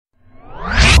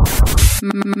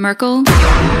Merkel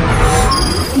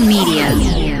Media.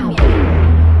 You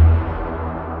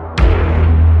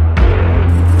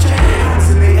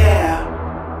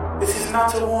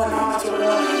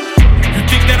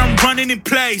think that I'm running in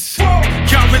place?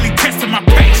 Y'all really testing my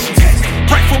patience.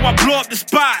 Right before I blow up the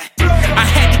spot, I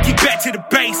had to get back to the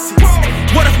basics.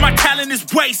 What if my talent is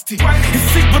wasted? And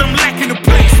see what I'm lacking the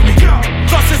placement.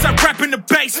 Thought since I rap in the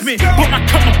basement, but my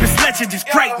come up is legend, is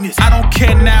greatness. I don't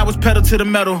care now, it's pedal to the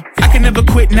metal. I can never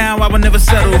quit now, I will never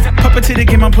settle. Puppet to the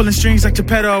game, I'm pulling strings like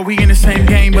Geppetto. We in the same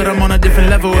game, but I'm on a different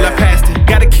level. I passed it.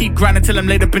 Gotta keep grinding till I'm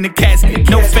laid up in the casket.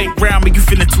 No fake round, but you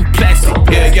feeling too plastic.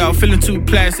 Yeah, y'all feeling too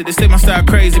plastic. They say my style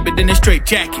crazy, but then they straight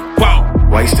jacket. Wow.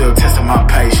 Why you still testing my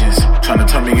patience? Trying to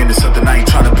turn me into something I ain't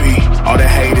trying to be. All that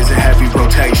hate is a heavy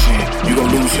rotation. You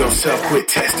gon' lose yourself, quit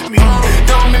testing me.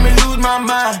 Don't make me lose my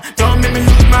mind. Don't make me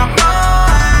lose my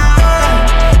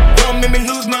mind. Don't make me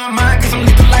lose my mind, cause I'm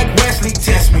looking like Wesley,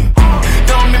 test me.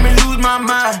 Don't make me lose my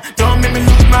mind. Don't make me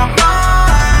lose my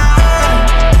mind.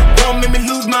 Don't make me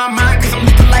lose my mind, cause I'm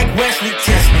looking like Wesley,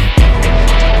 test me.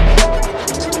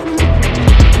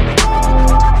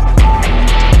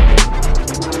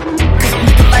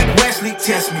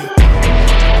 Test me.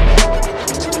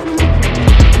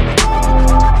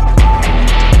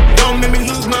 Don't make me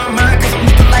lose my mind, cause I'm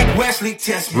looking like Wesley.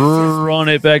 Test me. Run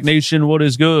it back, nation. What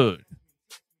is good?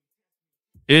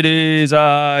 It is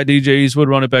DJ Eastwood,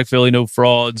 Run It Back Philly. No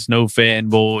frauds, no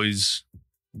fanboys.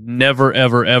 Never,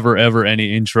 ever, ever, ever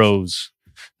any intros.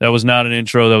 That was not an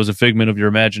intro. That was a figment of your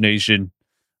imagination.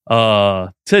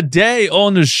 Today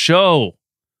on the show,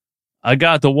 I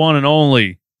got the one and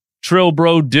only Trill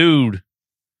Bro Dude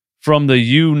from the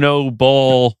You Know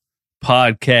Ball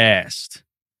podcast,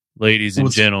 ladies and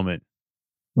gentlemen.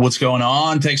 What's going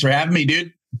on? Thanks for having me,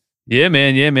 dude. Yeah,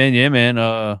 man.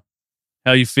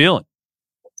 How you feeling?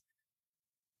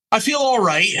 I feel all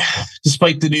right,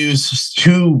 despite the news.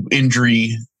 2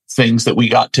 injury things that we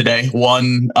got today.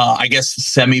 One, I guess,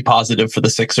 semi-positive for the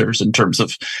Sixers in terms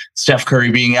of Steph Curry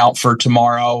being out for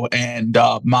tomorrow, and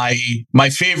my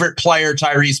favorite player,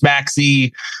 Tyrese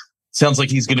Maxey, sounds like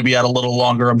he's going to be out a little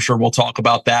longer. I'm sure we'll talk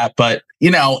about that. But,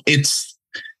 it's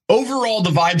overall,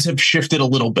 the vibes have shifted a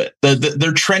little bit.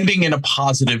 They're trending in a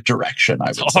positive direction,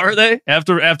 I would say. Are they?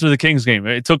 After the Kings game,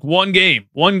 it took one game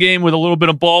with a little bit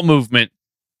of ball movement,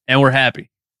 and we're happy.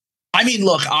 I mean,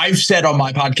 look, I've said on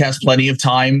my podcast plenty of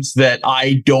times that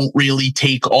I don't really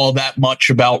take all that much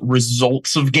about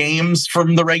results of games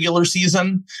from the regular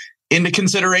season into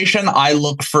consideration. I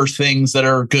look for things that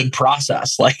are good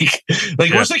process. Like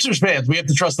we're Sixers fans. We have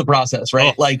to trust the process,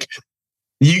 right? Oh. Like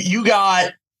you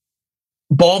got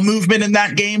ball movement in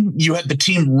that game. You had the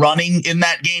team running in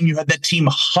that game. You had that team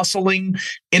hustling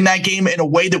in that game in a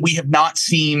way that we have not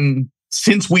seen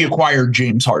since we acquired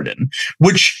James Harden,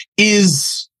 which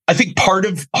is, I think, part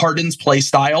of Harden's play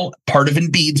style, part of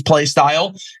Embiid's play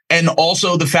style, and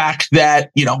also the fact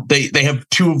that, they have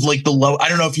 2 of like the low, I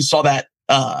don't know if you saw that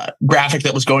graphic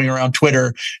that was going around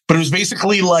Twitter, but it was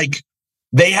basically like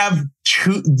they have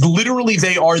 2, literally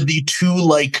they are the 2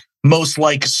 like most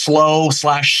like slow /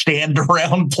 stand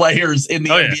around players in the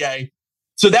NBA. Yeah.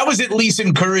 So that was at least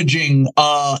encouraging,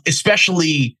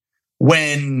 especially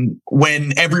when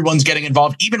everyone's getting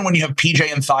involved. Even when you have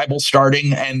PJ and Thibault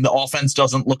starting and the offense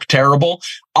doesn't look terrible,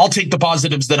 I'll take the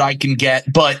positives that I can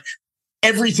get, but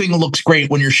everything looks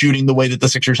great when you're shooting the way that the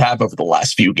Sixers have over the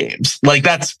last few games. Like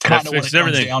that's kind of what it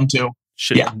comes down to.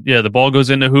 Yeah, the ball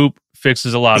goes in the hoop,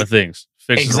 fixes a lot of things.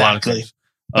 A lot of things.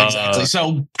 Exactly.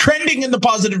 So trending in the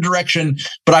positive direction,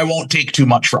 but I won't take too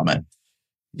much from it.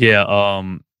 Yeah.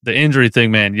 The injury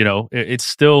thing, man, it's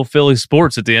still Philly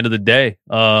sports at the end of the day.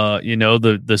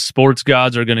 The sports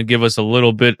gods are going to give us a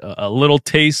little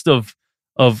taste of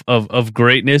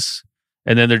greatness,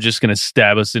 and then they're just going to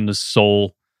stab us in the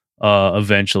soul.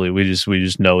 Eventually, we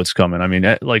just know it's coming. I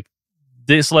mean, like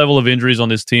this level of injuries on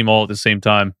this team all at the same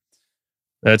time,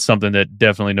 that's something that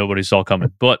definitely nobody saw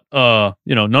coming. But none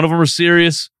of them are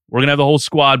serious. We're gonna have the whole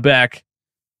squad back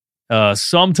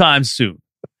sometime soon.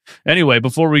 Anyway,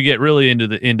 before we get really into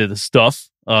the stuff,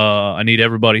 I need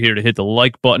everybody here to hit the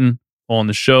like button on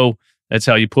the show. That's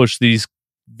how you push these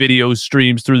video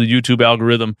streams through the YouTube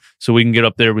algorithm so we can get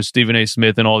up there with Stephen A.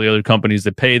 Smith and all the other companies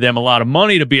that pay them a lot of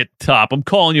money to be at the top. I'm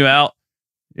calling you out.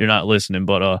 You're not listening,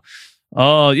 but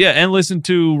and listen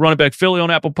to Run It Back Philly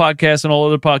on Apple Podcasts and all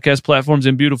other podcast platforms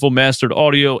in beautiful mastered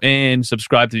audio, and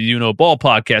subscribe to the You Know Ball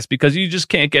podcast because you just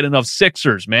can't get enough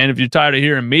Sixers, man. If you're tired of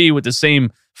hearing me with the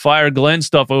same Fire Glenn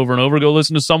stuff over and over, go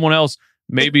listen to someone else.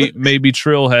 Maybe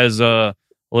Trill has a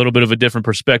little bit of a different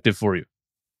perspective for you.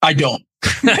 I don't.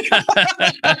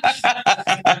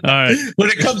 right. When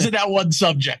it comes to that one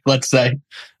subject, let's say.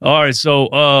 All right. So,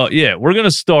 we're going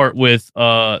to start with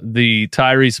the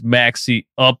Tyrese Maxey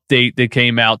update that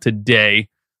came out today.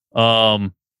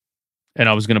 And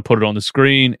I was going to put it on the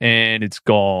screen, and it's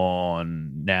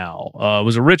gone now. It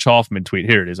was a Rich Hoffman tweet.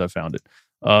 Here it is. I found it.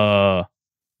 No,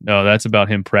 that's about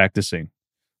him practicing.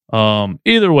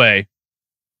 Either way.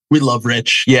 We love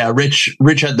Rich. Yeah, Rich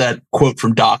had that quote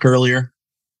from Doc earlier.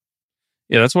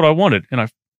 Yeah, that's what I wanted, and I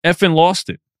effing lost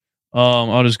it.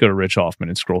 I'll just go to Rich Hoffman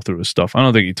and scroll through his stuff. I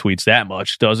don't think he tweets that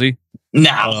much, does he?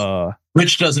 No.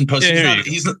 Rich doesn't post.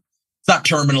 He's not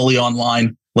terminally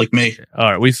online like me.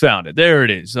 All right, we found it. There it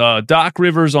is. Doc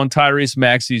Rivers on Tyrese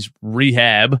Maxey's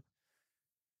rehab.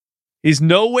 He's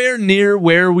nowhere near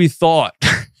where we thought.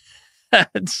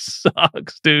 That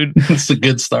sucks, dude. It's a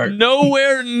good start.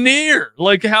 Nowhere near.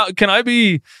 Like, how can I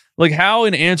be, like, how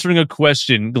in answering a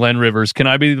question, Glenn Rivers, can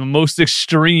I be the most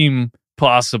extreme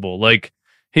possible? Like,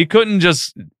 he couldn't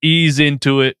just ease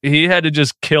into it. He had to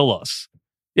just kill us.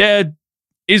 Yeah,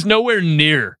 he's nowhere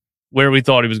near where we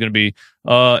thought he was going to be.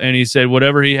 And he said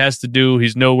whatever he has to do,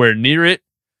 he's nowhere near it.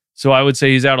 So I would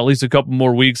say he's out at least a couple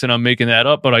more weeks, and I'm making that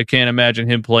up, but I can't imagine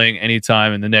him playing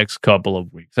anytime in the next couple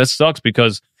of weeks. That sucks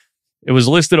because it was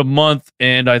listed a month,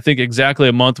 and I think exactly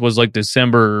a month was like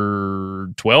December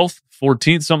 12th,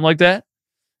 14th, something like that.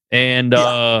 And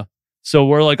so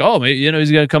we're like, oh, he's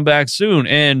going to come back soon.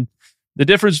 And the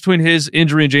difference between his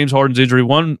injury and James Harden's injury,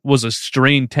 one was a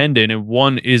strained tendon and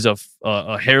one is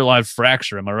a hairline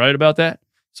fracture. Am I right about that?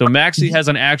 So Maxey has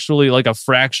a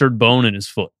fractured bone in his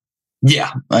foot.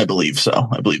 Yeah, I believe so.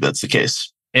 I believe that's the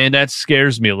case. And that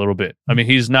scares me a little bit. I mean,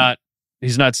 he's not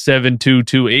 7'2",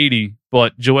 280,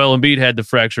 but Joel Embiid had the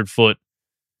fractured foot,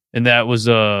 and that was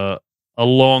a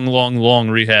long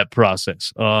rehab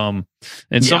process.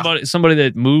 Somebody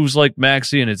that moves like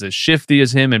Maxey and is as shifty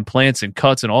as him and plants and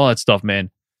cuts and all that stuff, man,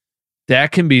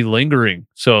 that can be lingering.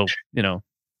 So,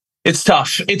 it's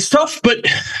tough. It's tough, but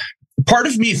part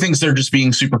of me thinks they're just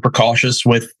being super precautious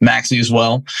with Maxey as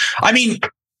well. I mean,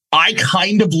 I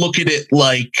kind of look at it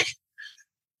like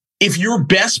if your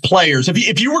best players,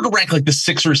 if you were to rank like the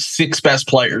six best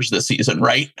players this season,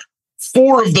 right?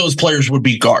 4 of those players would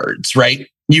be guards, right?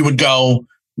 You would go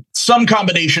some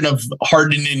combination of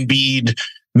Harden, Embiid,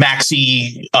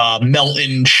 Maxey,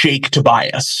 Melton, Shake,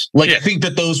 Tobias. I think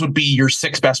that those would be your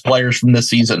 6 best players from this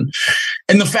season.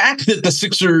 And the fact that the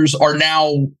Sixers are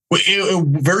now in a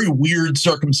very weird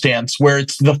circumstance where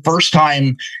it's the first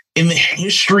time in the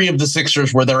history of the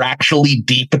Sixers where they're actually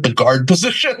deep at the guard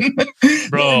position.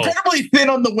 They're incredibly thin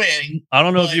on the wing. I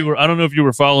don't know if you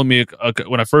were following me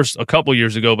when a couple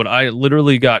years ago, but I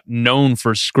literally got known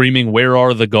for screaming, "Where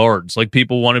are the guards?" Like,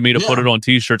 people wanted me to put it on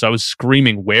t-shirts. I was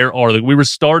screaming, "Where are they?" We were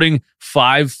starting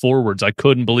 5 forwards. I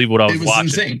couldn't believe what I was watching.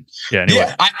 Insane. Yeah. Anyway.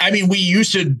 Yeah. I mean, we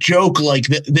used to joke like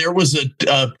there was a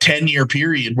 10-year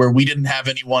period where we didn't have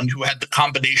anyone who had the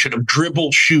combination of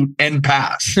dribble, shoot, and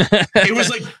pass. It was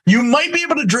like, you might be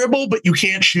able to dribble, but you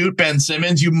can't shoot, Ben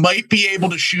Simmons. You might be able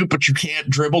to shoot, but you can't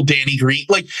dribble, Danny Green.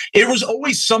 Like, it was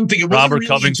always something. It wasn't Robert really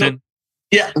Covington.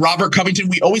 Robert Covington.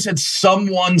 We always had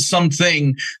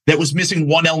something that was missing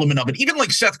one element of it. Even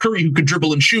like Seth Curry, who could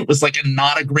dribble and shoot, was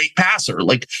not a great passer.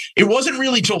 Like, it wasn't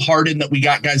really till Harden that we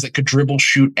got guys that could dribble,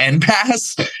 shoot, and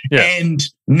pass. Yeah. And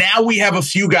now we have a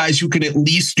few guys who can at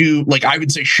least do, I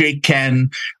would say Shake can,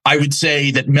 I would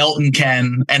say that Melton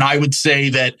can, and I would say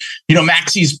that,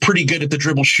 Maxey's pretty good at the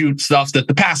dribble shoot stuff, that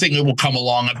the passing will come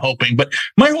along, I'm hoping. But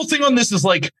my whole thing on this is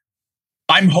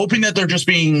I'm hoping that they're just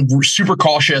being super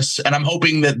cautious, and I'm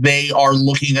hoping that they are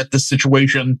looking at the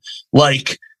situation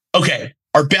like, okay,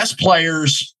 our best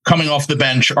players coming off the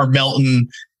bench are Melton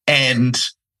and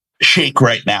Shake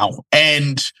right now.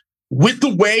 And with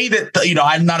the way that,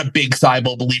 I'm not a big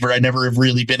Thibault believer. I never have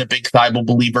really been a big Thibault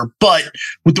believer, but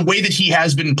with the way that he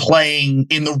has been playing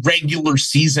in the regular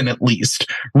season, at least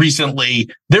recently,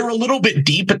 they're a little bit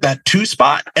deep at that 2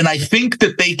 spot. And I think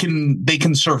that they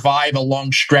can survive a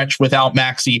long stretch without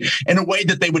Maxey in a way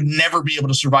that they would never be able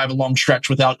to survive a long stretch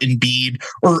without Embiid,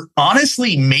 or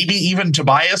honestly, maybe even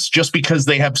Tobias, just because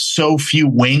they have so few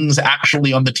wings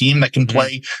actually on the team that can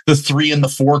play the 3 and the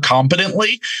 4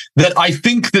 competently, that I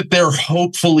think that they're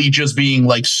hopefully just being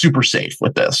super safe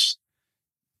with this.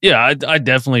 Yeah, I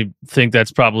definitely think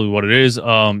that's probably what it is. The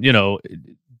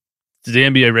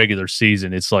NBA regular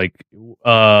season, it's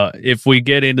if we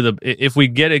get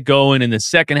it going in the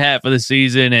second half of the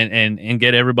season and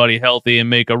get everybody healthy and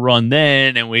make a run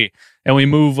then, and we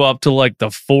move up to the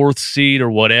 4th seed or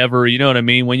whatever, you know what I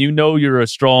mean? When you're a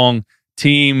strong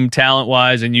team talent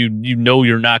wise, and you're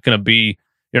not going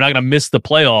to miss the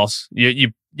playoffs,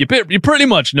 you you pretty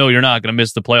much know you're not going to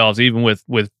miss the playoffs, even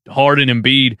with Harden and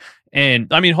Embiid.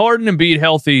 And I mean, Harden and Embiid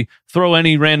healthy, throw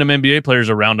any random NBA players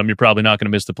around them, you're probably not going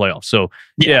to miss the playoffs. So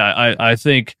yeah, I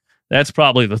think that's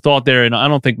probably the thought there. And I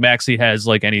don't think Maxey has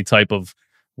like any type of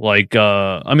like,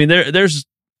 I mean, there's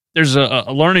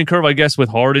a learning curve, I guess, with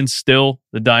Harden still,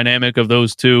 the dynamic of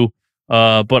those two.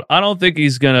 But I don't think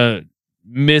he's going to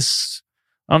miss.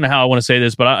 I don't know how I want to say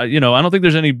this, but I don't think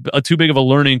there's too big of a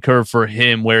learning curve for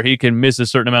him where he can miss a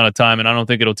certain amount of time, and I don't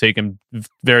think it'll take him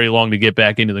very long to get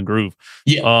back into the groove.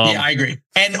 Yeah, I agree.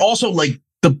 And also, like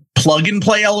the plug and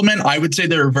play element, I would say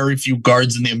there are very few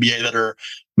guards in the NBA that are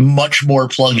much more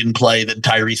plug and play than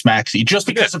Tyrese Maxey, just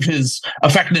because of his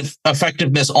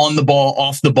effectiveness on the ball,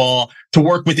 off the ball, to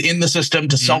work within the system,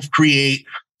 to self-create,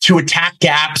 to attack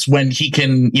gaps when he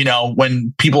can,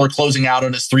 when people are closing out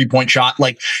on his 3-point shot.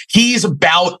 Like, he's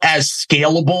about as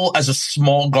scalable as a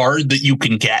small guard that you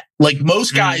can get. Like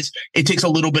most guys, it takes a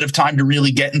little bit of time to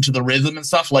really get into the rhythm and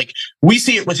stuff. Like, we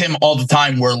see it with him all the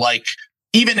time where, like,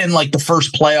 even in like the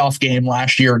first playoff game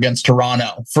last year against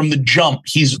Toronto, from the jump,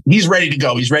 he's ready to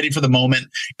go. He's ready for the moment.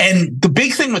 And the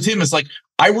big thing with him is, like,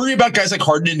 I worry about guys like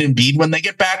Harden and Embiid when they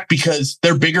get back because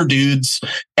they're bigger dudes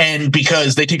and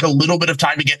because they take a little bit of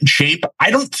time to get in shape. I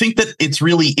don't think that it's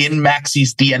really in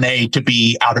Maxey's DNA to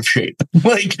be out of shape.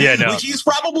 Like he's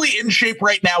probably in shape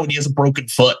right now and he has a broken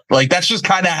foot. Like, that's just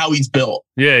kind of how he's built.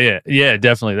 Yeah,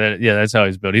 definitely. That's how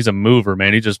he's built. He's a mover,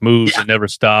 man. He just moves and never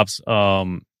stops.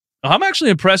 I'm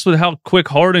actually impressed with how quick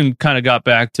Harden kind of got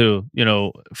back to,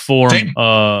 form,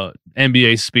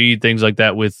 NBA speed, things like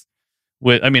that with,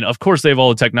 I mean, of course they have all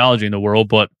the technology in the world,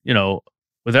 but,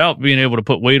 without being able to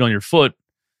put weight on your foot,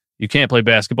 you can't play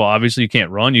basketball. Obviously you can't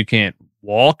run, you can't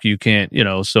walk, you can't,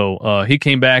 so he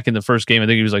came back in the first game. I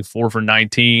think he was like 4 for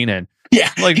 19 and he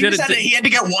had to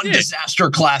get one disaster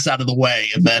class out of the way,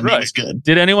 and then he was good.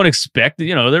 Did anyone expect?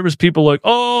 There was people like,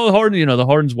 "Oh, Harden," the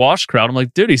Harden's wash crowd. I'm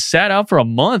like, dude, he sat out for a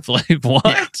month. Like,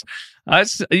 what? Yeah.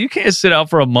 You can't sit out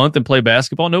for a month and play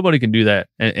basketball. Nobody can do that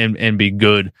and be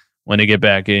good when they get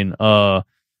back in. But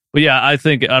yeah, I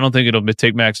don't think it'll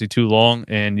take Maxey too long.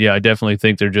 And yeah, I definitely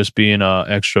think they're just being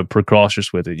extra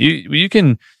precautious with it.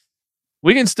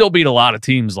 We can still beat a lot of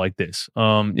teams like this.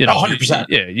 100%.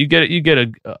 Yeah, you get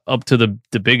up to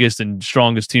the biggest and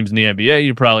strongest teams in the NBA.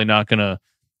 You're probably not gonna.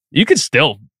 You can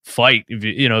still fight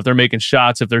if they're making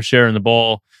shots, if they're sharing the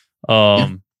ball.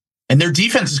 And their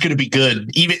defense is going to be good.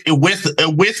 Even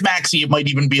with Maxey, it might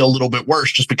even be a little bit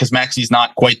worse, just because Maxey's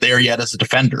not quite there yet as a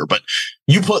defender. But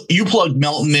you plug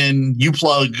Melton in, you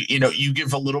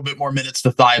give a little bit more minutes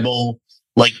to Thibault.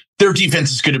 Like, their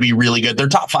defense is going to be really good. They're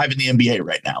top 5 in the NBA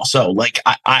right now. So, like,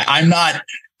 I'm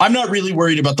not really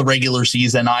worried about the regular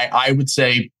season. I would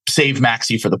say save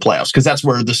Maxey for the playoffs, because that's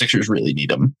where the Sixers really need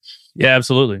him. Yeah,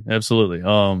 absolutely.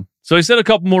 So he said a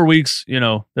couple more weeks,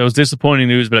 that was disappointing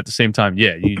news, but at the same time,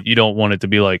 you don't want it to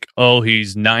be like, oh,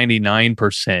 he's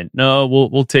 99%. No,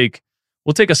 we'll take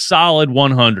a solid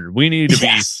 100. We need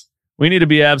to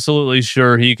be absolutely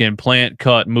sure he can plant,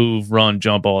 cut, move, run,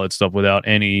 jump, all that stuff without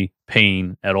any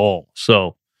pain at all.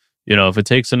 So, if it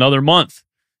takes another month,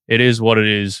 it is what it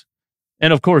is.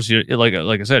 And of course, like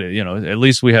I said, at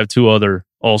least we have 2 other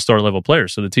all-star level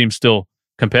players. So the team's still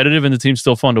competitive and the team's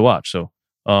still fun to watch. So,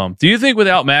 do you think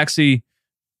without Maxey,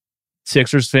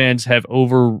 Sixers fans have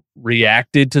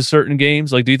overreacted to certain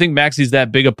games? Like, do you think Maxey's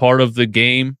that big a part of the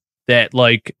game that,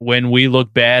 like, when we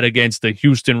look bad against the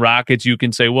Houston Rockets, you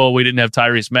can say, well, we didn't have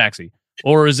Tyrese Maxey?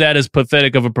 Or is that as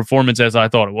pathetic of a performance as I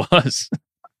thought it was?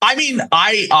 I mean,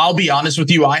 I'll be honest with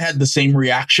you. I had the same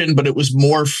reaction, but it was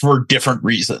more for different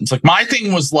reasons. Like, my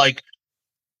thing was like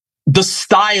the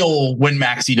style when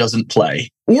Maxey doesn't play,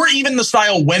 or even the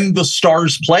style when the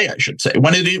stars play, I should say.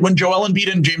 When Joel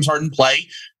Embiid and James Harden play,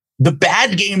 the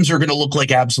bad games are going to look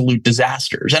like absolute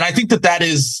disasters. And I think that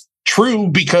is true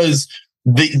because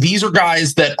these are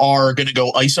guys that are going to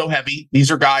go ISO heavy. These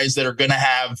are guys that are going to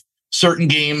have certain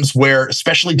games where,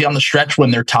 especially down the stretch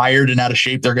when they're tired and out of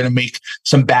shape, they're going to make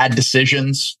some bad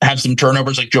decisions, have some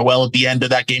turnovers, like Joel at the end of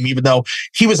that game, even though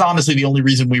he was honestly the only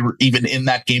reason we were even in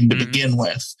that game to begin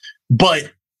with.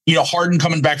 But, Harden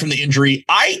coming back from the injury,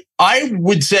 I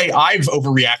would say I've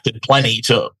overreacted plenty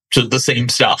to the same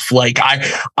stuff. Like,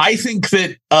 I think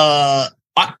that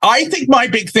I think my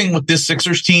big thing with this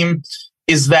Sixers team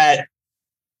is that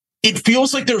it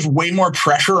feels like there's way more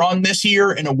pressure on this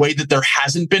year in a way that there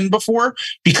hasn't been before,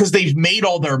 because they've made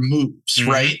all their moves,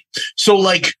 right? So,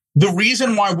 like, the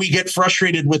reason why we get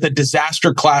frustrated with a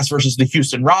disaster class versus the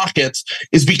Houston Rockets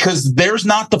is because there's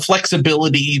not the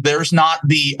flexibility. There's not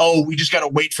the, we just got to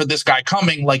wait for this guy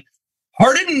coming. Like,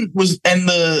 Harden was and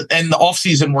the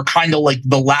offseason were kind of like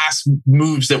the last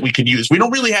moves that we could use. We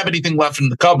don't really have anything left in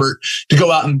the cupboard to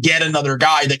go out and get another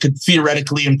guy that could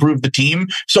theoretically improve the team.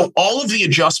 So all of the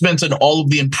adjustments and all of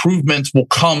the improvements will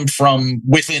come from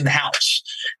within house.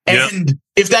 And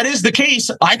if that is the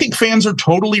case, I think fans are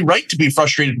totally right to be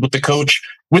frustrated with the coach,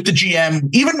 with the GM,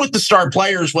 even with the star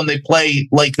players when they play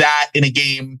like that in a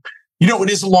game. You know, it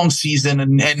is a long season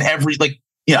and every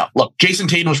look, Jason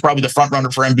Tatum was probably the front runner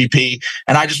for MVP,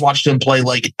 and I just watched him play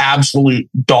like absolute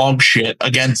dog shit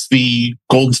against the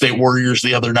Golden State Warriors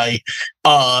the other night.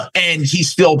 And he's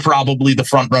still probably the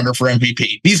front runner for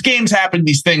MVP. These games happen,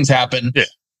 these things happen,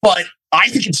 but I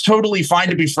think it's totally fine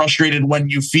to be frustrated when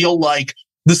you feel like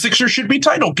the Sixers should be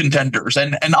title contenders.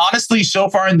 And honestly, so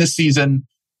far in this season,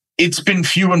 it's been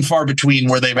few and far between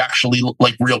where they've actually looked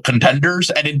like real contenders.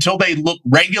 And until they look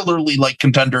regularly like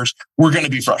contenders, we're going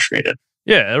to be frustrated.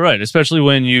 Yeah, right. Especially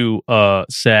when you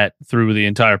sat through the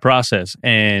entire process,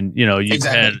 and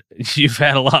you've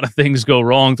had a lot of things go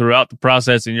wrong throughout the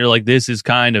process, and you're like, this is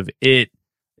kind of it.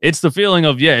 It's the feeling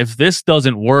of if this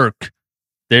doesn't work,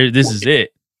 this is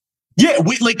it. Yeah,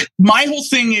 my whole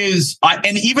thing is,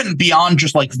 and even beyond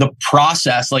just like the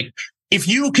process, like if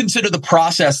you consider the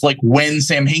process like when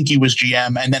Sam Hinkie was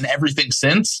GM and then everything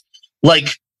since,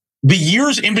 like. The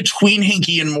years in between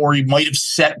Hinkie and Morey might have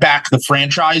set back the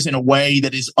franchise in a way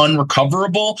that is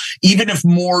unrecoverable, even if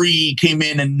Morey came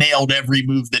in and nailed every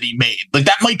move that he made. Like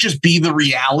that might just be the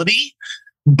reality,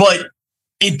 but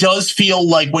it does feel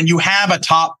like when you have a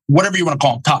top, whatever you want to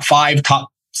call them, top 5,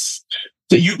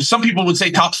 some people would say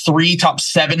top 3, top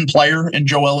 7 player in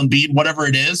Joel Embiid, whatever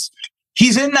it is.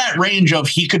 He's in that range of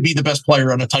he could be the best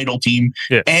player on a title team.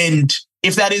 Yeah. And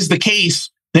if that is the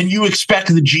case, then you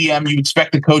expect the GM, you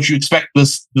expect the coach, you expect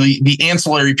the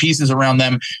ancillary pieces around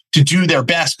them to do their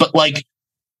best. But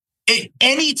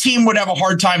any team would have a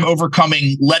hard time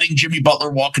overcoming letting Jimmy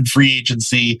Butler walk in free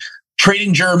agency,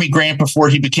 trading Jeremy Grant before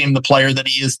he became the player that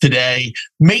he is today,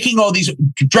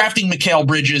 drafting Mikal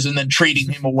Bridges and then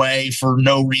trading him away for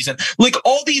no reason. Like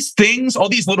all these things, all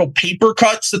these little paper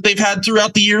cuts that they've had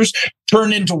throughout the years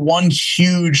turn into one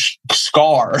huge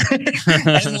scar. And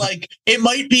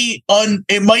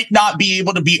it might not be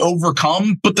able to be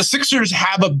overcome, but the Sixers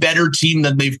have a better team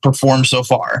than they've performed so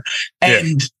far.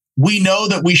 And we know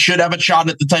that we should have a shot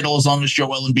at the title as long as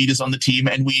Joel Embiid is on the team,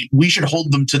 and we should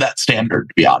hold them to that standard,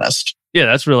 to be honest. Yeah,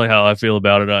 that's really how I feel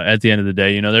about it at the end of the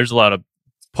day. There's a lot of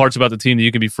parts about the team that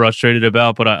you can be frustrated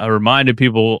about, but I reminded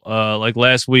people, like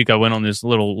last week, I went on this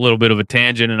little bit of a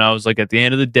tangent, and I was like, at the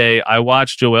end of the day, I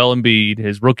watched Joel Embiid,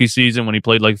 his rookie season when he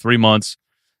played like 3 months,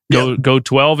 go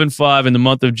 12-5 in the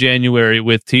month of January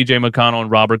with TJ McConnell and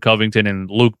Robert Covington and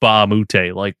Luke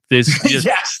Ba-a-Mute. Like this,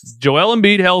 Joel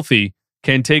Embiid healthy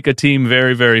can take a team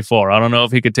very, very far. I don't know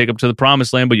if he could take them to the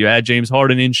promised land, but you add James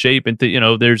Harden in shape, and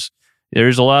there's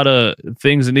a lot of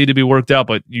things that need to be worked out.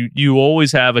 But you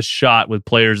always have a shot with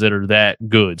players that are that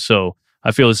good. So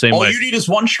I feel the same way. All you need is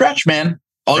one stretch, man.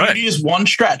 You need is one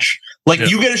stretch.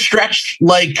 You get a stretch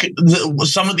like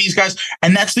some of these guys,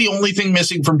 and that's the only thing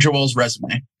missing from Joel's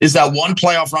resume is that one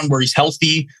playoff run where he's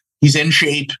healthy, he's in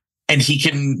shape, and he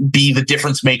can be the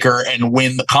difference maker and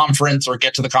win the conference or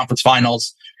get to the conference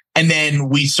finals. And then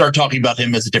we start talking about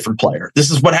him as a different player. This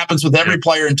is what happens with every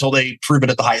player until they prove it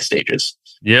at the highest stages.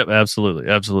 Yep, absolutely.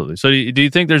 Absolutely. So do you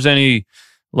think there's any,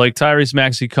 like Tyrese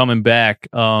Maxey coming back?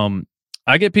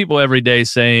 I get people every day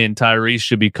saying Tyrese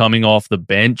should be coming off the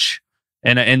bench.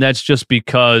 And that's just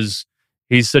because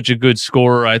he's such a good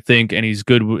scorer, I think, and he's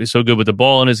so good with the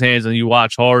ball in his hands. And you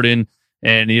watch Harden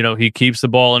and, he keeps the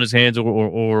ball in his hands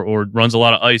or runs a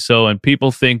lot of ISO. And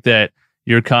people think that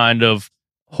you're kind of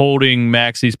holding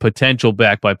Maxey's potential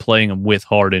back by playing him with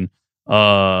Harden.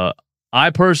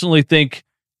 I personally think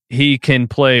he can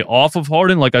play off of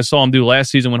Harden, like I saw him do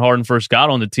last season when Harden first got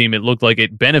on the team. It looked like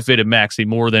it benefited Maxey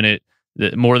more than it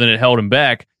held him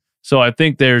back. So I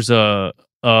think there's a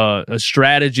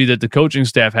strategy that the coaching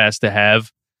staff has to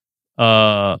have.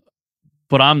 But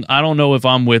I don't know if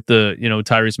I'm with the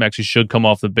Tyrese Maxey should come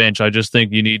off the bench. I just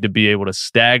think you need to be able to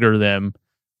stagger them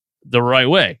the right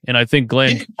way. And I think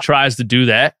Glenn tries to do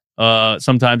that.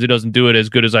 Sometimes he doesn't do it as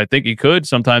good as I think he could.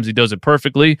 Sometimes he does it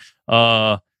perfectly.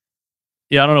 I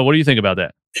don't know. What do you think about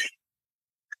that?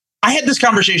 I had this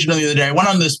conversation the other day. I went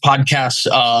on this podcast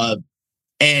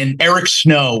and Eric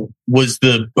Snow was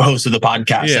the host of the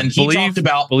podcast. Yeah, and he talked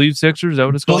about Believe Sixers. Is that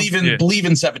what it's called? Believe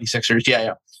in 76ers.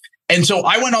 Yeah. And so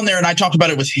I went on there and I talked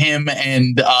about it with him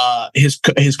and his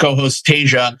co-host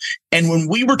Tasia. And when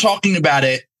we were talking about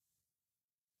it,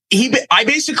 I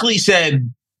basically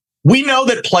said, we know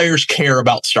that players care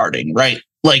about starting, right?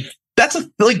 Like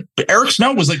Eric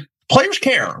Snow was like players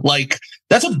care. Like,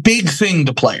 that's a big thing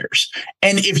to players.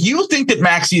 And if you think that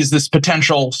Maxey is this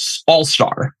potential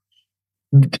all-star,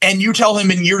 and you tell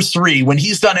him in year 3, when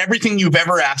he's done everything you've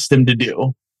ever asked him to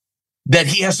do, that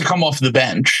he has to come off the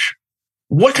bench,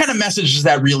 what kind of message does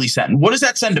that really send? What does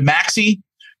that send to Maxey?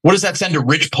 What does that send to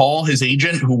Rich Paul, his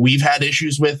agent, who we've had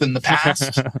issues with in the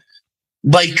past?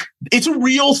 Like, it's a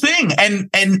real thing. And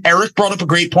Eric brought up a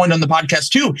great point on the podcast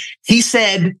too. He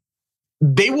said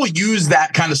they will use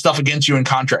that kind of stuff against you in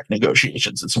contract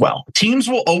negotiations as well. Teams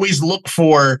will always look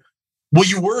for, well,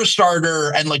 you were a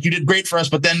starter and like you did great for us,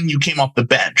 but then you came off the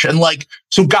bench. And like,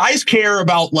 so guys care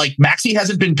about, like, Maxey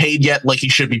hasn't been paid yet like he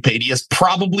should be paid. He has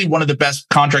probably one of the best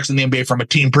contracts in the NBA from a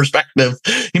team perspective.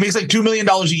 He makes like $2 million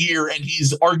a year and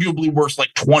he's arguably worth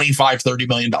like $25-30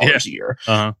 million a year.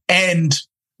 Uh-huh. And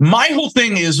my whole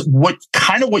thing is what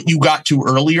you got to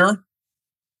earlier,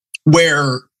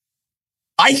 where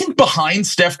I think behind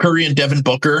Steph Curry and Devin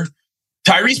Booker,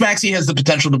 Tyrese Maxey has the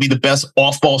potential to be the best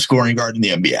off-ball scoring guard in the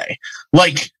NBA.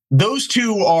 Like, those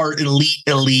two are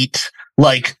elite,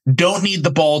 like, don't need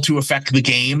the ball to affect the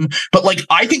game. But like,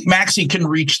 I think Maxey can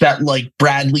reach that like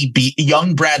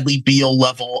young Bradley Beal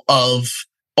level of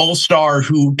all-star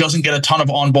who doesn't get a ton of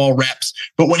on-ball reps,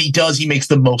 but when he does, he makes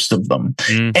the most of them.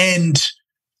 And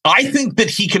I think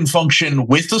that he can function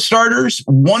with the starters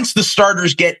once the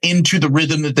starters get into the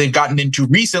rhythm that they've gotten into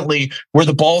recently, where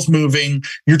the ball's moving,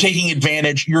 you're taking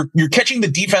advantage, you're catching the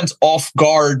defense off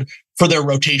guard for their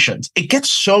rotations. It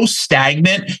gets so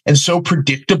stagnant and so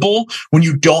predictable when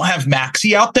you don't have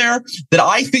Maxey out there that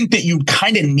I think that you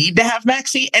kind of need to have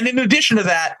Maxey. And in addition to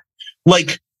that,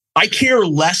 like, I care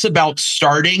less about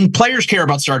starting. Players care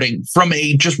about starting from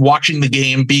just watching the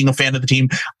game, being a fan of the team.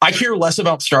 I care less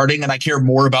about starting and I care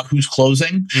more about who's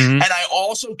closing. And I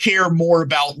also care more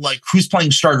about like who's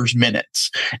playing starters minutes.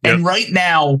 Yep. And right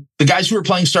now, the guys who are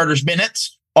playing starters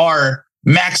minutes are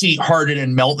Maxey, Harden,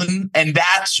 and Melton. And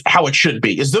that's how it should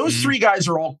be, is those 3 guys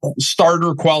are all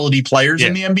starter quality players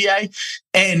in the NBA.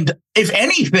 And if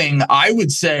anything, I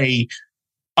would say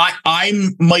I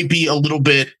might be a little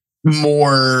bit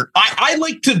more, I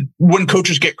like to, when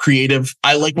coaches get creative,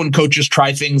 I like when coaches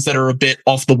try things that are a bit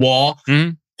off the wall.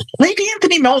 Play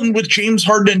Anthony Melton with James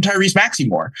Harden and Tyrese Maxey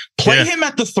more. Play him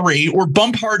at the 3 or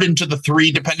bump Harden to the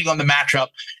 3, depending on the matchup.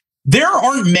 There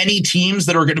aren't many teams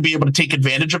that are going to be able to take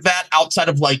advantage of that outside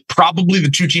of like probably the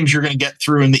 2 teams you're going to get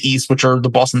through in the East, which are the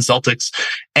Boston Celtics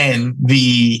and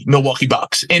the Milwaukee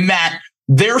Bucks, in that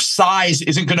their size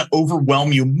isn't going to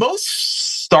overwhelm you. Most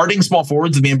starting small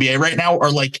forwards in the NBA right now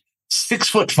are like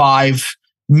 6'5".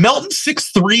 Melton's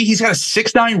 6'3". He's got a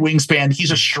 6'9" wingspan.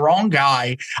 He's a strong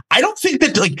guy. I don't think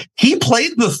that, like, he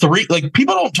played the 3. Like,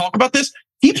 people don't talk about this.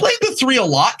 He played the 3 a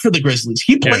lot for the Grizzlies.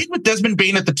 He played with Desmond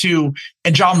Bane at the 2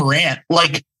 and John Morant.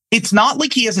 Like, it's not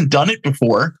like he hasn't done it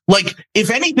before. Like, if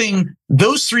anything,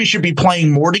 those 3 should be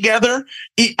playing more together.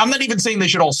 I'm not even saying they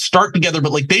should all start together,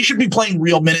 but like, they should be playing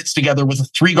real minutes together with a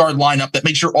 3-guard lineup that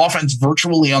makes your offense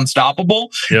virtually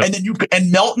unstoppable. And then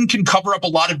and Melton can cover up a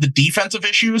lot of the defensive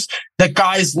issues that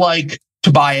guys like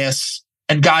Tobias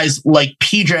and guys like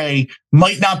PJ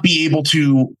might not be able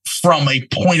to from a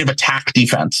point of attack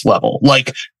defense level.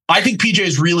 Like, I think PJ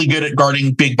is really good at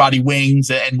guarding big body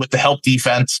wings and with the help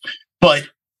defense, but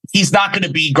he's not going to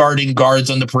be guarding guards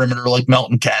on the perimeter like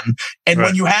Melton can. And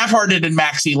when you have Harden and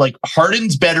Maxey, like,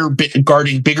 Harden's better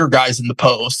guarding bigger guys in the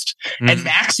post, and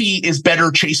Maxey is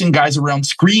better chasing guys around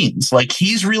screens. Like,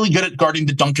 he's really good at guarding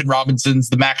the Duncan Robinsons,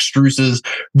 the Max Struses,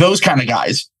 those kind of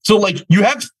guys. So like,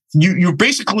 you're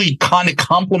basically kind of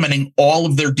complementing all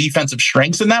of their defensive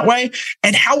strengths in that way.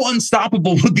 And how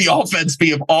unstoppable would the offense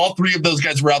be if all 3 of those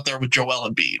guys were out there with Joel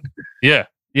Embiid?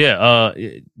 Yeah,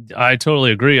 I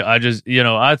totally agree. I just,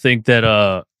 I think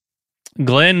that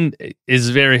Glenn is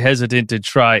very hesitant to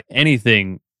try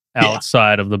anything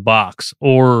outside of the box,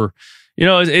 or,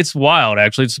 it's wild,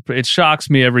 actually. It shocks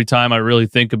me every time I really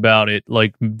think about it.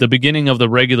 Like, the beginning of the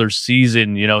regular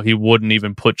season, he wouldn't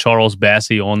even put Charles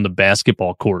Bassey on the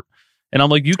basketball court. And I'm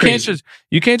like, you can't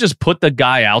just put the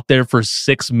guy out there for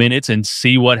 6 minutes and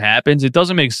see what happens. It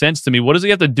doesn't make sense to me. What does he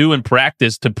have to do in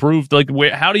practice to prove? Like,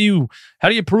 how do you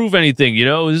prove anything?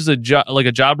 Is this a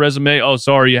job resume? Oh,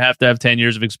 sorry, you have to have 10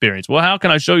 years of experience. Well, how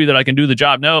can I show you that I can do the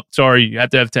job? Nope, sorry, you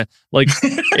have to have 10. Like,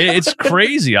 it's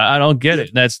crazy. I don't get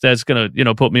it. That's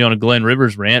gonna put me on a Glenn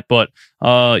Rivers rant. But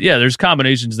there's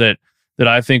combinations that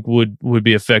I think would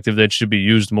be effective that should be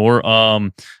used more.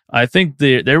 I think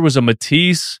there was a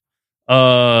Matisse,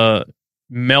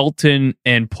 Melton,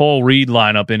 and Paul Reed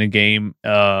lineup in a game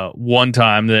one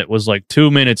time that was like 2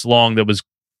 minutes long, that was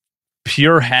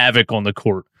pure havoc on the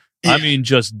court. I mean,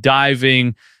 just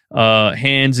diving,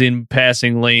 hands in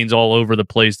passing lanes all over the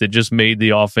place that just made the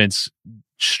offense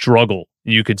struggle.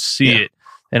 You could see it.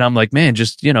 And I'm like, man,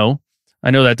 just, I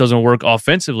know that doesn't work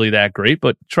offensively that great,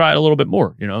 but try it a little bit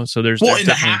more, So there's in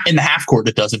the half court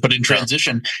it does it, but in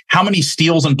transition, how many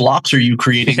steals and blocks are you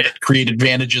creating that create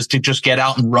advantages to just get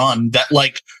out and run? That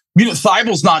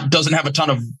Thybulle's doesn't have a ton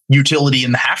of utility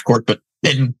in the half court, but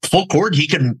in full court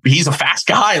he's a fast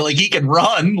guy. Like, he can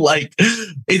run. Like,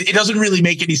 it doesn't really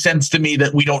make any sense to me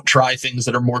that we don't try things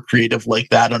that are more creative like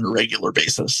that on a regular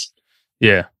basis.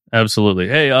 Yeah. Absolutely.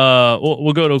 Hey,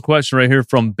 we'll go to a question right here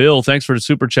from Bill. Thanks for the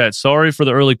super chat. Sorry for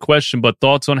the early question, but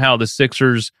thoughts on how the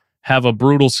Sixers have a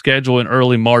brutal schedule in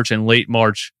early March and late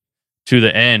March to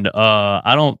the end.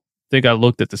 I don't think I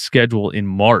looked at the schedule in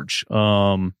March.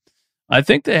 I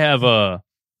think they have I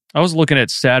was looking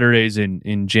at Saturdays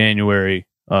in January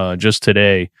just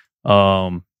today,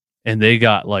 and they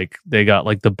got like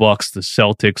the Bucks, the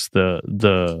Celtics,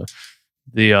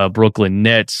 the Brooklyn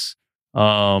Nets.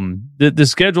 The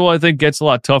schedule, I think, gets a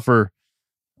lot tougher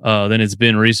than it's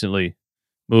been recently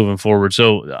moving forward.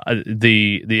 So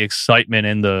the excitement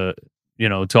and the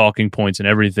talking points and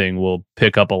everything will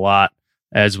pick up a lot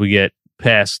as we get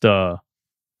past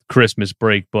Christmas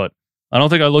break. But I don't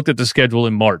think I looked at the schedule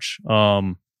in March.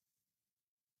 Have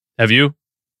you?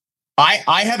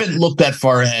 I haven't looked that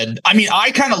far ahead. I mean,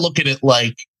 I kind of look at it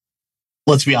like,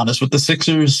 let's be honest, with the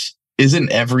Sixers,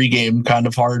 isn't every game kind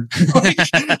of hard? like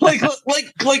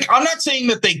I'm not saying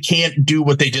that they can't do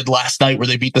what they did last night where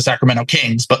they beat the Sacramento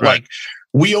Kings, but like,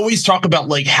 we always talk about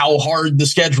like how hard the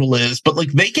schedule is, but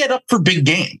like, they get up for big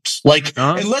games. Like,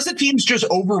 unless a team's just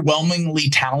overwhelmingly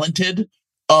talented,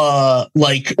 or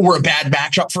a bad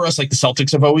matchup for us, like the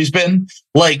Celtics have always been,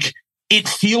 like, it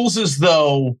feels as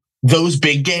though those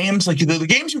big games, like the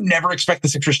games you never expect the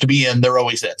Sixers to be in, they're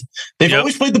always in. They've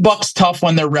always played the Bucks tough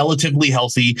when they're relatively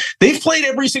healthy. They've played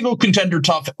every single contender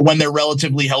tough when they're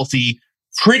relatively healthy,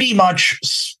 pretty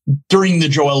much during the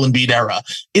Joel Embiid era.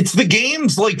 It's the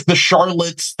games like the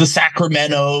Charlottes, the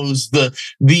Sacramentos,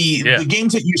 the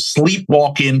games that you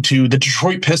sleepwalk into, the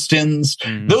Detroit Pistons.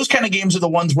 Those kind of games are the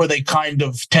ones where they kind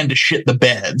of tend to shit the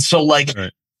bed. So like,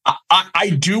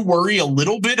 I do worry a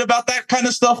little bit about that kind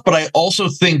of stuff, but I also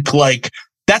think like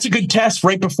that's a good test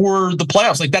right before the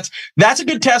playoffs. Like that's a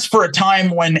good test for a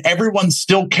time when everyone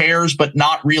still cares, but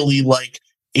not really like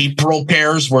April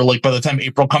cares, where like by the time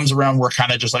April comes around, we're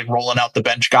kind of just like rolling out the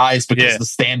bench guys because the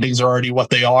standings are already what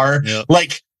they are.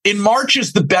 Like, in March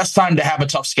is the best time to have a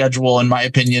tough schedule, in my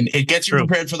opinion. It gets you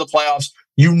prepared for the playoffs.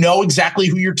 You know exactly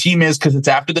who your team is because it's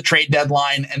after the trade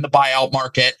deadline and the buyout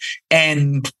market.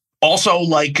 And also,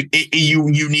 like,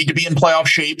 you need to be in playoff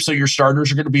shape, so your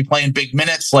starters are going to be playing big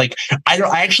minutes. Like, I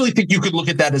actually think you could look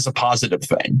at that as a positive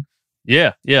thing.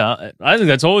 Yeah, I think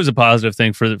that's always a positive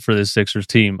thing for this Sixers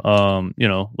team.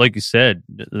 Like you said,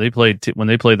 they played when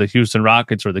they play the Houston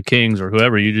Rockets or the Kings or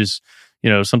whoever. You just,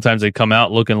 sometimes they come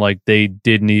out looking like they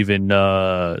didn't even.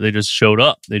 They just showed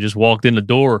up. They just walked in the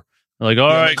door. Like, all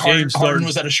right, Harden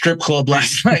was at a strip club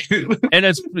last night, and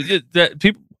it's that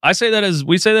people. We say that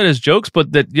as jokes,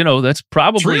 but that's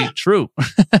probably true.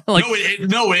 Like,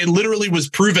 it literally was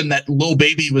proven that Lil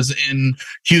Baby was in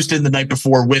Houston the night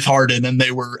before with Harden and they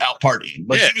were out partying.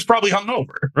 Like, he was probably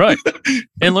hungover. Right.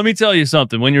 And let me tell you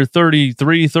something, when you're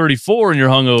 33, 34 and you're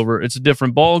hungover, it's a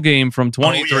different ball game from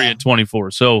 23 and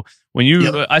 24. So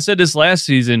when I said this last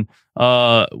season,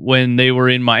 when they were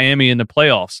in Miami in the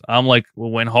playoffs, I'm like,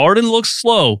 well, when Harden looks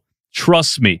slow,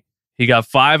 trust me, he got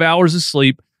 5 hours of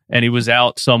sleep. And he was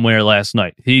out somewhere last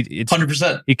night. It's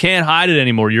 100%. He can't hide it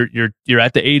anymore. You're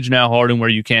at the age now, Harden, where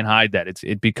you can't hide that.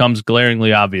 It becomes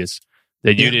glaringly obvious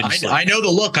that you didn't sleep. I know the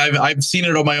look. I've seen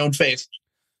it on my own face.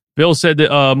 Bill said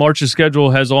that March's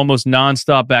schedule has almost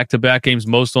nonstop back-to-back games,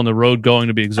 most on the road, going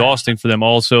to be exhausting for them.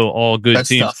 Also, all good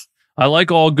teams. Tough. I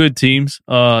like all good teams.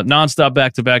 Nonstop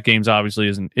back-to-back games obviously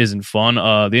isn't fun. The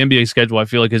NBA schedule, I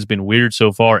feel like, has been weird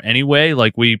so far anyway.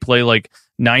 Like, we play like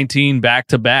 19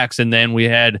 back-to-backs, and then we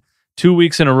had 2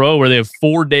 weeks in a row where they have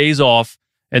 4 days off,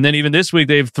 and then even this week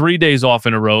they have 3 days off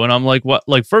in a row. And I'm like, what?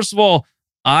 Like, first of all,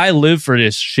 I live for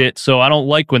this shit, so I don't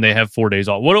like when they have 4 days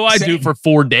off. What do I do for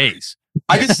 4 days?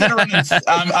 I just sit around and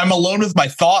I'm alone with my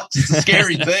thoughts. It's a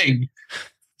scary thing.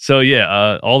 So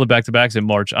yeah, all the back-to-backs in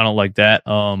March, I don't like that.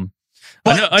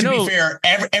 But to be fair,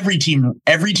 every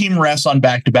team rests on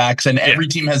back-to-backs, and every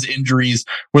team has injuries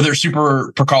where they're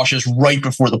super precautious right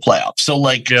before the playoffs. So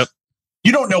like,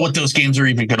 you don't know what those games are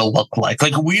even going to look like.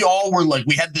 Like, we all were like,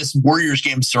 we had this Warriors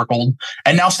game circled,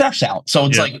 and now Steph's out. So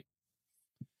it's like,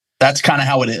 That's kind of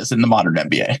how it is in the modern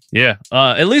NBA. Yeah.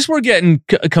 At least we're getting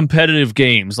competitive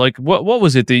games. Like what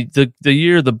was it? The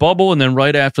year, the bubble, and then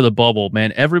right after the bubble,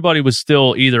 man, everybody was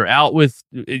still either out with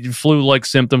flu-like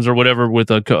symptoms or whatever with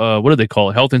a, what do they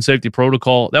call it? Health and safety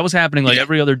protocol. That was happening like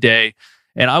every other day.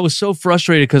 And I was so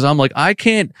frustrated because I'm like,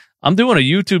 I'm doing a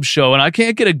YouTube show and I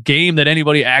can't get a game that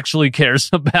anybody actually cares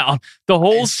about the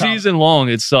whole season long.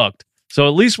 It sucked. So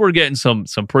at least we're getting some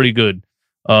pretty good,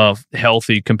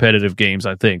 healthy competitive games,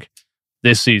 I think,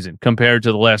 this season compared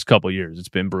to the last couple of years. It's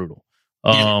been brutal.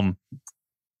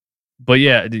 But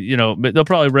yeah, they'll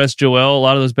probably rest Joel. A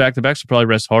lot of those back-to-backs will probably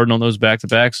rest Harden on those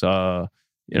back-to-backs.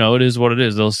 It is what it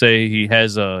is. They'll say he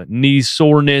has a knee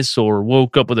soreness or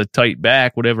woke up with a tight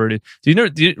back, whatever it is. Do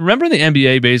you remember in the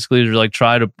NBA, basically,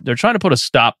 they're trying to put a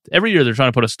stop every year. They're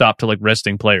trying to put a stop to like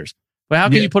resting players. But how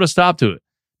can you put a stop to it?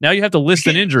 Now you have to list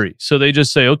an injury. So they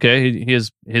just say, okay,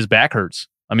 his back hurts.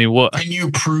 I mean, what? Can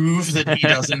you prove that he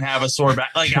doesn't have a sore back?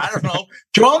 Like, I don't know.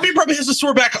 Joel Embiid probably has a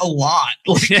sore back a lot.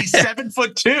 Like, he's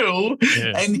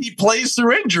 7'2", and he plays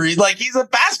through injury. Like, he's a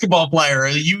basketball player.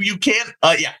 You can't.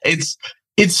 It's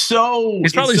so.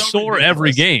 He's probably sore ridiculous.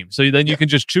 Every game. So then you can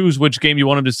just choose which game you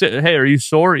want him to sit. Hey, are you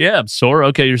sore? Yeah, I'm sore.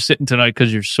 Okay, you're sitting tonight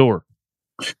because you're sore.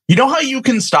 You know how you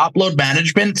can stop load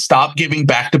management? Stop giving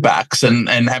back-to-backs and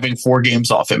having 4 games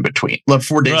off in between.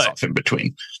 4 days off in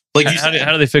between. Like how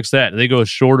do they fix that? Do they go a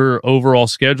shorter overall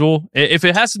schedule? If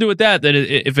it has to do with that, then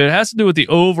if it has to do with the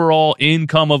overall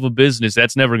income of a business,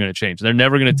 that's never going to change. They're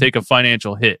never going to take a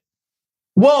financial hit.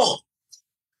 Well,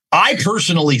 I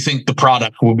personally think the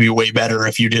product would be way better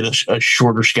if you did a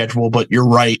shorter schedule, but you're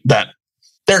right that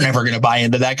they're never going to buy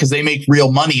into that because they make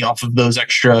real money off of those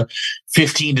extra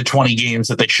 15 to 20 games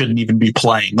that they shouldn't even be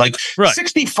playing. Like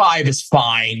 65 is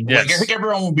fine. Yes. Like I think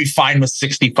everyone will be fine with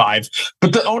 65,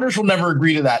 but the owners will never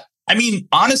agree to that. I mean,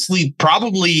 honestly,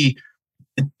 probably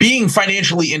being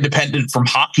financially independent from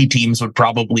hockey teams would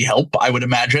probably help, I would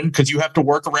imagine, because you have to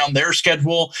work around their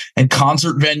schedule and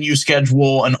concert venue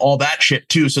schedule and all that shit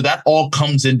too. So that all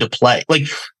comes into play. Like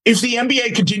if the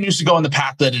NBA continues to go on the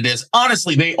path that it is,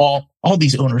 honestly, all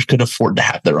these owners could afford to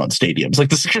have their own stadiums. Like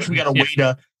the Sixers, we got to wait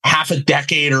a half a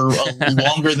decade or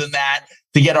longer than that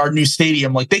to get our new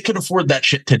stadium. Like they could afford that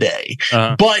shit today.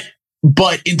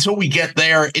 But until we get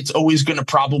there, it's always going to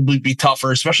probably be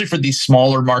tougher, especially for these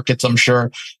smaller markets, I'm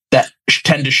sure, that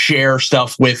tend to share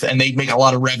stuff with, and they make a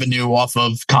lot of revenue off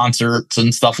of concerts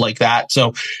and stuff like that.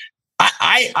 So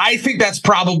I think that's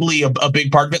probably a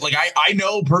big part of it. Like I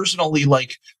know personally,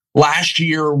 like last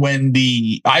year when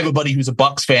I have a buddy who's a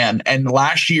Bucks fan, and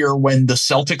last year when the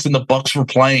Celtics and the Bucks were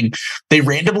playing, they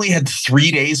randomly had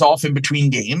 3 days off in between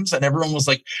games, and everyone was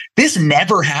like, this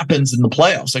never happens in the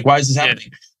playoffs. Like, why is this happening?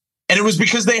 And it was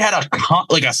because they had a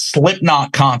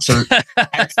Slipknot concert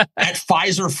at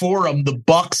Pfizer Forum, the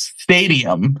Bucks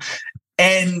stadium.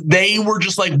 And they were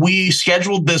just like, we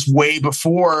scheduled this way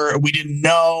before. We didn't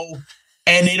know.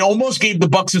 And it almost gave the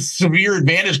Bucks a severe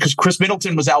advantage because Chris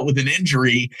Middleton was out with an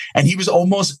injury and he was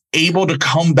almost able to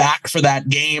come back for that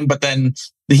game. But then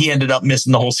he ended up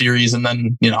missing the whole series and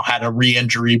then, had a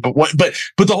re-injury. But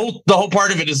the whole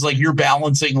part of it is like you're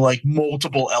balancing like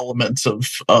multiple elements of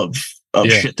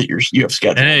shit that you have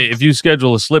scheduled. And hey, if you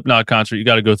schedule a Slipknot concert, you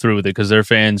got to go through with it because their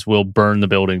fans will burn the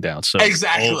building down. So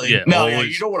exactly. You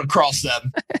don't want to cross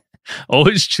them.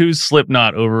 Always choose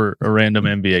Slipknot over a random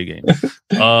NBA game.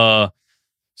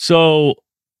 So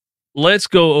let's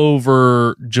go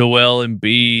over Joel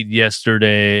Embiid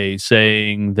yesterday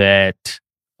saying that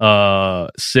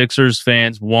Sixers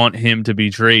fans want him to be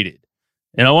traded.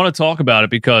 And I want to talk about it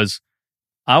because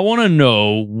I want to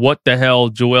know what the hell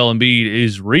Joel Embiid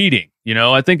is reading.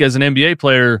 I think as an NBA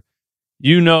player,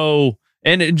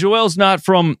 and Joel's not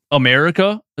from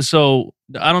America, so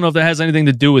I don't know if that has anything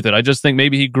to do with it. I just think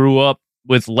maybe he grew up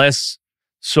with less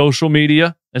social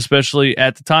media, especially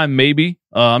at the time, maybe.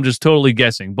 I'm just totally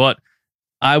guessing. But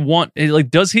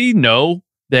does he know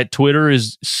that Twitter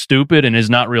is stupid and is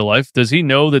not real life? Does he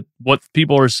know that what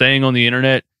people are saying on the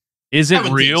internet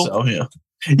isn't real? So, yeah.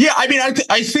 Yeah, I mean,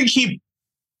 I think he...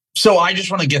 So I just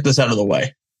want to get this out of the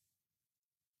way.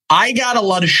 I got a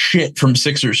lot of shit from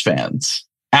Sixers fans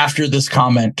after this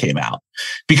comment came out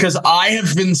because I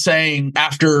have been saying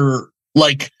I've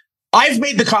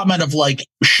made the comment of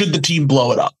should the team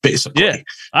blow it up, basically. Yeah,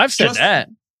 I've said that.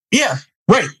 Yeah,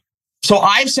 right. So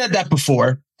I've said that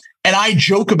before and I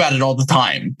joke about it all the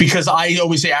time because I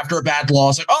always say after a bad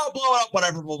loss, like, oh, blow it up,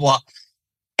 whatever, blah, blah.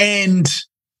 And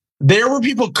there were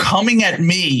people coming at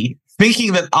me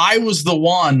thinking that I was the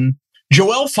one.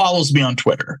 Joel follows me on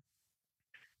Twitter.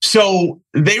 So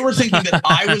they were thinking that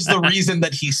I was the reason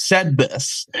that he said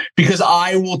this because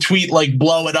I will tweet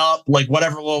blow it up,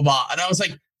 whatever, blah, blah. And I was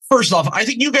like, First off, I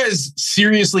think you guys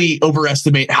seriously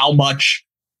overestimate how much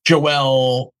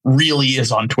Joel really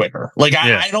is on Twitter. Like,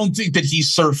 I don't think that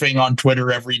he's surfing on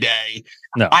Twitter every day.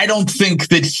 No. I don't think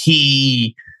that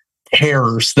he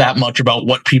cares that much about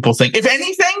what people think. If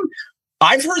anything,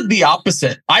 I've heard the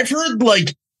opposite. I've heard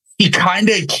like he kind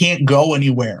of can't go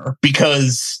anywhere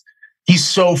because he's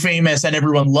so famous and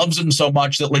everyone loves him so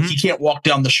much that like he can't walk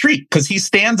down the street because he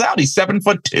stands out. He's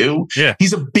 7'2". Yeah.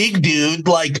 He's a big dude.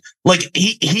 Like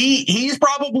he's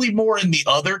probably more in the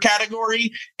other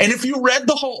category. And if you read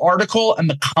the whole article and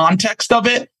the context of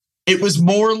it, it was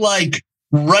more like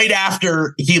right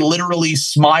after he literally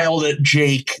smiled at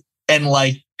Jake and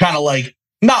like kind of like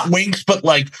not winked, but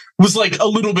like was like a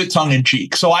little bit tongue in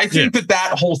cheek. So I think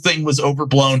that whole thing was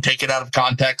overblown, taken out of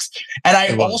context. And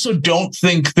I also don't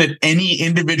think that any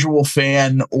individual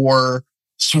fan or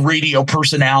radio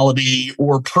personality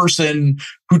or person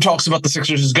who talks about the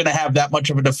Sixers is going to have that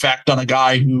much of an effect on a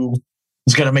guy who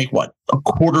is going to make what,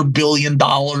 $250 million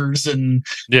and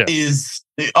is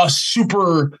a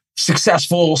super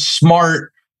successful,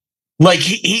 smart. Like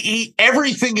he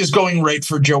everything is going right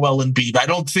for Joel Embiid. I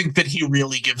don't think that he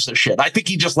really gives a shit. I think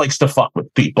he just likes to fuck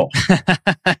with people.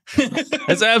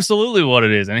 That's absolutely what it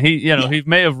is. And he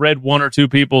may have read one or two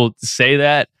people say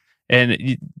that.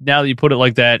 And now that you put it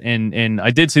like that, and I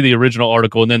did see the original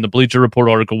article, and then the Bleacher Report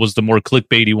article was the more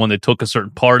clickbaity one that took a certain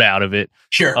part out of it.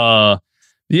 Sure. I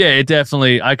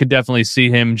could definitely see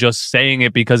him just saying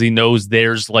it because he knows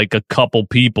there's like a couple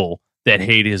people that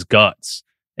hate his guts.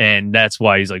 And that's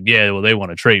why he's like, yeah, well, they want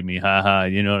to trade me. Haha.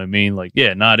 You know what I mean? Like,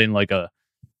 yeah, not in like a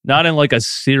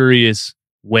serious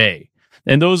way.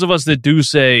 And those of us that do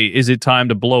say, is it time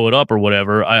to blow it up or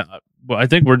whatever? I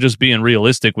think we're just being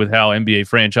realistic with how NBA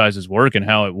franchises work and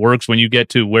how it works when you get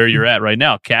to where you're at right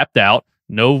now, capped out,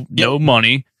 no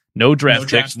money, no draft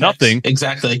picks, nothing.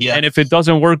 Exactly. Yeah. And if it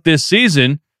doesn't work this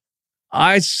season,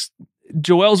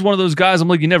 Joel's one of those guys. I'm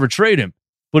like, you never trade him.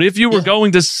 But if you were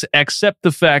going to accept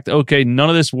the fact, okay, none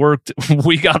of this worked,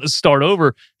 we got to start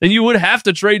over, then you would have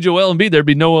to trade Joel Embiid. There'd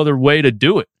be no other way to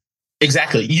do it.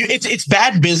 Exactly. It's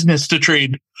bad business to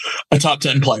trade a top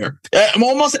 10 player.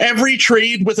 Almost every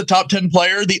trade with a top 10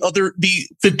 player,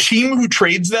 the team who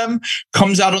trades them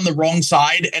comes out on the wrong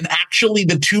side. And actually,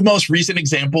 the two most recent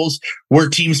examples where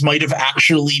teams might have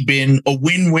actually been a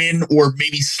win-win or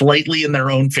maybe slightly in their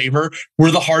own favor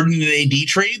were the Harden and AD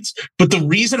trades. But the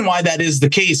reason why that is the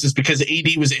case is because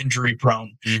AD was injury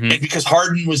prone and because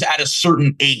Harden was at a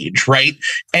certain age, right?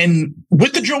 And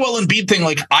with the Joel Embiid thing,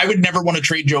 like I would never want to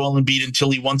trade Joel Embiid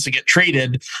until he wants to get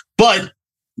traded. But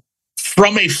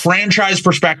from a franchise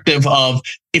perspective of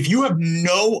if you have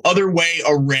no other way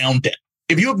around it,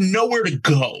 if you have nowhere to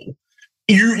go,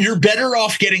 you're better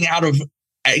off getting out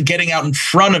in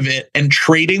front of it and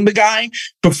trading the guy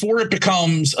before it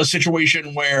becomes a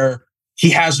situation where he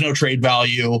has no trade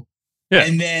value. Yeah.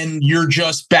 And then you're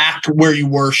just back where you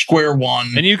were, square one.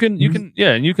 And you can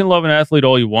love an athlete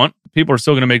all you want. People are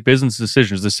still going to make business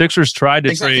decisions. The Sixers tried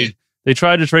to trade. They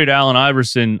tried to trade Allen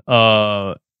Iverson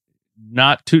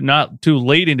not too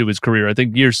late into his career. I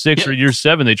think year 6 or year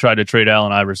 7 they tried to trade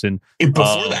Allen Iverson.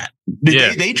 Before that.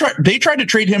 They tried to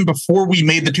trade him before we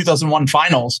made the 2001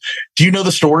 finals. Do you know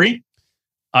the story?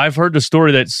 I've heard the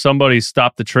story that somebody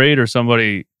stopped the trade or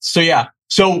somebody. So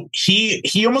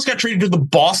he almost got traded to the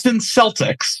Boston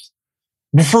Celtics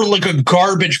for like a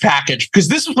garbage package, because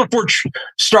this was before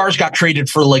stars got traded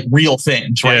for like real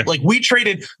things, right? Yeah. Like we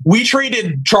traded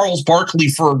Charles Barkley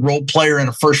for a role player and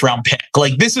a first round pick.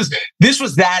 Like this was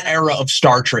that era of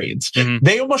star trades. Mm-hmm.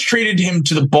 They almost traded him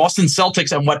to the Boston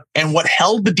Celtics, and what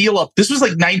held the deal up. This was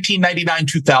like 1999,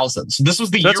 2000. So this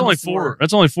was the year before.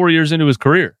 That's only 4 years into his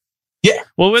carear. Yeah.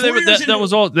 Well, that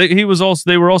was all.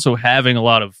 They were also having a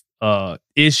lot of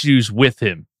issues with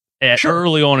him.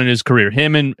 Early on in his career,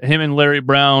 him and Larry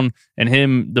Brown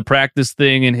and the practice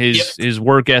thing and his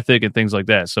work ethic and things like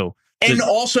that. So, and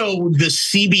also the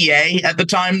CBA at the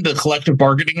time, the collective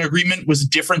bargaining agreement, was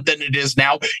different than it is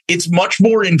now. It's much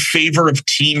more in favor of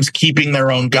teams keeping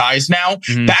their own guys now.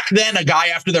 Mm-hmm. Back then, a guy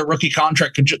after their rookie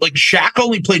contract could like Shaq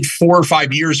only played 4 or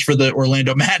 5 years for the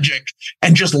Orlando Magic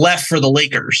and just left for the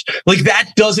Lakers. Like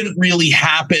that doesn't really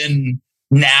happen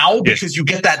now, because you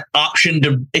get that option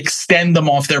to extend them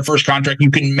off their first contract.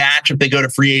 You can match if they go to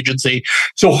free agency.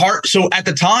 So at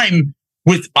the time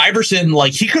with Iverson,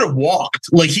 like he could have walked.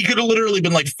 Like he could have literally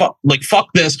been like fuck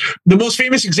this. The most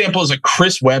famous example is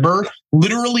Chris Webber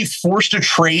literally forced a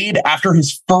trade after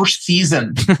his first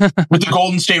season with the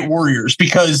Golden State Warriors,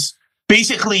 because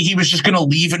basically he was just going to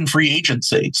leave in free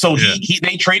agency. So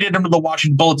they traded him to the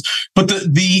Washington Bullets. But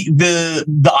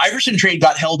the Iverson trade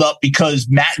got held up because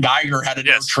Matt Geiger had a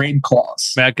no trade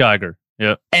clause. Matt Geiger.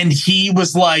 Yeah. And he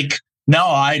was like, no,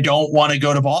 I don't want to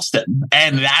go to Boston.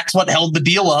 And that's what held the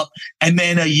deal up. And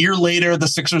then a year later, the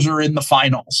Sixers are in the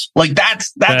finals. Like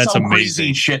that's some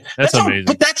crazy shit. That's amazing.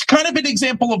 But that's kind of an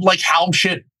example of like how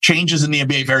shit changes in the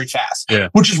NBA very fast. Yeah.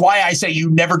 Which is why I say you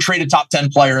never trade a top 10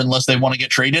 player unless they want to get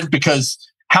traded, because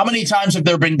how many times have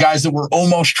there been guys that were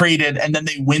almost traded and then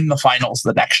they win the finals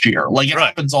the next year? Like it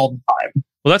happens all the time.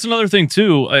 Well, that's another thing,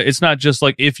 too. It's not just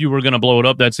like if you were going to blow it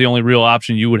up, that's the only real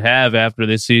option you would have after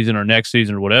this season or next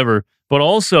season or whatever. But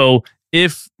also,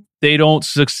 if they don't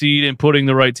succeed in putting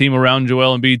the right team around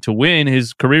Joel Embiid to win,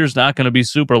 his career's not going to be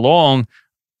super long.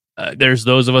 There's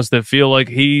those of us that feel like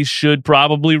he should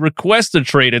probably request a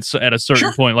trade at a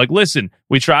certain point. Like, listen,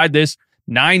 we tried this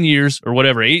 9 years or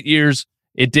whatever, 8 years.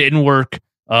 It didn't work.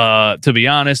 To be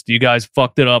honest, you guys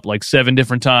fucked it up like 7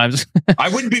 different times. I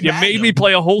wouldn't be You mad made at me him.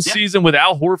 play a whole season with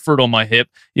Al Horford on my hip.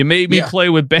 You made me play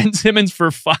with Ben Simmons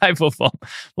for 5 of them.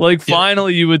 Like,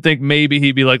 finally, you would think maybe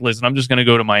he'd be like, listen, I'm just going to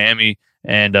go to Miami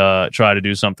and try to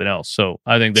do something else. So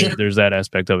I think there's that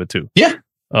aspect of it, too. Yeah.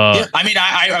 I mean,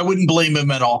 I wouldn't blame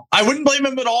him at all. I wouldn't blame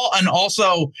him at all. And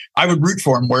also, I would root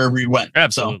for him wherever he went.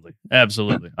 Absolutely.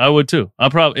 Absolutely. I would, too. I'll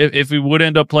probably, if he would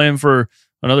end up playing for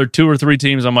another 2 or 3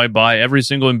 teams, I might buy every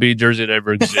single Embiid jersey that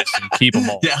ever exists and keep them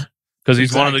all. Yeah. Because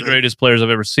he's one of the greatest players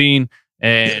I've ever seen.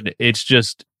 And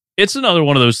it's another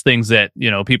one of those things that,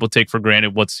 people take for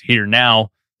granted what's here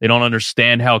now. They don't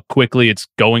understand how quickly it's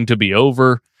going to be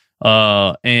over.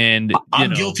 And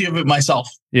I'm guilty of it myself.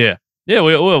 Yeah. Yeah,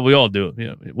 we all do it.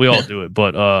 Yeah, we all do it.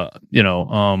 But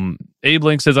Abe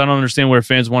Link says, I don't understand where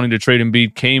fans wanting to trade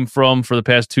Embiid came from. For the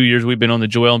past 2 years, we've been on the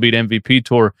Joel Embiid MVP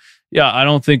tour. Yeah, I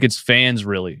don't think it's fans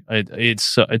really.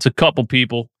 It's a couple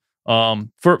people.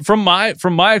 From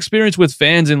my experience with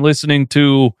fans and listening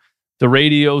to the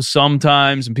radio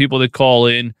sometimes and people that call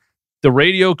in, the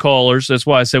radio callers. That's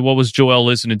why I said, what was Joel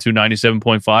listening to?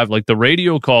 97.5. Like the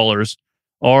radio callers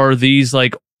are these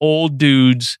like old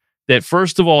dudes that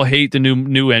first of all hate the new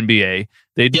NBA.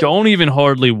 They don't even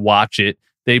hardly watch it.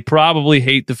 They probably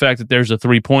hate the fact that there's a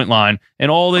 3-point line, and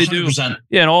all they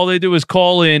 100%. do is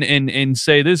call in and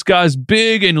say this guy's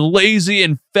big and lazy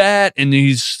and fat, and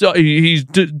he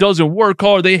doesn't work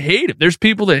hard. They hate him. There's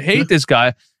people that hate this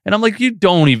guy, and I'm like, they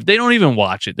don't even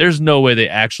watch it. There's no way they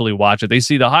actually watch it. They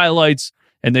see the highlights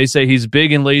and they say he's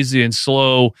big and lazy and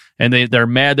slow, and they're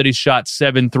mad that he shot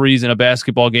 7 threes in a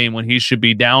basketball game when he should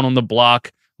be down on the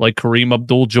block like Kareem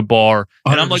Abdul-Jabbar.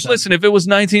 And I'm like, listen, if it was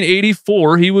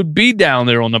 1984, he would be down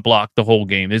there on the block the whole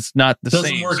game. It's not the same.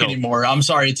 Doesn't work anymore. I'm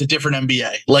sorry. It's a different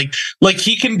NBA. Like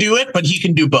he can do it, but he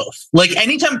can do both. Like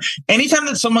anytime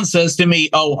that someone says to me,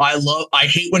 oh, I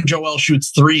hate when Joel shoots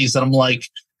threes. And I'm like,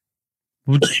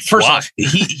 first off,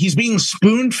 he's being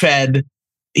spoon-fed.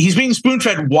 He's being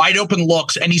spoon-fed wide open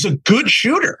looks, and he's a good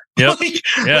shooter. Yep. Like,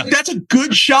 that's a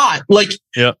good shot. Like,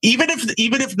 even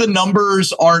if the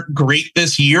numbers aren't great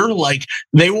this year, like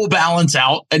they will balance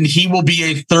out, and he will be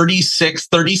a 36,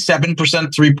 37%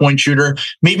 3-point shooter,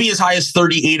 maybe as high as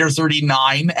 38 or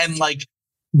 39. And like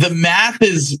the math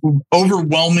is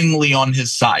overwhelmingly on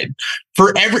his side.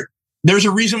 There's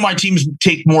a reason why teams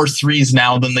take more threes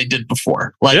now than they did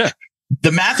before. Like,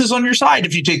 the math is on your side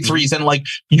if you take threes, and like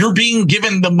you're being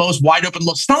given the most wide open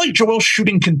looks. It's not like Joel's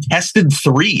shooting contested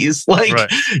threes.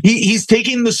 Like he's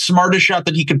taking the smartest shot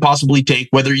that he could possibly take,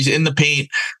 whether he's in the paint,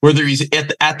 whether he's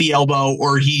at the elbow,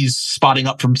 or he's spotting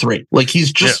up from 3. Like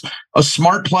he's just a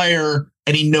smart player,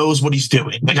 and he knows what he's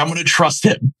doing. Like I'm going to trust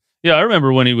him. Yeah, I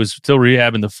remember when he was still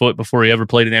rehabbing the foot before he ever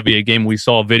played an NBA game. We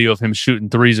saw a video of him shooting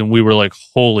threes, and we were like,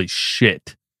 holy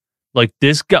shit. Like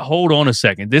this guy, hold on a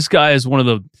second. This guy is one of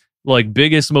the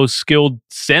biggest, most skilled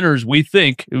centers, we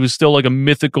think. It was still like a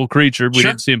mythical creature. We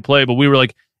didn't see him play, but we were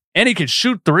like, and he can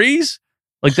shoot threes?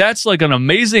 Like, that's like an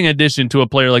amazing addition to a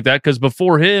player like that, because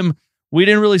before him, we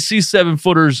didn't really see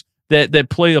 7-footers that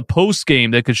play a post game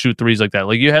that could shoot threes like that.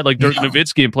 Like, you had like Dirk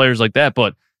Nowitzki and players like that,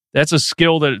 but that's a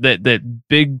skill that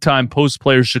big-time post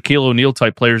players, Shaquille O'Neal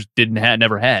type players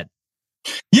never had.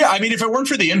 Yeah, I mean, if it weren't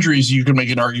for the injuries, you could make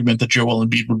an argument that Joel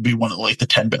Embiid would be one of like the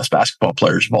 10 best basketball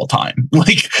players of all time.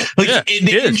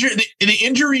 The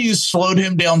injuries slowed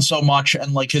him down so much,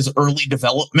 and like his early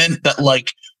development, that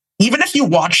like even if you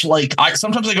watch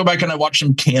sometimes I go back and I watch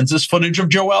some Kansas footage of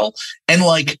Joel, and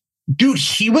like, dude,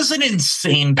 he was an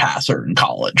insane passer in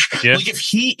college. Yeah. Like if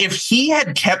he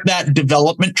had kept that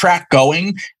development track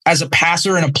going as a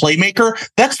passer and a playmaker,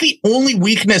 that's the only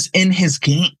weakness in his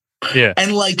game. Yeah.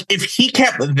 And like if he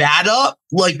kept that up,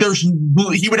 like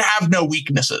he would have no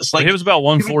weaknesses. Like he was about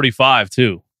 145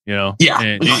 too, Yeah.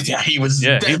 He was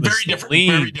very different.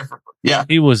 Lean. Very different. Yeah.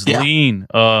 He was lean.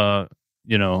 I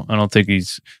don't think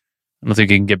he's I don't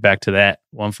think he can get back to that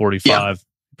 145. Yeah.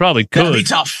 Probably could. That'd be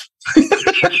tough.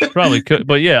 Probably could.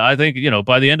 But yeah, I think,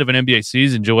 by the end of an NBA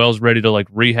season, Joel's ready to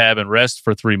rehab and rest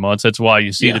for 3 months. That's why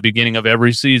you see the beginning of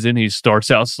every season, he starts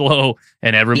out slow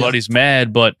and everybody's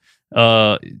mad. But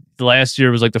last year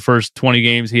was the first 20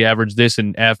 games he averaged this,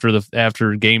 and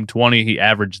after game 20 he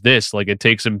averaged this. It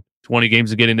takes him 20 games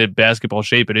to get into basketball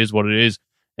shape. It is what it is.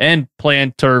 And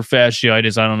plantar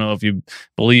fasciitis, I don't know if you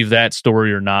believe that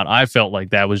story or not. I felt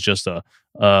like that was just a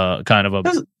kind of a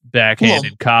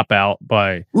backhanded cop out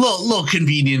by little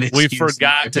convenient excuse. We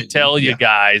forgot to tell you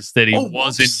guys that he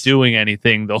wasn't doing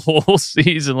anything the whole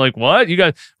season. What? You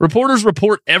guys, reporters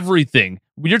report everything.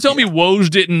 You're telling me Woj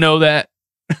didn't know that?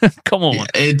 Come on. Yeah,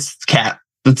 it's cap.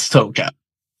 It's total cap.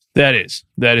 That is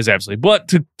absolutely. But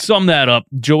to sum that up,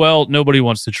 Joel, nobody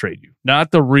wants to trade you.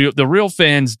 Not the real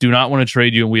fans do not want to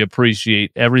trade you, and we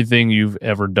appreciate everything you've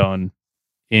ever done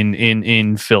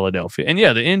in Philadelphia. And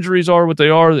yeah, the injuries are what they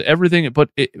are, everything. But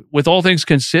with all things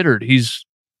considered, he's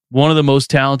one of the most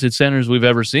talented centers we've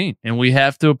ever seen, and we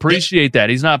have to appreciate that.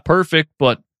 He's not perfect,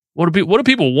 but what do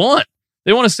people want?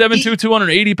 They want a 7'2",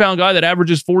 280-pound guy that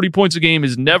averages 40 points a game,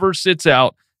 never sits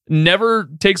out, never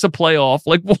takes a playoff.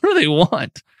 What do they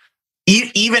want?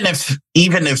 Even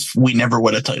if we never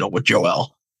win a title with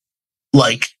Joel,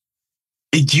 are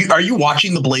you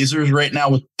watching the Blazers right now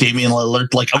with Damian Lillard?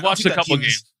 I've watched a couple of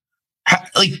games.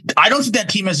 I don't think that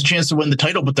team has a chance to win the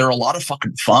title, but they're a lot of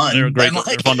fucking fun. They're great.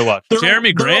 They're fun to watch.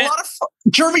 Jeremy Grant.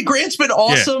 Jeremy Grant's been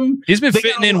awesome. Yeah. He's been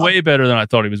fitting in way better than I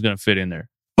thought he was going to fit in there.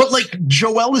 But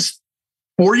Joel is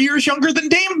 4 years younger than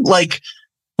Dame.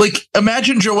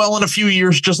 Imagine Joel in a few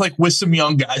years, just with some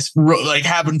young guys,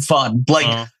 having fun.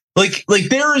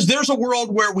 There's a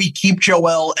world where we keep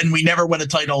Joel and we never win a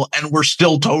title and we're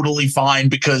still totally fine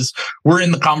because we're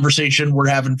in the conversation. We're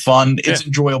having fun. It's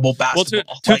enjoyable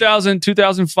basketball. Well,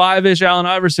 2005-ish Allen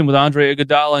Iverson with Andre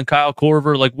Iguodala and Kyle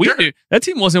Korver. Knew that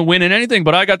team wasn't winning anything,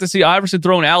 but I got to see Iverson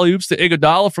throwing alley-oops to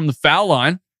Iguodala from the foul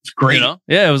line. It's great.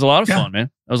 Yeah, it was a lot of fun, man.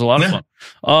 It was a lot of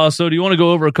fun. So do you want to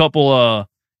go over a couple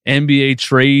NBA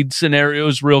trade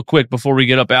scenarios real quick before we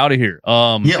get up out of here?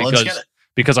 Let's get it.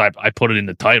 Because I put it in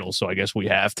the title, so I guess we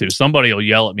have to. Somebody will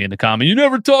yell at me in the comment, you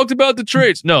never talked about the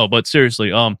trades. No, but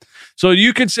seriously, so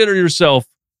you consider yourself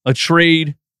a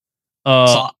trade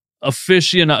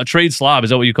aficionado, a trade slob, is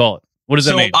that what you call it? What does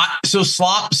that mean?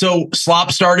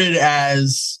 Slop started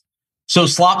as... So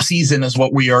slop season is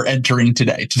what we are entering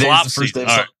today. Today's the first day.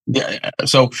 Right. Yeah.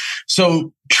 So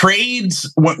trades,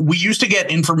 we used to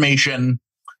get information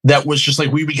that was just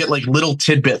we would get little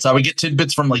tidbits. I would get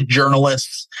tidbits from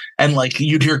journalists and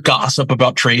you'd hear gossip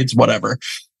about trades, whatever.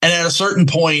 And at a certain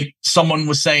point, someone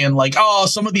was saying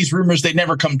some of these rumors, they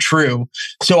never come true.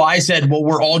 So I said, well,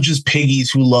 we're all just piggies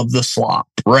who love the slop,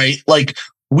 right?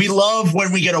 We love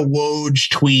when we get a Woj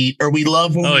tweet, or we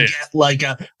love when we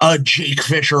get a Jake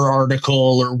Fisher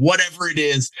article or whatever it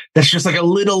is. That's just a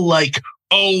little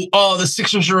the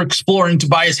Sixers are exploring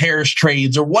Tobias Harris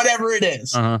trades or whatever it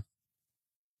is. Uh-huh.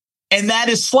 And that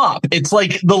is slop. It's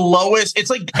the lowest.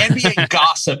 It's NBA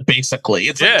gossip, basically.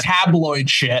 It's tabloid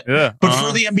shit, but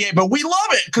for the NBA. But we love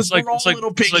it because we're all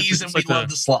little piggies and we love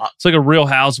the slop. It's like a Real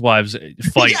Housewives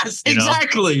fight. Yes,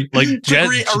 exactly. A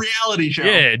reality show.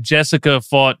 Yeah, Jessica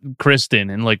fought Kristen,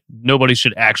 and nobody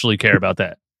should actually care about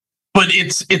that. But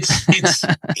it's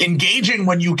engaging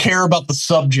when you care about the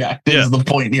subject is the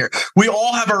point here. We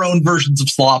all have our own versions of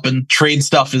slop, and trade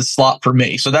stuff is slop for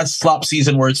me. So that's slop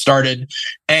season where it started.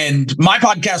 And my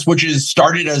podcast, which is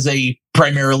started as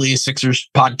primarily a Sixers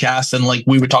podcast, and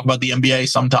we would talk about the NBA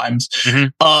sometimes,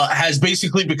 has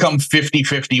basically become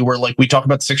 50-50 where we talk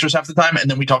about the Sixers half the time and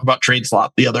then we talk about trade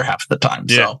slop the other half of the time.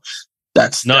 Yeah. So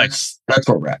that's nice. That's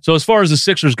where we're at. So as far as the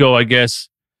Sixers go, I guess,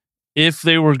 if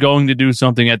they were going to do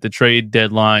something at the trade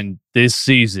deadline this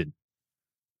season,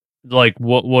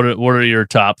 what are your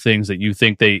top things that you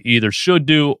think they either should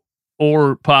do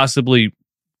or possibly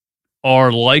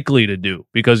are likely to do?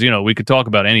 Because, we could talk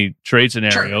about any trade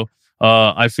scenario.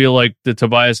 Sure. I feel like the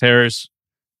Tobias Harris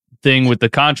thing with the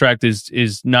contract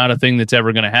is not a thing that's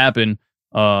ever going to happen.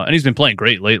 And he's been playing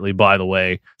great lately, by the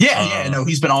way. Yeah,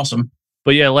 he's been awesome.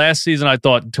 But yeah, last season I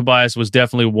thought Tobias was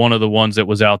definitely one of the ones that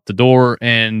was out the door,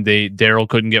 and Daryl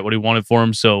couldn't get what he wanted for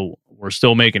him, so we're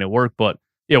still making it work. But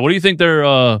yeah, what do you think they're,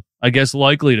 I guess,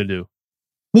 likely to do?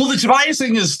 Well, the Tobias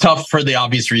thing is tough for the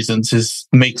obvious reasons.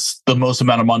 Makes the most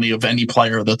amount of money of any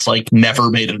player that's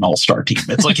never made an all-star team.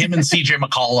 It's him and CJ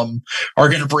McCollum are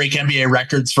going to break NBA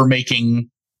records for making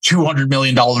 $200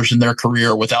 million in their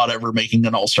career without ever making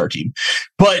an all-star team.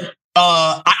 But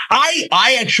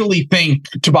I actually think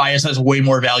Tobias has way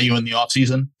more value in the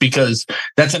offseason because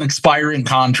that's an expiring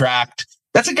contract.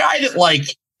 That's a guy that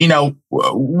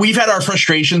we've had our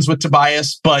frustrations with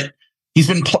Tobias, but he's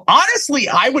been honestly,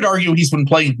 I would argue he's been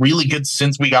playing really good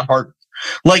since we got Hart.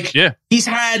 Like, he's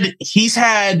kind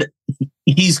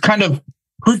of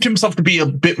proved himself to be a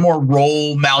bit more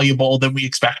role malleable than we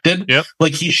expected. Yep.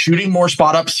 Like, he's shooting more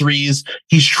spot up threes.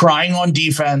 He's trying on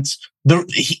defense.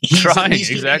 He's trying,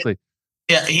 exactly.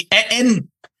 Yeah. And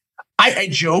I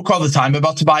joke all the time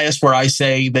about Tobias where I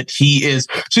say that he is.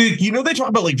 So, they talk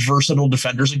about like versatile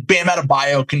defenders. Like Bam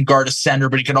Adebayo can guard a center,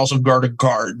 but he can also guard a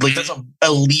guard. Like, that's an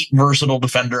elite versatile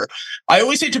defender. I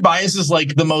always say Tobias is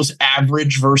like the most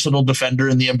average versatile defender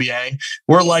in the NBA,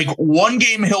 where like one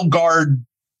game he'll guard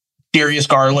Darius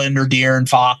Garland or De'Aaron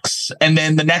Fox, and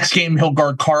then the next game he'll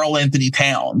guard Karl Anthony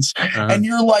Towns. And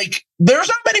you're like, there's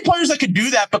not many players that could do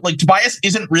that, but like Tobias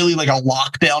isn't really like a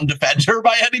lockdown defender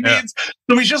by any means.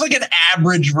 So he's just like an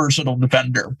average versatile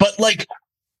defender. But like,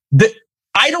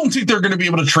 I don't think they're going to be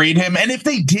able to trade him. And if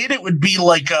they did, it would be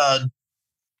like a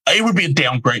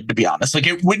downgrade, to be honest. Like,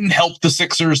 it wouldn't help the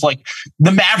Sixers. Like,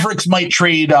 the Mavericks might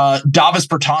trade Davis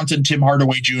Bertans and Tim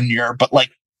Hardaway Jr., but like,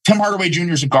 Tim Hardaway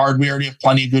Jr. is a guard. We already have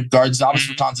plenty of good guards. Davis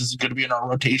Bertans isn't going to be in our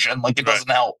rotation. Like, it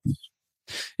doesn't help.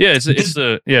 Yeah,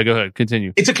 go ahead,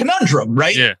 continue. It's a conundrum,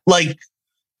 right? Yeah. Like,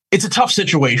 it's a tough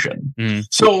situation.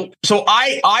 So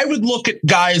I would look at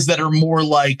guys that are more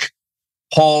like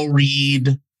Paul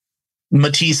Reed,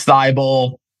 Matisse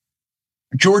Thybulle,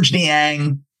 George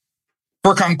Niang,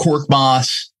 Furkan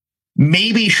Korkmaz,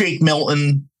 maybe Shake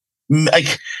Milton.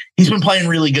 Like, he's been playing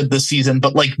really good this season,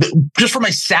 but like, just from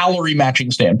a salary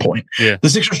matching standpoint, the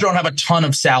Sixers don't have a ton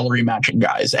of salary matching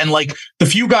guys. And like, the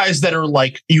few guys that are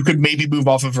like, you could maybe move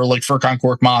off of are like Furkan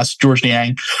Korkmaz, George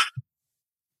Niang.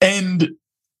 And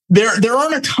there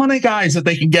aren't a ton of guys that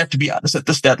they can get, to be honest, at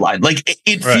this deadline. Like,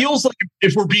 it feels like,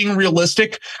 if we're being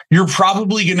realistic, you're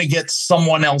probably going to get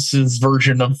someone else's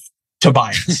version of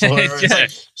Tobias. It's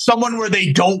like someone where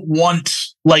they don't want,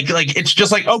 like it's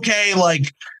just like, okay,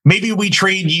 like maybe we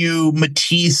trade you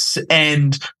Matisse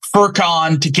and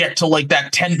Furkan to get to like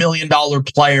that $10 million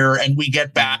player, and we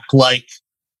get back like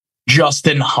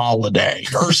Justin Holiday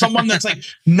or someone that's like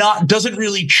doesn't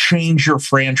really change your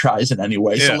franchise in any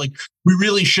way. So like, we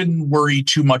really shouldn't worry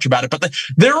too much about it. But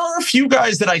there are a few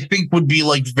guys that I think would be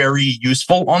like very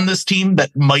useful on this team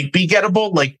that might be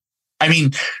gettable. Like, I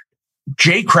mean,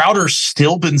 Jay Crowder's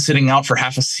still been sitting out for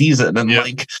half a season, and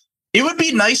like, it would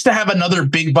be nice to have another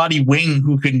big body wing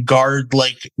who can guard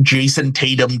like Jason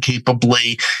Tatum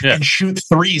capably and shoot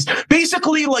threes.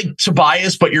 Basically like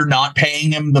Tobias, but you're not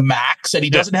paying him the max, and he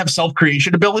doesn't have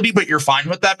self-creation ability, but you're fine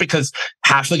with that because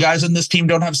half the guys on this team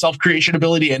don't have self-creation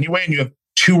ability anyway, and you have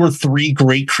 2 or 3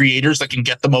 great creators that can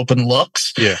get them open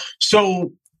looks.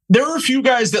 So there are a few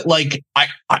guys that like, I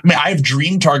mean, I have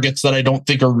dream targets that I don't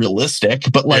think are realistic,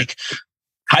 but like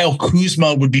Kyle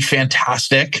Kuzma would be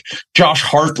fantastic. Josh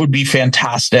Hart would be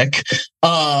fantastic.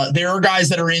 There are guys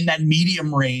that are in that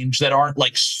medium range that aren't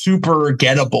like super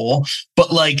gettable,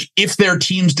 but like, if their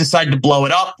teams decide to blow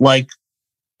it up, like,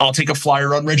 I'll take a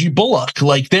flyer on Reggie Bullock.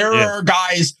 Like, there are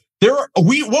guys. What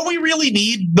we really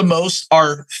need the most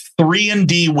are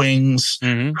 3-and-D wings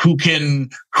who can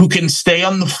stay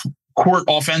on the court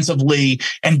offensively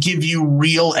and give you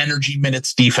real energy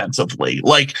minutes defensively.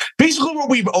 Like, basically what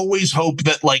we've always hoped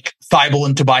that like Thybulle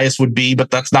and Tobias would be,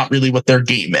 but that's not really what their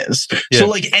game is. So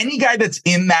like, any guy that's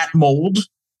in that mold,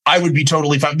 I would be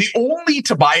totally fine. The only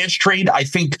Tobias trade I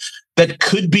think that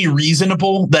could be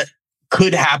reasonable, that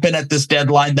could happen at this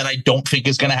deadline, that I don't think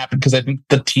is going to happen because I think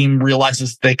the team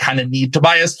realizes they kind of need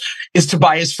Tobias, is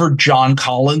Tobias for John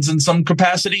Collins in some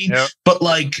capacity. But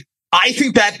like, I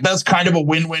think that's kind of a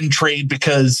win-win trade,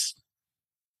 because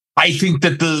I think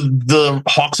that the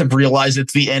Hawks have realized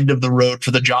it's the end of the road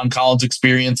for the John Collins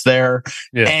experience there.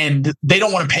 And they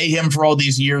don't want to pay him for all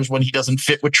these years when he doesn't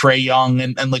fit with Trae Young,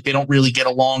 and like, they don't really get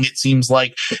along, it seems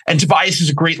like. And Tobias is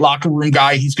a great locker room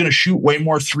guy. He's going to shoot way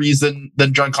more threes than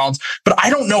John Collins, but I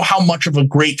don't know how much of a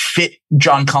great fit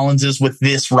John Collins is with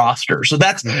this roster. So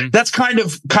that's kind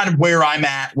of where I'm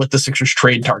at with the Sixers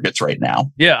trade targets right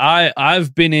now. Yeah,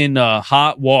 I've been in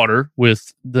hot water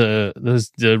with the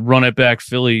Run It Back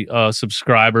Philly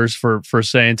subscribers for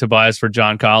saying Tobias for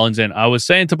John Collins, and I was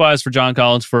saying Tobias for John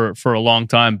Collins for a long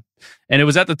time, and it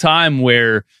was at the time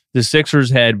where the Sixers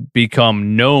had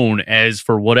become known as,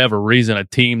 for whatever reason, a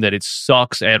team that it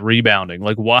sucks at rebounding.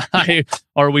 Like, why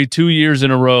are we 2 years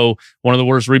in a row one of the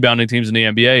worst rebounding teams in the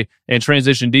NBA, and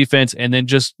transition defense, and then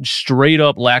just straight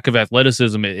up lack of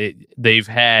athleticism they've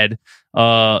had.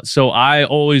 So I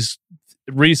always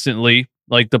recently,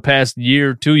 like the past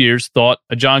year, 2 years, thought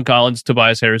a John Collins,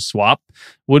 Tobias Harris swap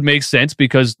would make sense,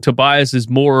 because Tobias is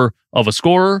more of a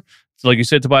scorer. So like you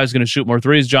said, Tobias is going to shoot more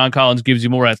threes. John Collins gives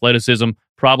you more athleticism,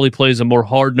 probably plays a more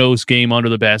hard-nosed game under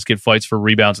the basket, fights for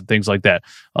rebounds and things like that.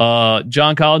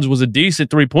 John Collins was a decent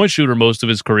three-point shooter most of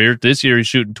his career. This year he's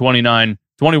shooting 21%.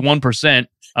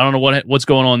 I don't know what's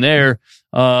going on there,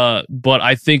 but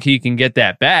I think he can get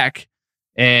that back.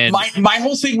 And my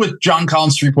whole thing with John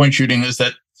Collins' three-point shooting is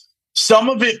that some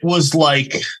of it was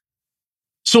like,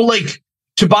 so like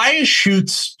Tobias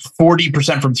shoots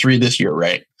 40% from three this year,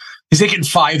 right? He's taking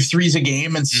 5 threes a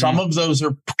game, and some of those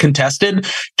are contested.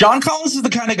 John Collins is the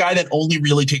kind of guy that only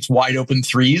really takes wide open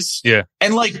threes. Yeah.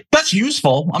 And like, that's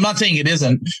useful. I'm not saying it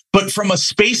isn't, but from a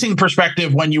spacing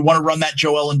perspective, when you want to run that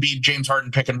Joel Embiid, James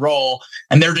Harden pick and roll,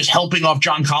 and they're just helping off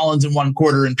John Collins in one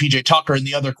quarter and PJ Tucker in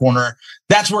the other corner,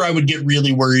 that's where I would get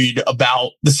really worried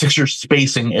about the Sixers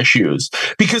spacing issues.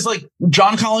 Because like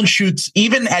John Collins shoots,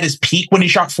 even at his peak when he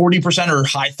shot 40% or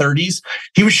high 30s,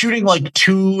 he was shooting like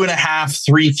 2.5,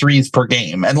 3 threes per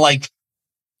game. And like,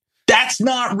 that's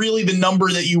not really the number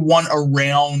that you want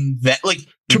around that. Like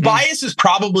Tobias is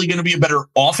probably going to be a better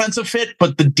offensive fit,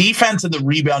 but the defense and the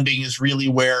rebounding is really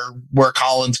where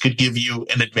Collins could give you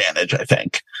an advantage, I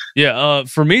think. Yeah,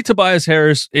 for me, Tobias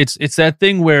Harris, it's that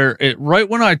thing where right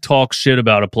when I talk shit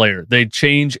about a player, they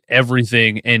change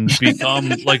everything and become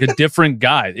like a different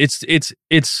guy. It's the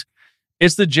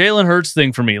Jalen Hurts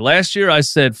thing for me. Last year, I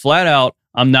said flat out,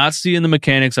 I'm not seeing the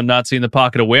mechanics. I'm not seeing the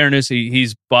pocket awareness.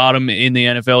 He's bottom in the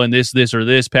NFL in this, or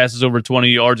this, passes over 20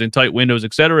 yards in tight windows,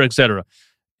 et cetera, et cetera.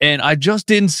 And I just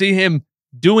didn't see him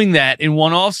doing that in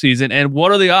one offseason. And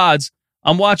what are the odds?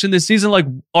 I'm watching this season like,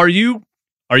 are you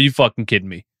fucking kidding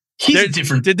me?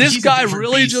 Did this guy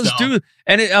really just do?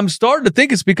 And I'm starting to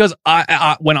think it's because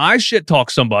I when I shit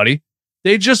talk somebody,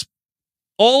 they just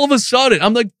all of a sudden,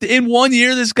 I'm like, in 1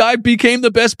 year, this guy became the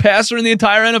best passer in the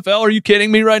entire NFL. Are you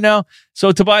kidding me right now?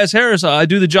 So Tobias Harris, I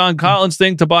do the John Collins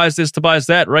thing, Tobias this, Tobias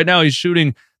that. Right now, he's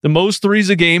shooting the most threes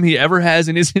a game he ever has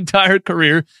in his entire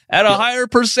career at a higher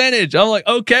percentage. I'm like,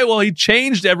 okay, well, he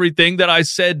changed everything that I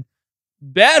said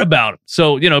bad about him.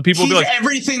 So, people he's be like,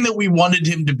 everything that we wanted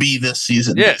him to be this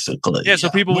season, basically. Yeah, so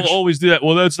people will always do that.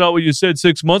 Well, that's not what you said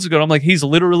 6 months ago. I'm like, he's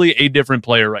literally a different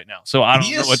player right now. So I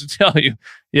don't know what to tell you.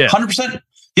 Yeah. 100%.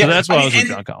 Yeah, so that's why I was with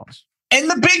John Collins. And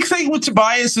the big thing with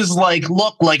Tobias is like,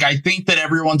 look, like I think that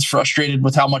everyone's frustrated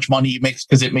with how much money he makes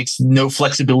because it makes no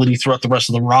flexibility throughout the rest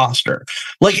of the roster.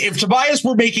 Like if Tobias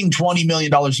were making $20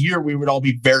 million a year, we would all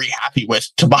be very happy with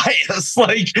Tobias.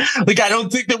 like I don't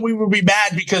think that we would be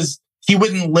mad because he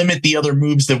wouldn't limit the other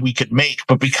moves that we could make.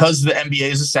 But because the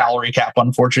NBA is a salary cap,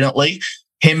 unfortunately,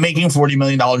 him making $40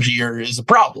 million a year is a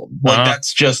problem. Like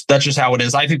that's just how it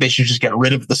is. I think they should just get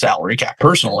rid of the salary cap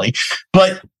personally.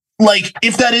 But like,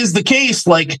 if that is the case,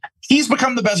 like he's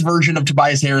become the best version of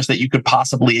Tobias Harris that you could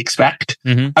possibly expect.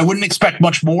 I wouldn't expect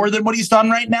much more than what he's done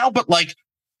right now, but like,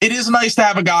 it is nice to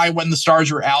have a guy when the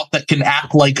stars are out that can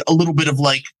act like a little bit of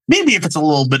like, maybe if it's a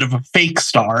little bit of a fake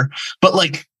star, but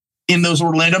like in those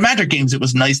Orlando Magic games, it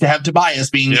was nice to have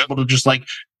Tobias being able to just like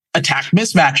attack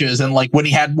mismatches. And like when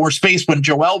he had more space, when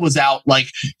Joel was out, like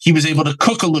he was able to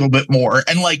cook a little bit more.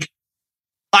 And like,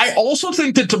 I also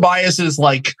think that Tobias is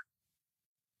like,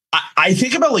 I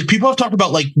think about like people have talked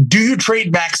about like, do you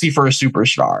trade Maxey for a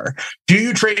superstar? Do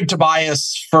you trade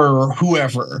Tobias for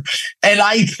whoever? And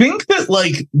I think that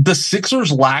like the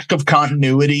Sixers' lack of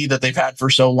continuity that they've had for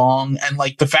so long, and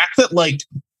like the fact that like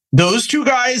those two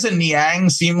guys and Niang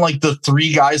seem like the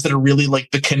three guys that are really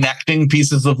like the connecting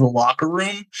pieces of the locker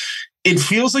room. It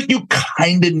feels like you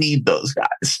kind of need those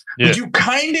guys. Yeah. Like you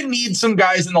kind of need some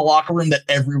guys in the locker room that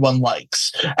everyone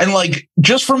likes. And like,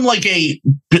 just from like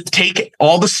take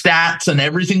all the stats and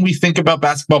everything we think about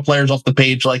basketball players off the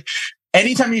page, like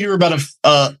anytime you hear about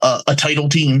a title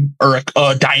team or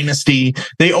a dynasty,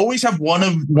 they always have one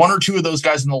or two of those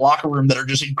guys in the locker room that are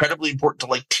just incredibly important to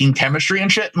like team chemistry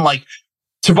and shit. And like,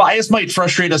 Tobias might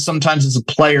frustrate us sometimes as a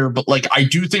player, but like I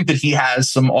do think that he has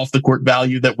some off the court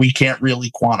value that we can't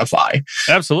really quantify.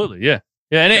 Absolutely, yeah.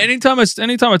 And anytime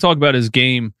I talk about his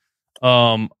game,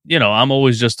 I'm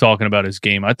always just talking about his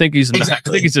game. I think he's I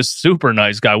think he's a super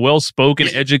nice guy, well spoken,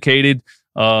 educated.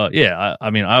 I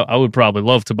would probably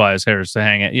love Tobias Harris to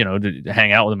hang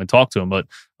out with him and talk to him, but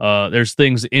there's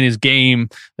things in his game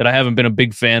that I haven't been a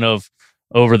big fan of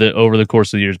over the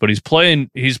course of the years, but he's playing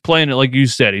it like you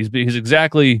said. He's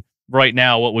exactly right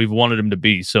now what we've wanted him to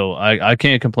be. So I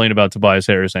can't complain about Tobias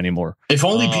Harris anymore. If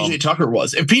only PJ Tucker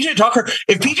was. If PJ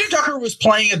Tucker was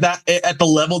playing at the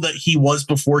level that he was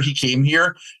before he came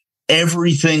here,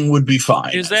 everything would be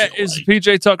fine. Is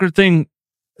PJ Tucker thing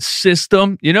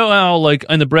system. You know how, like,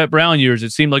 in the Brett Brown years,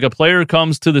 it seemed like a player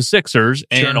comes to the Sixers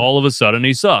and all of a sudden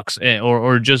he sucks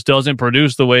or just doesn't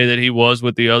produce the way that he was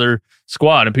with the other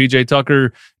squad. And PJ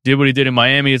Tucker did what he did in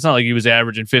Miami. It's not like he was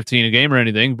averaging 15 a game or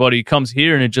anything, but he comes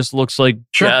here and it just looks like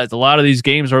a lot of these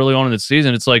games early on in the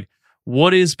season, it's like,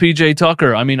 what is PJ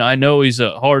Tucker? I mean, I know he's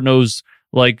a hard-nosed,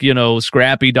 like, you know,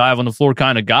 scrappy, dive on the floor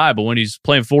kind of guy, but when he's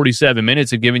playing 47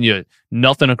 minutes and giving you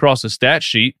nothing across the stat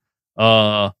sheet, you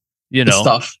know,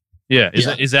 stuff. Yeah.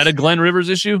 Is that a Glenn Rivers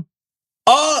issue?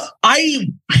 I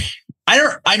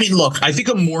mean, look, I think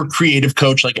a more creative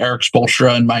coach like Eric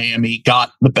Spoelstra in Miami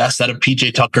got the best out of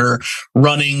PJ Tucker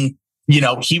running. You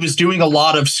know, he was doing a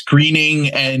lot of screening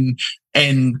and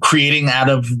creating out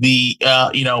of the,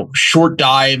 short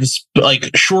dives,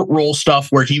 like short roll stuff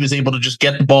where he was able to just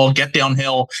get the ball, get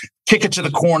downhill, kick it to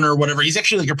the corner, whatever. He's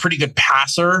actually like a pretty good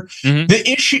passer. Mm-hmm.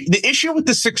 The issue with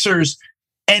the Sixers,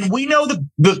 and we know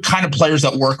the kind of players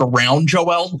that work around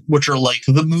Joel, which are like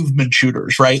the movement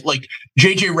shooters, right? Like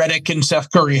JJ Redick and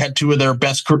Seth Curry had two of their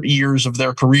best years of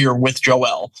their career with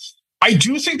Joel. I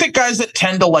do think that guys that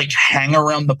tend to like hang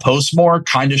around the post more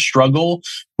kind of struggle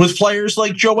with players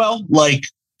like Joel, like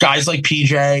guys like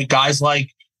PJ, guys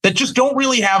like that just don't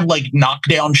really have like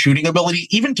knockdown shooting ability.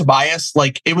 Even Tobias,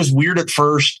 like it was weird at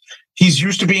first. He's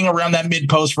used to being around that mid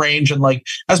post range. And like,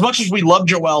 as much as we love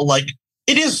Joel, like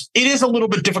it is a little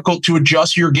bit difficult to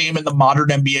adjust your game in the modern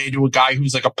NBA to a guy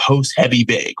who's like a post heavy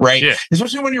big, right? Yeah.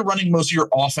 Especially when you're running most of your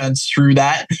offense through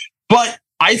that. But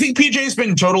I think PJ's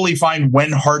been totally fine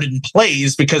when Harden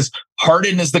plays because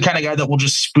Harden is the kind of guy that will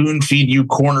just spoon feed you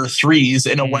corner threes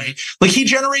in a way. Like he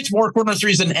generates more corner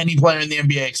threes than any player in the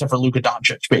NBA except for Luka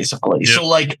Doncic, basically. Yep. So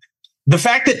like the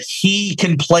fact that he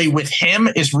can play with him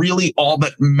is really all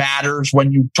that matters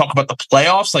when you talk about the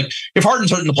playoffs. Like if Harden's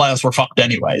hurt in the playoffs, we're fucked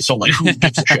anyway. So like who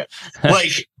gives a shit?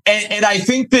 Like, and I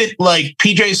think that like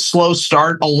PJ's slow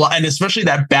start a lot, and especially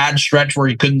that bad stretch where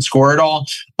he couldn't score at all.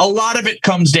 A lot of it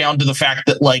comes down to the fact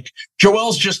that like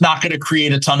Joel's just not going to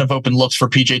create a ton of open looks for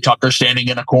PJ Tucker standing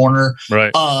in a corner.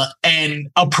 Right. And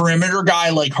a perimeter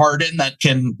guy like Harden that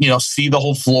can, you know, see the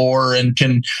whole floor and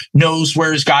knows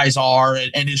where his guys are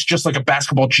and is just like a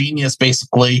basketball genius,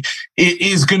 basically, it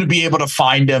is going to be able to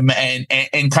find him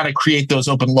and kind of create those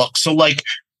open looks. So like,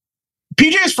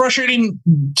 PJ is frustrating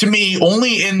to me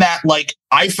only in that, like,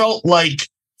 I felt like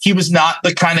he was not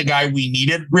the kind of guy we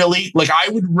needed, really. Like, I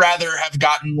would rather have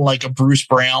gotten like a Bruce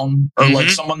Brown or like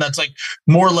someone that's like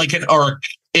more like or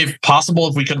if possible,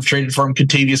 if we could have traded for him,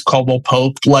 Kentavious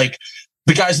Caldwell-Pope, like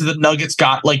the guys that the Nuggets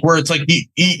got, like where it's like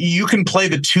you can play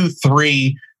the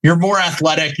 2-3, you're more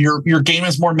athletic, your game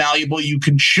is more malleable, you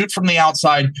can shoot from the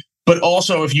outside. But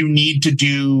also if you need to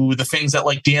do the things that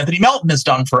like DeAnthony Melton has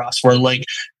done for us, where like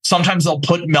sometimes they'll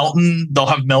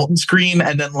have Melton screen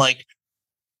and then like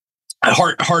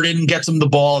Harden gets him the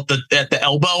ball at the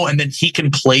elbow and then he can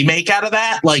play make out of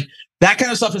that. Like that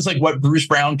kind of stuff is like what Bruce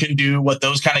Brown can do, what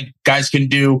those kind of guys can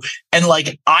do. And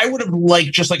like, I would have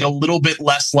liked just like a little bit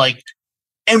less like,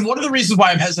 and one of the reasons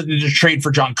why I'm hesitant to trade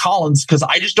for John Collins, because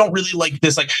I just don't really like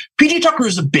this. Like PJ Tucker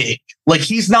is a big, like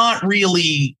he's not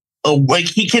really like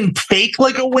he can fake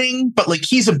like a wing, but like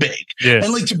he's a big. Yeah.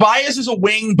 And like Tobias is a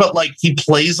wing, but like he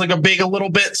plays like a big a little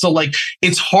bit. So like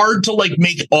it's hard to like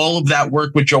make all of that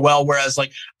work with Joel. Whereas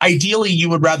like ideally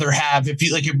you would rather have, if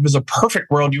it was a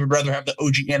perfect world, you would rather have the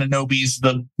OG Anunobys,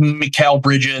 the Mikal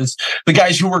Bridges, the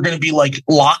guys who are going to be like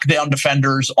lockdown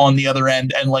defenders on the other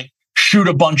end and like shoot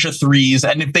a bunch of threes.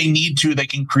 And if they need to, they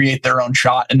can create their own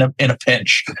shot in a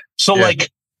pinch. So like,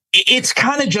 it's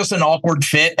kind of just an awkward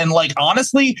fit. And like,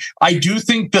 honestly, I do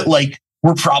think that like,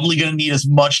 we're probably going to need as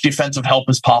much defensive help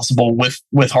as possible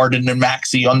with Harden and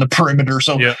Maxey on the perimeter.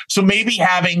 So, so maybe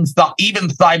having even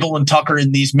Thibault and Tucker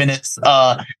in these minutes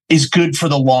is good for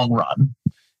the long run.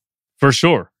 For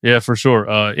sure. Yeah, for sure.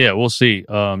 We'll see.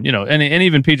 And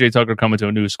even PJ Tucker coming to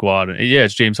a new squad.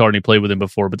 It's James Harden. He played with him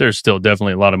before, but there's still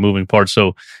definitely a lot of moving parts.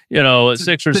 So,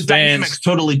 Sixers fans. The dynamic's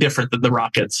totally different than the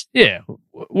Rockets. Yeah,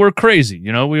 we're crazy. We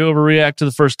overreact to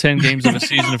the first 10 games of a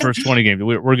season, the first 20 games.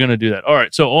 We're going to do that. All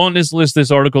right. So on this list,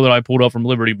 this article that I pulled up from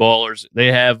Liberty Ballers,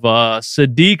 they have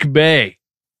Saddiq Bey.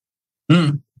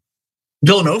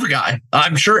 Villanova guy.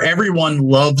 I'm sure everyone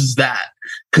loves that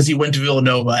because he went to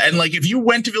Villanova. And like, if you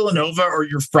went to Villanova or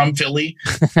you're from Philly,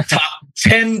 top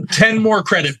 10 more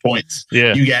credit points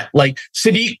you get. Like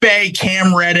Saddiq Bey,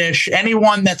 Cam Reddish,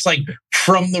 anyone that's like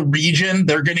from the region,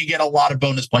 they're going to get a lot of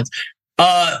bonus points.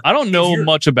 I don't know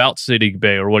much about Saddiq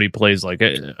Bey or what he plays like.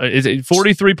 Is it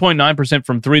 43.9%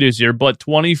 from three this year, but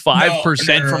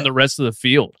 25% from the rest of the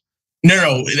field?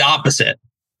 No, the opposite.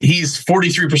 He's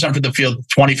 43% for the field,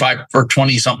 25 or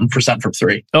 20 something percent from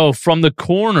three. Oh, from the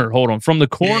corner. Hold on. From the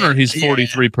corner, he's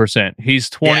 43%. He's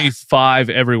 25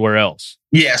 everywhere else.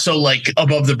 Yeah. So like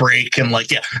above the break and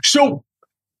like, yeah. So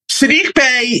Sadiq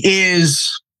Bey is,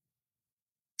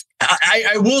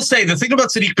 I will say the thing about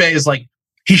Sadiq Bey is like,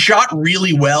 he shot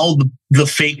really well the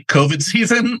fake COVID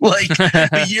season, like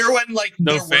the year when like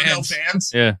there were no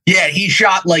fans. Yeah, he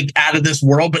shot like out of this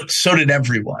world, but so did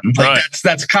everyone. Like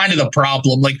that's kind of the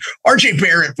problem. Like RJ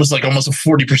Barrett was like almost a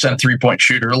 40% 3-point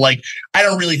shooter. Like I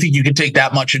don't really think you could take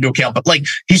that much into account. But like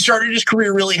he started his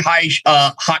career really high,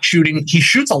 hot shooting. He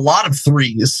shoots a lot of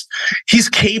threes. He's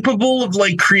capable of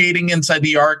like creating inside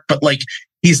the arc, but like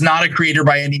he's not a creator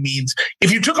by any means.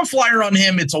 If you took a flyer on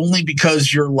him, it's only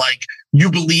because you're like, you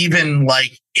believe in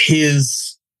like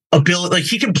his ability. Like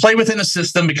he can play within a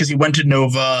system because he went to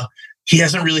Nova. He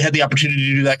hasn't really had the opportunity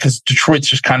to do that because Detroit's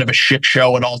just kind of a shit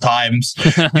show at all times.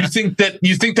 You think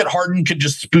that Harden could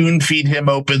just spoon feed him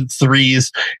open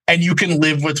threes and you can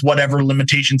live with whatever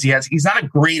limitations he has. He's not a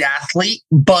great athlete,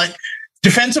 but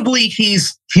defensively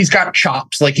he's got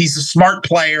chops. Like he's a smart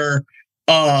player.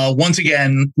 Once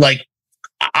again, like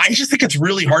I just think it's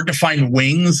really hard to find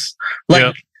wings.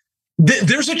 Like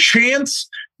there's a chance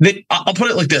that I'll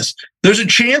put it like this. There's a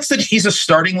chance that he's a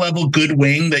starting level good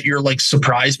wing that you're like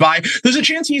surprised by. There's a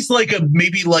chance he's like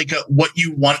maybe what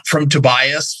you want from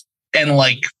Tobias and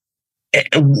like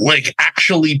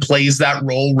actually plays that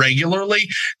role regularly.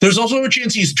 There's also a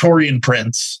chance he's Taurean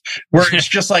Prince, where it's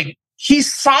just like,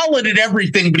 he's solid at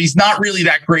everything, but he's not really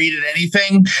that great at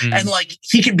anything. And like,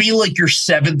 he could be like your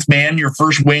seventh man, your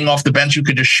first wing off the bench who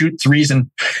could just shoot threes and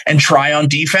try on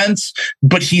defense,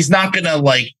 but he's not going to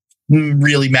like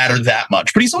really matter that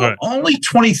much. But he's only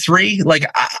 23. Like,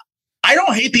 I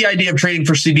don't hate the idea of trading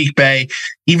for Sadiq Bey,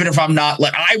 even if I'm not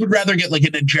like, I would rather get like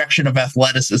an injection of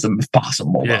athleticism if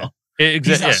possible. Yeah. Though.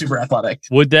 He's not super athletic.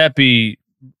 Would that be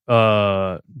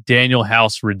Daniel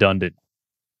House redundant?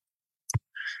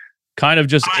 Kind of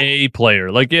just a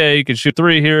player. Like, yeah, he can shoot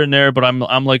three here and there, but I'm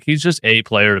like, he's just a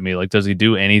player to me. Like, does he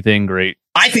do anything great?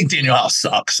 I think Daniel House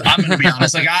sucks. I'm going to be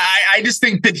honest. Like, I just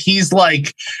think that he's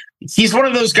one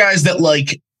of those guys that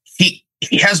like, he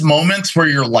has moments where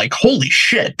you're like, holy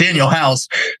shit, Daniel House.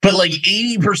 But like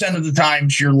 80% of the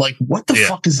times you're like, what the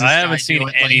fuck is this? I haven't seen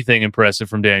anything impressive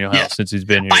from Daniel House since he's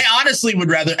been here. I honestly would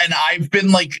rather, and I've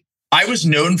been like, I was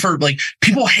known for like,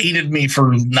 people hated me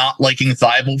for not liking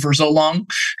Thibault for so long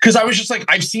because I was just like,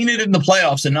 I've seen it in the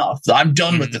playoffs enough. I'm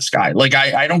done with this guy. Like,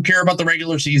 I don't care about the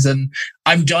regular season.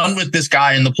 I'm done with this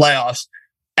guy in the playoffs.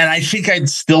 And I think I'd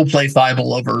still play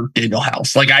Thibault over Daniel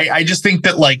House. Like, I just think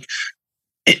that like,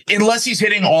 unless he's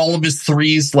hitting all of his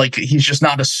threes, like he's just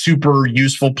not a super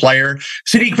useful player.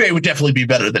 Sadiq Bey would definitely be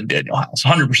better than Daniel House,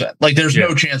 100%. Like there's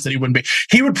no chance that he wouldn't be.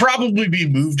 He would probably be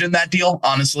moved in that deal,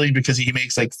 honestly, because he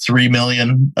makes like $3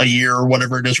 million a year or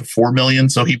whatever it is, or $4 million.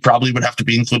 So he probably would have to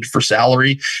be included for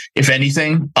salary, if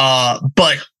anything.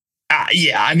 But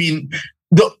I mean,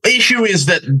 the issue is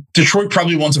that Detroit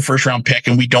probably wants a first round pick,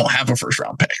 and we don't have a first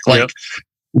round pick. Like.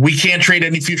 We can't trade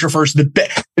any future first.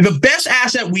 The best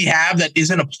asset we have that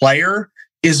isn't a player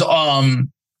is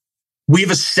we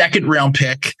have a second round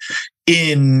pick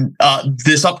in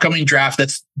this upcoming draft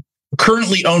that's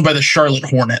currently owned by the Charlotte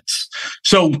Hornets.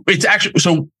 So it's actually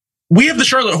we have the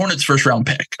Charlotte Hornets first round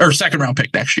pick or second round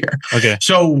pick next year. Okay.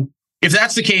 So if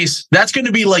that's the case, that's going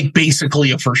to be like basically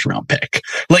a first round pick.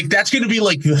 Like that's going to be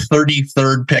like the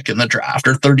 33rd pick in the draft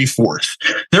or 34th.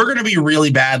 They're going to be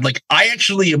really bad. Like I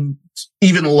actually am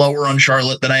even lower on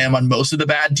Charlotte than I am on most of the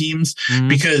bad teams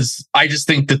because I just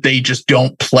think that they just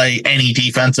don't play any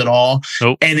defense at all.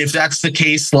 Nope. And if that's the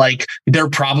case, like they're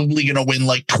probably going to win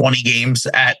like 20 games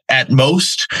at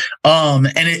most.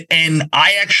 And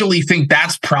I actually think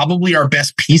that's probably our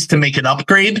best piece to make an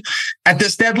upgrade at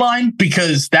this deadline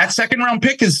because that second round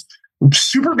pick is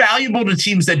super valuable to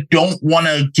teams that don't want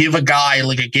to give a guy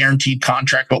like a guaranteed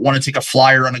contract, but want to take a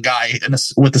flyer on a guy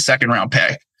with a second round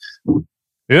pick.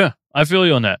 Yeah, I feel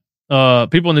you on that.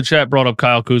 People in the chat brought up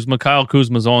Kyle Kuzma. Kyle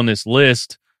Kuzma's on this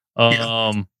list.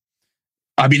 I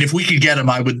mean, if we could get him,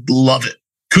 I would love it.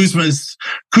 Kuzma's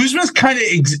kind of,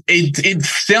 it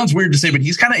sounds weird to say, but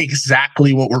he's kind of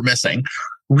exactly what we're missing.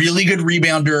 Really good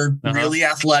rebounder, really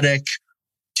athletic,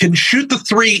 can shoot the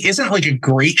three, isn't like a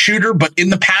great shooter, but in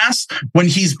the past, when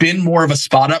he's been more of a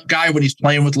spot up guy, when he's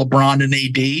playing with LeBron and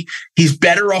AD, he's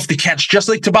better off the catch, just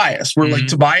like Tobias, where like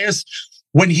Tobias,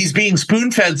 when he's being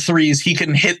spoon-fed threes, he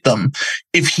can hit them.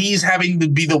 If he's having to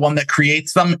be the one that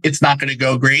creates them, it's not going to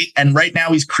go great. And right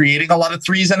now he's creating a lot of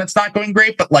threes and it's not going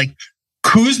great. But like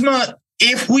Kuzma,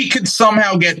 if we could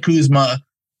somehow get Kuzma,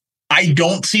 I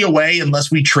don't see a way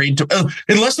unless we trade to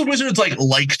unless the Wizards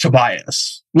like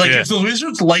Tobias. If the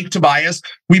Wizards like Tobias,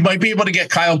 we might be able to get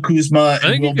Kyle Kuzma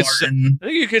and Will Barton. I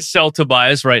think you could sell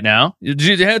Tobias right now.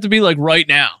 It have to be like right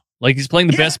now. Like he's playing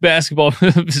the best basketball of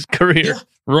his career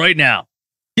right now.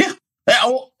 Yeah.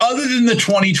 Other than the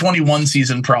 2021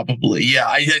 season, probably. Yeah.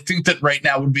 I think that right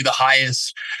now would be the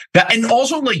highest. And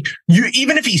also, like,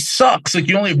 even if he sucks, like,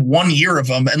 you only have 1 year of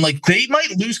him. And, like, they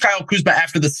might lose Kyle Kuzma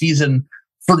after the season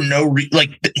for no reason.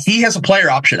 Like, he has a player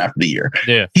option after the year.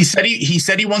 Yeah. He said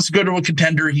he wants to go to a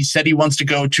contender. He said he wants to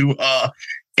go to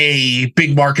a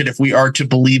big market if we are to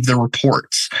believe the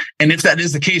reports. And if that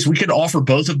is the case, we could offer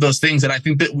both of those things. And I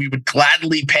think that we would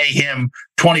gladly pay him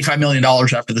 $25 million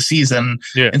after the season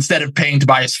instead of paying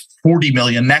Tobias $40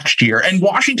 million next year. And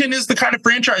Washington is the kind of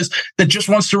franchise that just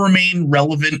wants to remain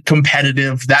relevant,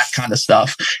 competitive, that kind of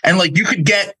stuff. And like you could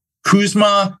get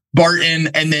Kuzma, Barton,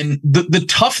 and then the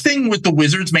tough thing with the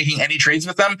Wizards making any trades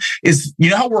with them is, you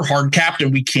know how we're hard capped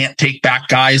and we can't take back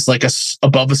guys like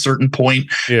above a certain point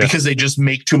because they just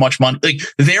make too much money. Like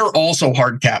they're also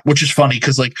hard capped, which is funny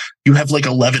because like you have like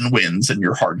 11 wins and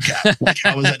you're hard capped. Like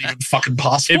how is that even fucking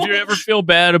possible? If you ever feel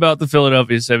bad about the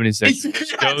Philadelphia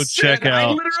 76ers, go check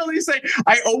out.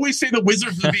 I always say the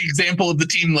Wizards are the example of the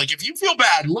team. Like if you feel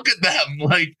bad, look at them.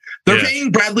 Like they're paying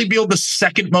Bradley Beal the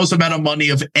second most amount of money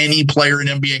of any player in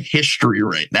NBA history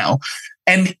right now.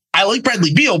 And I like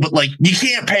Bradley Beal, but like you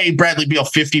can't pay Bradley Beal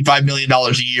 $55 million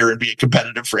a year and be a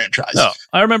competitive franchise. No,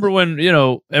 I remember when,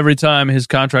 every time his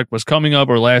contract was coming up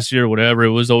or last year, whatever, it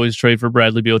was always trade for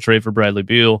Bradley Beal, trade for Bradley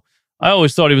Beal. I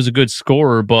always thought he was a good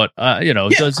scorer, but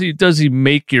does he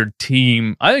make your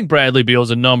team? I think Bradley Beal's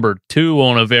a number 2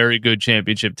 on a very good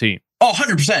championship team. Oh,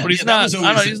 100%. But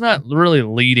he's not really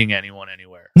leading anyone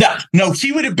anywhere. No,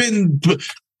 he would have been.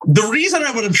 The reason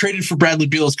I would have traded for Bradley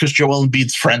Beal is because Joel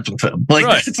Embiid's friends with him. Like,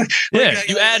 right.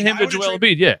 You add him to Joel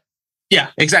Embiid, Yeah,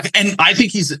 exactly. And I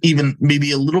think he's even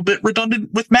maybe a little bit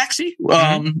redundant with Maxey.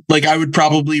 Like I would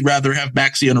probably rather have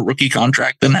Maxey on a rookie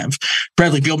contract than have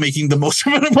Bradley Beal making the most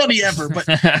amount of money ever.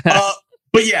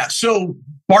 But yeah, so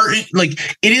Barton, like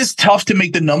it is tough to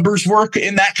make the numbers work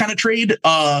in that kind of trade.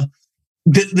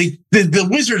 The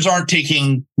Wizards aren't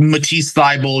taking Matisse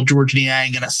Thybulle, George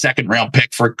Niang, and a second round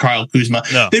pick for Kyle Kuzma.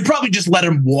 No. They'd probably just let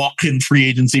him walk in free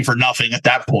agency for nothing at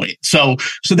that point. So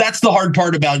that's the hard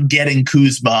part about getting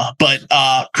Kuzma. But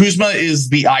Kuzma is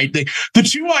the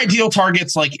 2 ideal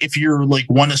targets. Like if you're like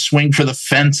want to swing for the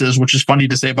fences, which is funny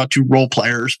to say about 2 role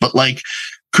players, but like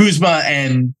Kuzma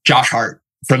and Josh Hart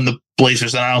from the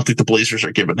Blazers, and I don't think the Blazers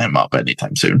are giving him up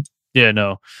anytime soon. Yeah,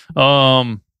 no.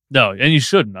 No, and you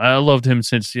shouldn't. I loved him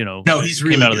since, he's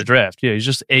really came out of the draft. Yeah, he's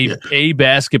just a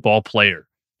basketball player.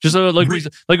 Just like we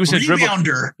said,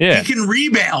 rebounder. Yeah. He can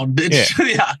rebound. We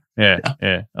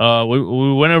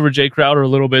went over Jay Crowder a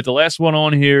little bit. The last one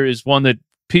on here is one that,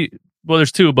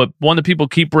 there's 2, but one that people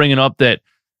keep bringing up that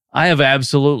I have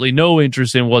absolutely no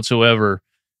interest in whatsoever.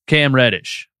 Cam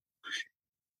Reddish.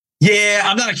 Yeah,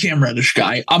 I'm not a Cam Reddish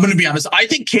guy. I'm going to be honest. I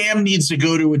think Cam needs to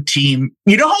go to a team.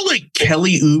 You know how like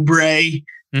Kelly Oubre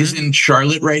is in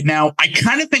Charlotte right now? I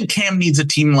kind of think Cam needs a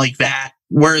team like that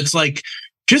where it's like,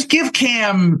 just give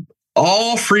Cam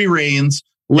all free reins,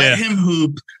 let him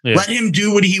hoop, let him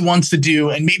do what he wants to do,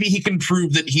 and maybe he can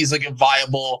prove that he's like a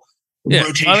viable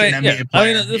rotation NBA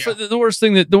player. I mean, the worst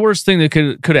thing that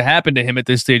could have happened to him at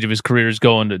this stage of his career is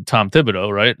going to Tom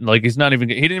Thibodeau, right? Like he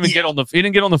didn't get on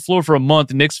the floor for a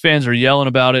month. Knicks fans are yelling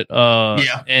about it.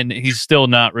 And he's still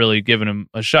not really giving him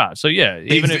a shot. So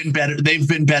they've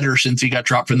been better since he got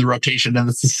dropped from the rotation, and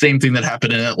it's the same thing that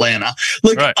happened in Atlanta.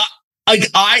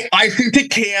 I think that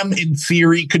Cam in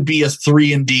theory could be a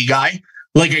 3-and-D guy,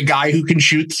 like a guy who can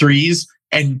shoot threes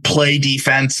and play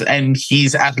defense, and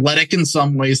he's athletic in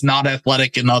some ways, not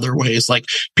athletic in other ways. Like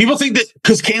people think that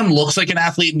because Cam looks like an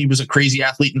athlete and he was a crazy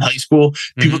athlete in high school,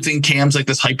 people think Cam's like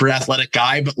this hyper athletic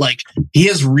guy, but like he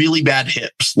has really bad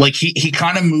hips. Like he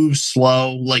kind of moves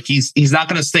slow. Like he's not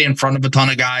going to stay in front of a ton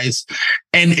of guys.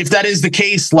 And if that is the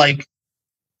case, like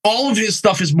all of his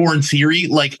stuff is more in theory.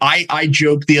 Like I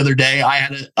joked the other day,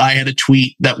 I had a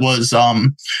tweet that was,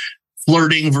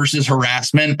 flirting versus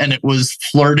harassment, and it was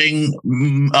flirting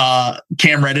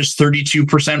Cam Reddish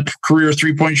 32% career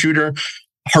 3-point shooter,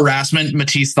 harassment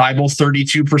Matisse Thybulle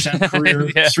 32% career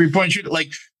 3-point shooter.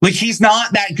 Like he's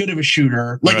not that good of a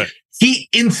shooter. Like he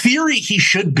in theory he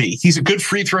should be. He's a good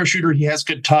free throw shooter, he has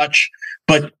good touch,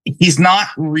 but he's not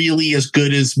really as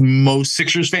good as most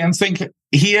Sixers fans think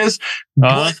he is.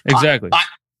 Exactly.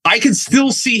 I could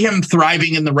still see him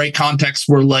thriving in the right context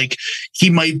where like he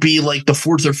might be like the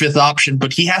fourth or fifth option,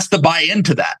 but he has to buy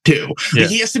into that too. Yeah.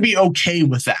 Like, he has to be okay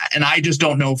with that. And I just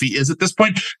don't know if he is at this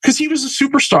point because he was a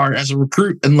superstar as a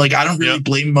recruit. And like, I don't really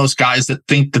blame most guys that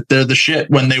think that they're the shit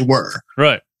when they were.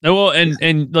 Right. Well,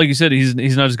 and like you said, he's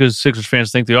not as good as Sixers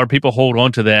fans think they are. People hold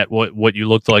on to that, what you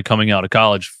looked like coming out of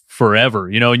college forever,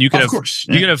 you know, and you can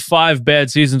you can have 5 bad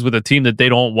seasons with a team that they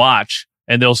don't watch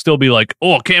and they'll still be like,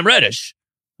 oh, Cam Reddish.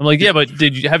 I'm like, yeah, but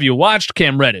have you watched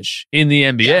Cam Reddish in the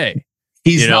NBA? Yeah.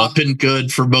 He's not been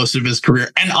good for most of his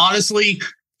career. And honestly,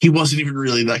 he wasn't even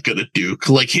really that good at Duke.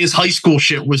 Like his high school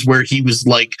shit was where he was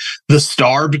like the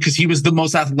star because he was the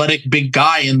most athletic big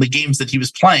guy in the games that he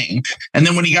was playing. And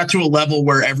then when he got to a level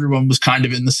where everyone was kind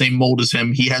of in the same mold as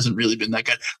him, he hasn't really been that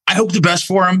good. I hope the best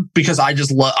for him because I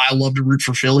love to root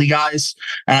for Philly guys.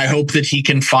 And I hope that he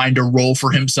can find a role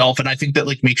for himself. And I think that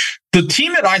like me, the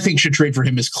team that I think should trade for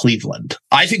him is Cleveland.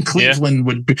 I think Cleveland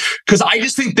would be, because I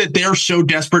just think that they're so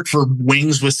desperate for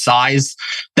wings with size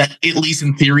that at least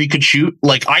in theory could shoot.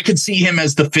 Like I could see him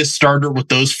as the 5th starter with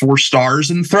those 4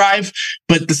 stars and thrive,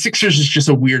 but the Sixers is just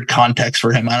a weird context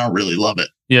for him. I don't really love it.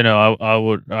 You know,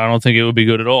 I don't think it would be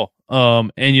good at all.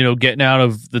 And you know, getting out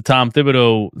of the Tom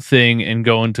Thibodeau thing and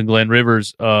going to Glenn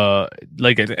Rivers, and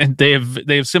they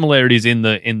have similarities in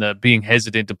the being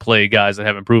hesitant to play guys that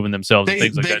haven't proven themselves and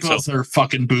things like that. They both are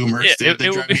fucking boomers. Yeah, they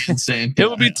drive me insane. It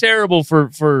would be terrible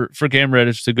for Cam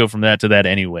Reddish to go from that to that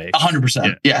anyway.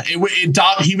 100%. Yeah,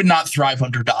 Doc, he would not thrive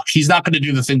under Doc. He's not going to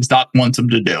do the things Doc wants him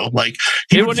to do. Like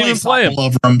he wouldn't even play him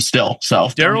over him still. So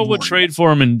Daryl would trade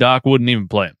for him, and Doc wouldn't even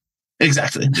play him.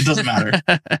 Exactly. It doesn't matter.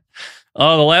 The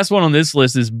last one on this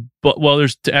list is,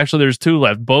 there's 2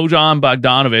 left. Bojan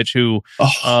Bogdanovic, who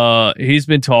he's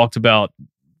been talked about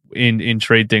in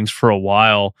trade things for a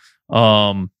while.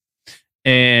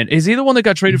 And is he the one that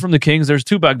got traded from the Kings? There's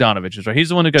 2 Bogdanoviches, right? He's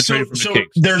the one that got traded from the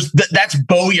Kings. That's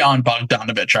Bojan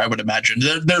Bogdanovic, I would imagine.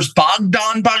 There's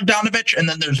Bogdan Bogdanovic, and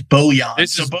then there's Bojan.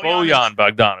 This is Bojan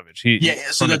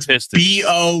Bogdanovic. So that's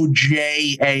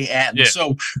Bojan. Yeah.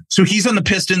 So he's on the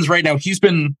Pistons right now. He's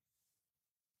been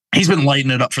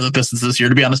lighting it up for the Pistons this year,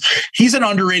 to be honest. He's an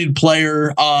underrated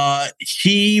player.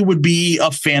 He would be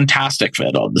a fantastic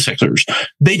fit on the Sixers.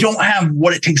 They don't have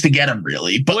what it takes to get him,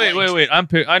 really. But wait.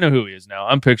 I know who he is now.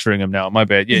 I'm picturing him now. My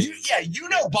bad. Yeah. You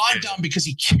know Bogdan because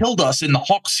he killed us in the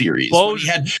Hawks series.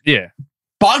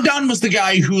 Bogdan was the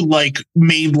guy who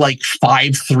made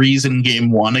 5 threes in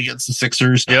game 1 against the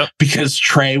Sixers because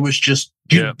Trey was just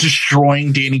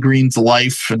destroying Danny Green's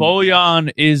life.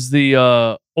 Bojan is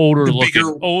the older looking,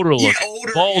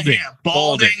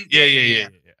 balding. Yeah.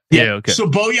 Okay. So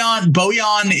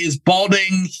Bojan is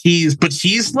balding.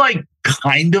 He's like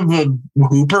kind of a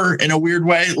hooper in a weird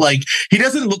way. Like he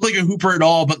doesn't look like a hooper at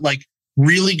all, but like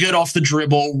really good off the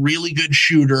dribble, really good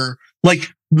shooter. Like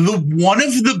one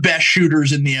of the best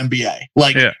shooters in the NBA.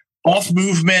 Like off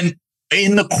movement,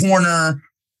 in the corner,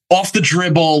 off the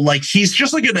dribble. Like he's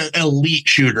just like an elite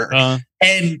shooter.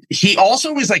 And he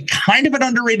also is like kind of an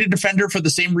underrated defender for the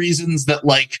same reasons that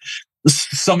like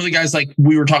some of the guys like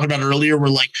we were talking about earlier were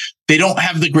like, they don't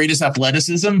have the greatest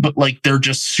athleticism, but like they're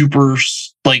just super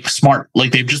like smart.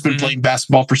 Like they've just been playing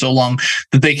basketball for so long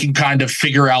that they can kind of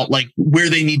figure out like where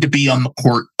they need to be on the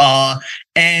court.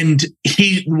 And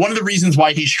one of the reasons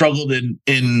why he struggled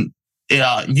in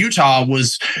Utah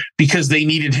was because they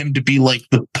needed him to be like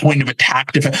the point of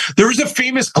attack defense. There was a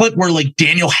famous clip where like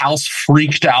Daniel House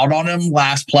freaked out on him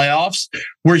last playoffs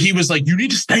where he was like, you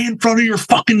need to stay in front of your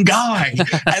fucking guy.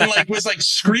 And like was like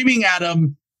screaming at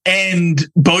him. And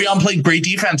Bojan played great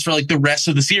defense for like the rest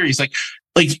of the series. Like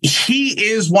he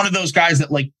is one of those guys that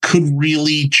like could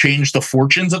really change the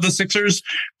fortunes of the Sixers.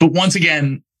 But once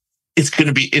again, it's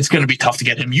gonna be tough to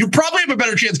get him. You probably have a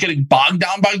better chance getting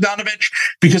Bogdanovic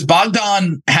because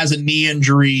Bogdan has a knee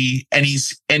injury and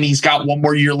he's got 1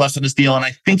 more year left on his deal. And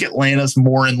I think Atlanta's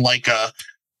more in like a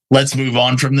let's move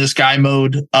on from this guy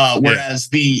mode. Whereas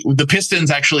the Pistons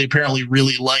actually apparently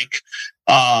really like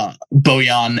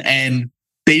Bojan, and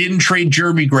they didn't trade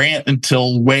Jeremy Grant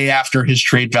until way after his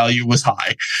trade value was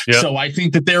high. Yep. So I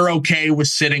think that they're okay with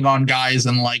sitting on guys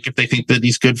and like if they think that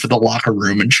he's good for the locker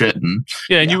room and shit. And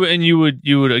you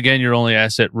would again, your only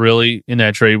asset really in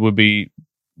that trade would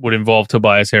involve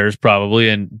Tobias Harris probably,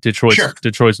 and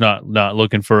Detroit's not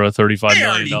looking for a $35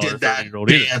 million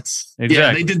 30-year-old either. Exactly.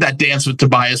 Yeah, they did that dance with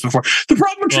Tobias before. The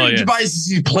problem with Tobias is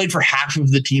he played for half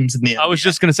of the teams in the NBA. I was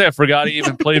just gonna say I forgot he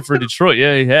even played for Detroit.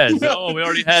 Yeah, he has. Oh, we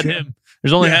already had him.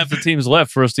 There's only half the teams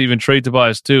left for us to even trade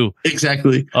Tobias too.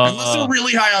 Exactly. Unless they're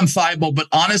really high on Thibault, but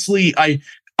honestly,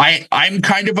 I'm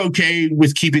kind of okay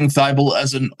with keeping Thibault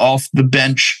as an off the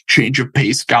bench change of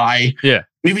pace guy. Yeah.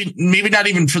 Maybe not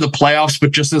even for the playoffs,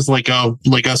 but just as like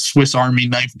a Swiss Army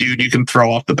knife dude you can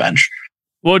throw off the bench.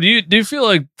 Well, do you feel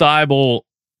like Thibault?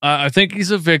 I think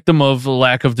he's a victim of a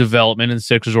lack of development in the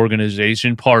Sixers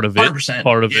organization. Part of it,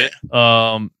 100%,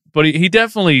 it. But he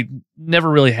definitely never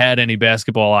really had any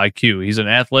basketball IQ. He's an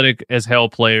athletic as hell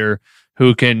player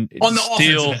who can on the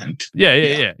steal. offensive end.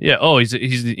 Yeah. Oh, he's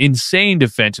insane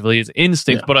defensively. His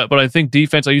instinct, but I think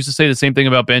defense. I used to say the same thing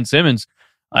about Ben Simmons.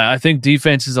 I think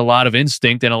defense is a lot of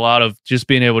instinct and a lot of just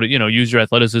being able to, use your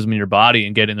athleticism in your body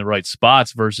and get in the right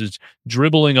spots versus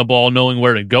dribbling a ball, knowing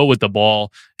where to go with the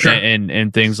ball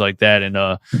and things like that. And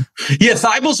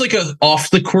Thibault's like a off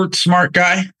the court smart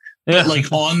guy. But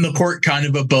like on the court, kind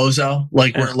of a bozo,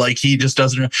 where like he just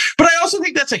doesn't. But I also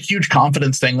think that's a huge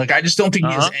confidence thing. Like I just don't think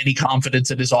he has any confidence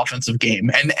in his offensive game,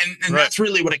 and that's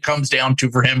really what it comes down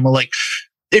to for him. Like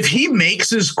if he makes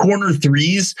his corner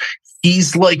threes,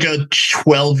 he's like a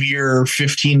 12-year,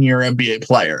 15-year NBA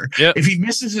player. Yep. If he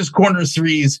misses his corner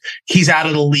threes, he's out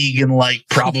of the league in like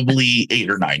probably 8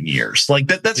 or 9 years. Like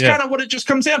that's kind of what it just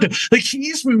comes down to. Like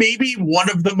he's maybe one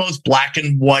of the most black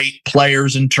and white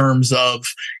players in terms of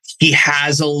he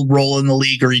has a role in the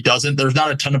league or he doesn't. There's not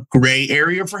a ton of gray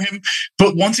area for him.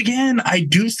 But once again, I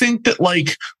do think that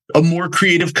like a more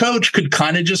creative coach could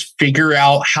kind of just figure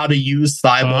out how to use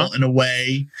Thibault in a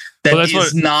way that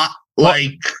is not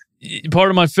like... Part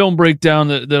of my film breakdown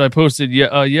that I posted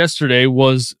yesterday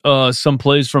was some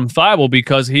plays from Thibault,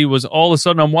 because he was all of a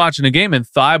sudden I'm watching a game and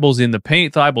Thibault's in the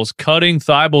paint, Thibault's cutting,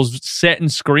 Thibault's setting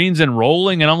screens and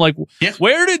rolling, and I'm like,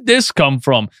 where did this come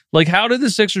from? Like, how did the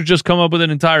Sixers just come up with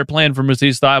an entire plan for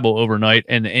Matisse Thybulle overnight?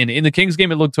 And in the Kings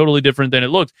game, it looked totally different than it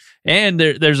looked. And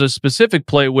there's a specific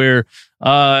play where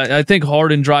I think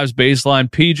Harden drives baseline,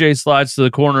 PJ slides to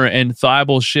the corner, and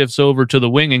Thybulle shifts over to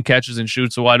the wing and catches and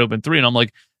shoots a wide open three. And I'm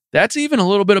like, that's even a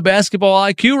little bit of basketball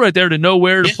IQ right there to know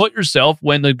where to put yourself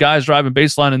when the guy's driving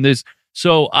baseline in this.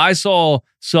 So I saw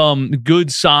some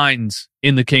good signs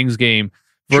in the Kings game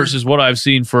versus what I've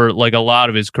seen for like a lot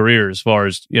of his career as far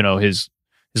as, his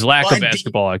lack of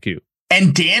basketball IQ.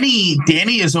 And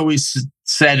Danny has always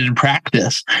said in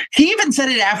practice, he even said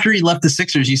it after he left the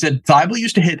Sixers. He said Thybulle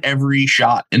used to hit every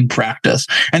shot in practice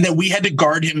and that we had to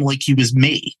guard him like he was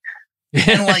me.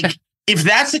 And like, if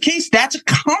that's the case, that's a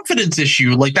confidence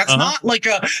issue. Like that's not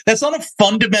that's not a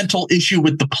fundamental issue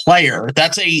with the player.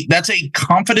 That's a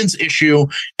confidence issue.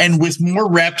 And with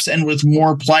more reps and with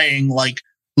more playing, like,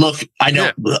 look, I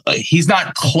know he's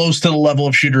not close to the level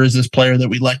of shooter as this player that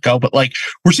we let go, but like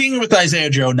we're seeing it with Isaiah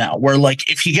Joe now, where like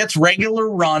if he gets regular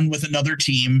run with another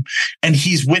team and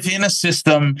he's within a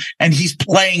system and he's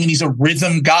playing and he's a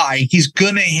rhythm guy, he's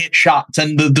gonna hit shots.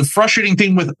 And the frustrating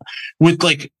thing with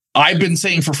like I've been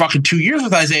saying for fucking 2 years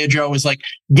with Isaiah Joe is like,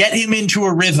 get him into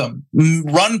a rhythm,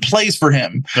 run plays for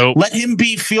him, let him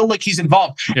feel like he's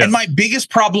involved. Yeah. And my biggest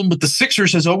problem with the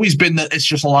Sixers has always been that it's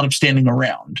just a lot of standing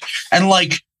around. And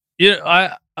like,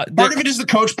 part of it is the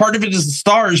coach, part of it is the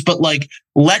stars, but like,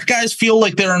 let guys feel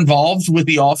like they're involved with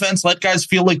the offense. Let guys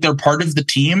feel like they're part of the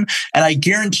team. And I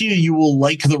guarantee you will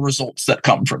like the results that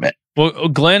come from it. Well,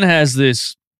 Glenn has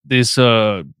this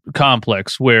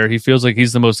complex where he feels like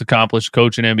he's the most accomplished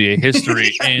coach in NBA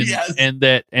history, and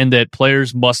that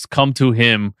players must come to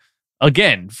him.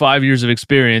 Again, 5 years of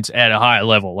experience at a high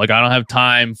level. Like, I don't have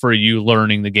time for you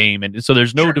learning the game. And so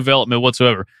there's no development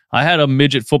whatsoever. I had a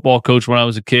midget football coach when I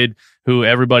was a kid who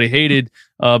everybody hated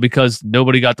because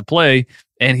nobody got to play.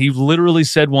 And he literally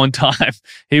said one time,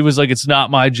 he was like, it's not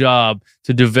my job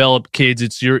to develop kids.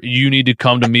 It's you need to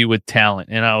come to me with talent.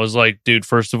 And I was like, dude,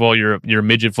 first of all, you're a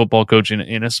midget football coach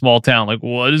in a small town. Like,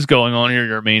 what is going on here?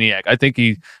 You're a maniac. I think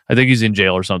he's in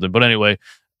jail or something. But anyway,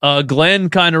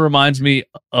 Glenn kind of reminds me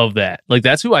of that. Like,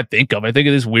 that's who I think of. I think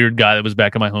of this weird guy that was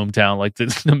back in my hometown, like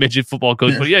the midget football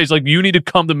coach. But yeah, he's like, you need to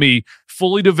come to me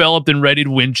fully developed and ready to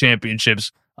win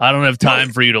championships. I don't have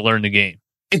time for you to learn the game.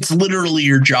 It's literally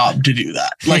your job to do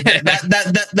that. Like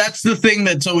that's the thing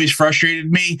that's always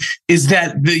frustrated me is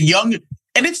that the young,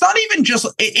 and it's not even just,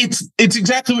 it's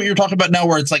exactly what you're talking about now,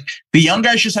 where it's like the young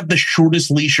guys just have the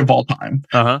shortest leash of all time.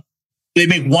 They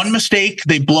make one mistake,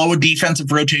 they blow a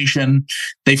defensive rotation,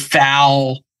 they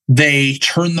foul, they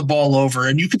turn the ball over,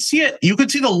 and you could see it. You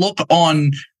could see the look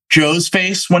on Joe's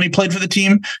face when he played for the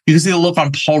team. You can see the look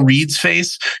on Paul Reed's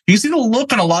face. You can see the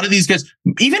look on a lot of these guys.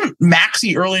 Even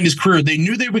Maxey early in his career, they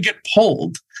knew they would get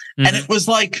pulled. And it was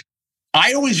like,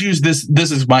 I always use this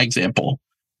is my example.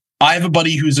 I have a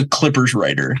buddy who's a Clippers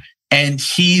writer, and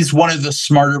he's one of the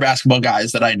smarter basketball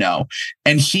guys that I know.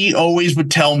 And he always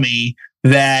would tell me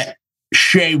that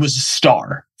Shea was a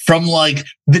star. From like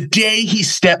the day he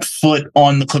stepped foot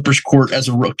on the Clippers court as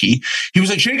a rookie, he was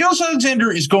like, Shea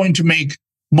Gilgeous-Alexander is going to make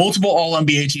multiple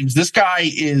All-NBA teams. This guy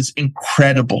is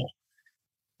incredible.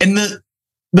 And the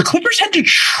Clippers had to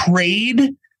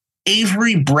trade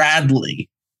Avery Bradley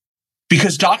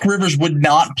because Doc Rivers would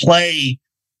not play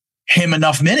him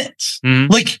enough minutes.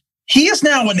 Like, he is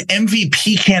now an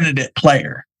MVP candidate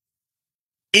player.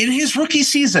 In his rookie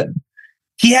season,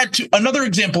 he had another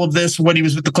example of this when he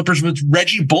was with the Clippers was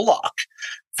Reggie Bullock.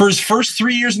 For his first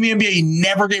 3 years in the NBA, he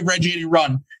never gave Reggie any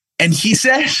run. And he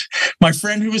said, my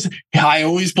friend I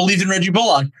always believed in Reggie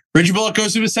Bullock. Reggie Bullock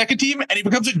goes to his second team and he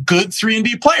becomes a good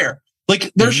 3-and-D player.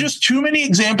 Like, there's just too many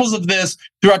examples of this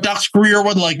throughout Doc's career.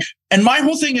 And my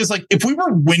whole thing is, like, if we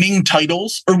were winning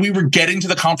titles or we were getting to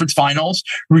the conference finals,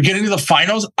 we were getting to the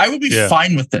finals, I would be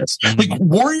fine with this. Like,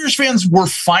 Warriors fans were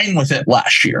fine with it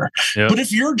last year. But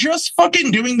if you're just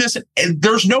fucking doing this,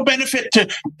 there's no benefit to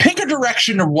pick a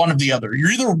direction or one of the other.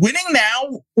 You're either winning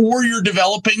now or you're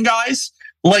developing guys.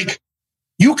 Like,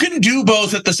 you can do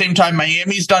both at the same time.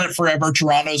 Miami's done it forever.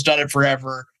 Toronto's done it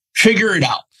forever. Figure it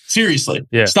out. Seriously.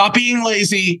 Stop being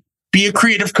lazy. Be a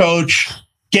creative coach.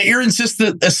 Get your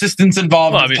assistants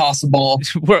involved if possible.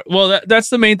 Well, that's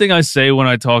the main thing I say when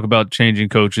I talk about changing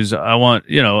coaches. I want,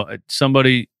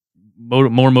 somebody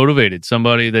more motivated,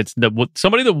 somebody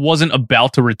that wasn't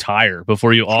about to retire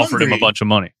before you offered him a bunch of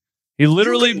money. He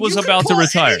literally was about to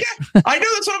retire. I know,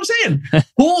 that's what I'm saying.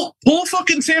 Pull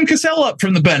fucking Sam Cassell up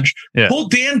from the bench. Pull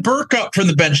Dan Burke up from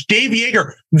the bench. Dave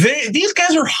Yeager. These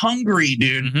guys are hungry,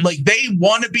 dude. Like, they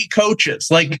want to be coaches.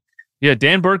 Like, yeah,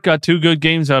 Dan Burke got 2 good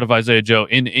games out of Isaiah Joe.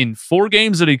 In 4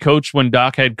 games that he coached when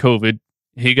Doc had COVID,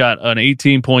 he got an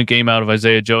 18-point game out of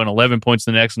Isaiah Joe and 11 points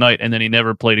the next night, and then he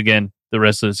never played again the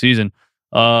rest of the season.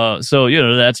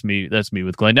 So, that's me. That's me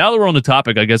with Glenn. Now that we're on the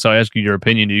topic, I guess I'll ask you your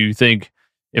opinion. Do you think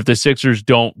if the Sixers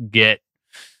don't get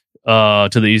to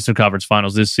the Eastern Conference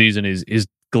Finals this season, is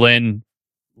Glenn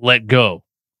let go,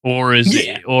 or is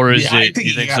it? I think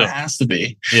he kind of has to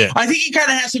be. Yeah, I think he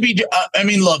kind of has to be. I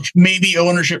mean, look, maybe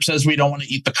ownership says we don't want to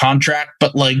eat the contract,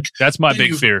 but like, that's my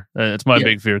big fear. That's my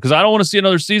big fear, because I don't want to see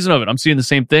another season of it. I'm seeing the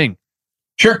same thing.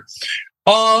 Sure.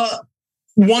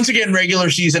 Once again, regular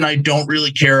season, I don't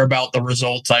really care about the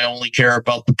results. I only care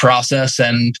about the process,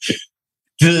 and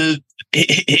the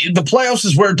playoffs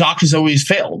is where Doc has always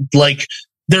failed. Like,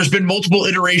 there's been multiple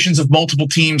iterations of multiple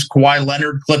teams: Kawhi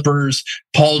Leonard Clippers,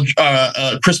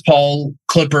 Chris Paul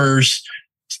Clippers,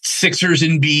 Sixers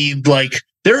Embiid. Like,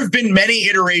 there have been many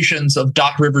iterations of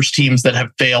Doc Rivers teams that have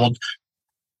failed.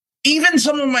 Even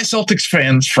some of my Celtics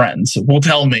friends will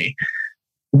tell me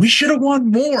we should have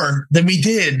won more than we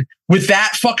did with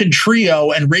that fucking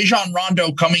trio and Rajon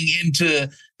Rondo coming into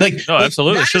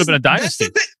absolutely. It should have been a dynasty.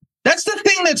 That's the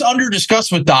thing that's under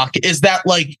discussed with Doc, is that,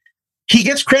 like, he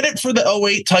gets credit for the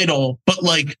 2008 title, but,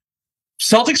 like,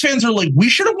 Celtics fans are like, we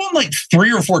should have won like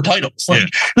 3 or 4 titles.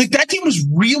 Like that team was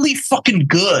really fucking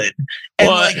good.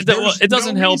 And it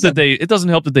doesn't help that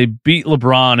they beat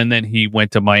LeBron and then he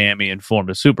went to Miami and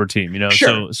formed a super team,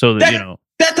 Sure. So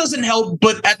that doesn't help.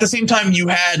 But at the same time, you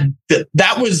had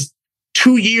that was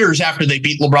 2 years after they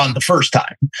beat LeBron the first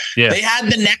time. Yeah. They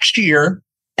had the next year,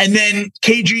 and then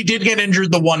KG did get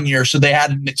injured the 1 year, so they had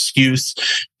an excuse.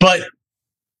 But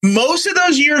most of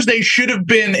those years, they should have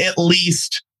been at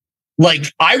least,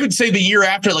 like, I would say the year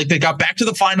after, like, they got back to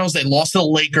the finals, they lost to the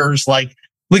Lakers, like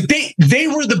they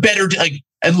were the better, like,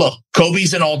 and look,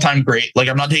 Kobe's an all-time great. Like,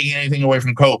 I'm not taking anything away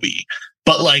from Kobe,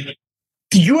 but, like,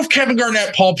 you have Kevin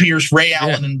Garnett, Paul Pierce, Ray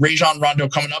Allen, and Rajon Rondo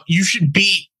coming up. You should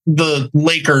beat the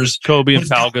Lakers. Kobe and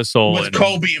Pau Gasol. With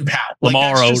Kobe and Pau.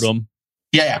 Lamar Odom.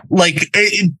 Yeah, like,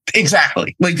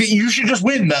 exactly. Like, you should just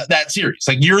win that series.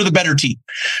 Like, you're the better team.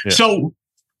 Yeah. So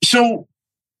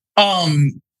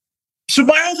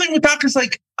my whole thing with Doc is,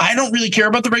 like, I don't really care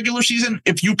about the regular season.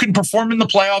 If you can perform in the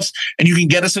playoffs and you can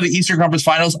get us to the Eastern Conference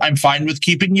Finals, I'm fine with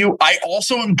keeping you. I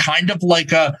also am kind of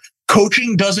like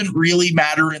coaching doesn't really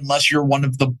matter unless you're one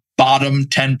of the bottom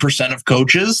 10% of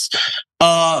coaches.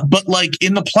 But, like,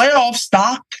 in the playoffs,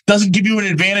 Doc doesn't give you an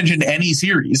advantage in any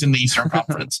series in the Eastern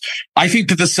Conference. I think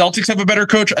that the Celtics have a better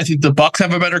coach. I think the Bucks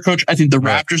have a better coach. I think the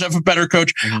Raptors have a better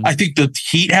coach. Mm-hmm. I think the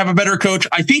Heat have a better coach.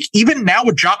 I think even now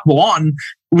with Jacques Vaughn,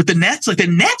 with the Nets, like, the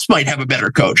Nets might have a better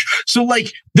coach. So,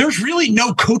 like, there's really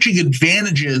no coaching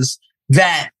advantages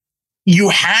that you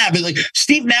have. Like,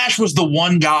 Steve Nash was the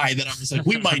one guy that I was like,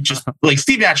 we might just, like,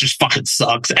 Steve Nash just fucking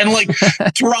sucks. And, like,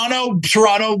 Toronto,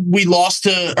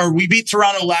 we beat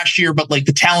Toronto last year, but, like,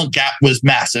 the talent gap was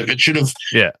massive.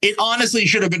 It honestly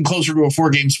should have been closer to a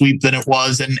 4-game sweep than it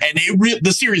was. And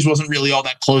the series wasn't really all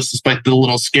that close, despite the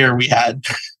little scare we had.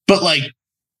 But, like,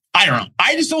 I don't know.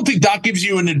 I just don't think Doc gives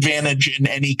you an advantage in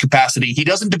any capacity. He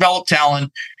doesn't develop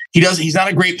talent. He's not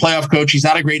a great playoff coach. He's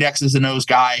not a great X's and O's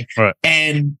guy. Right.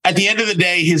 And at the end of the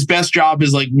day, his best job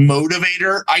is like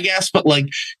motivator, I guess. But like,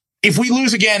 if we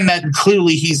lose again, that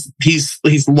clearly he's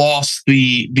lost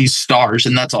these stars,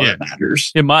 and that's all that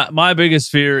matters. Yeah, my biggest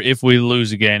fear if we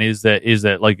lose again is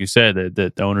that like you said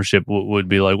that the ownership would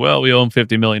be like, well, we owe him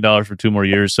 $50 million for 2 more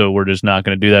years, so we're just not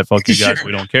going to do that. Fuck you guys, Sure.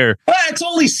 we don't care. It's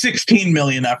only $16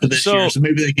 million after this year, so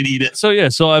maybe they could eat it.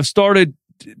 So I've started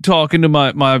talking to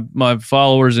my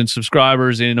followers and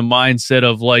subscribers in a mindset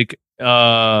of like,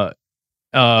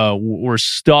 we're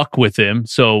stuck with him,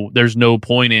 so there's no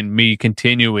point in me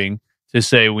continuing to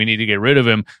say we need to get rid of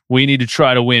him. We need to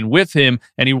try to win with him,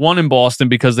 and he won in Boston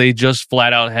because they just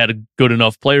flat out had good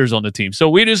enough players on the team. So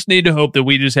we just need to hope that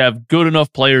we just have good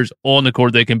enough players on the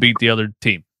court that can beat the other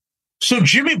team. So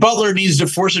Jimmy Butler needs to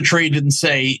force a trade and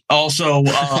say, also,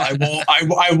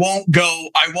 I won't go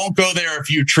there if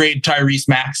you trade Tyrese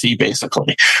Maxey.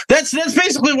 Basically, that's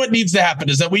basically what needs to happen.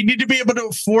 Is that we need to be able to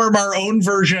form our own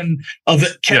version of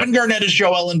it. Kevin Garnett is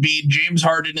Joel Embiid, James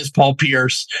Harden is Paul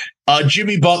Pierce,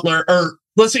 Jimmy Butler, or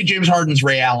let's say James Harden's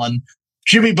Ray Allen,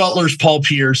 Jimmy Butler's Paul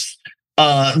Pierce,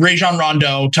 Rajon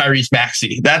Rondo, Tyrese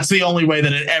Maxey. That's the only way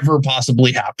that it ever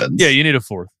possibly happens. Yeah, you need a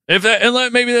fourth.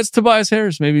 Maybe that's Tobias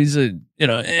Harris. Maybe he's it's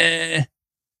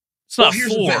not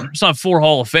four. It's not 4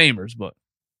 Hall of Famers, but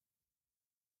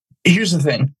here's the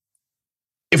thing.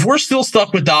 If we're still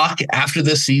stuck with Doc after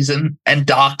this season and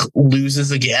Doc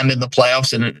loses again in the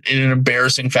playoffs in an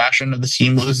embarrassing fashion, and the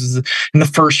team loses in the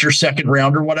first or second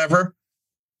round or whatever,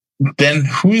 then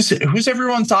who's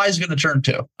everyone's eyes going to turn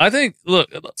to? I think,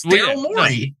 look, Daryl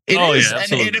Morey. No. It is. Yeah,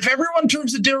 and if everyone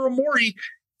turns to Daryl Morey,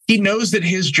 he knows that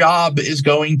his job is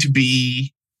going to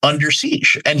be under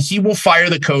siege, and he will fire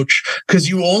the coach, because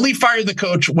you only fire the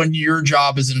coach when your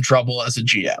job is in trouble as a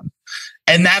GM.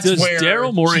 And that's where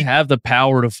Daryl Morey have the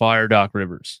power to fire Doc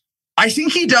Rivers? I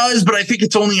think he does, but I think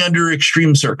it's only under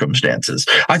extreme circumstances.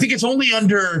 I think it's only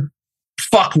under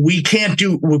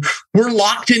we're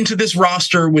locked into this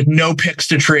roster with no picks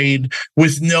to trade,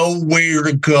 with nowhere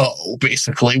to go,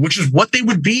 basically, which is what they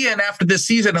would be in after this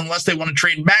season, unless they want to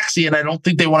trade Maxey. And I don't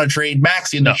think they want to trade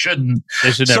Maxey, and they shouldn't.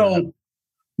 They should never.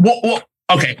 Well,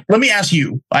 okay, let me ask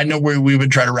you. I know we've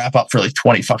been trying to wrap up for like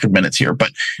 20 fucking minutes here,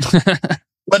 but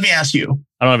let me ask you.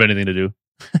 I don't have anything to do.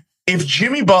 If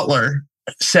Jimmy Butler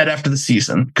said after the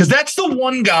season, because that's the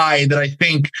one guy that I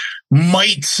think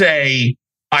might say,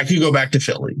 I could go back to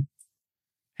Philly.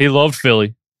 He loved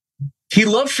Philly. He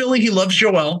loves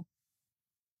Joel.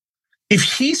 If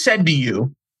he said to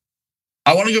you,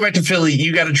 I want to go back to Philly,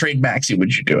 you got to trade Maxey,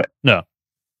 would you do it? No.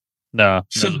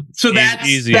 So that's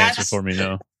easy answer for me.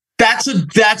 No. That's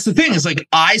the thing. It's like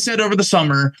I said over the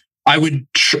summer, I would,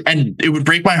 and it would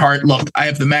break my heart. Look, I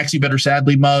have the Maxey Better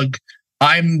Sadly mug.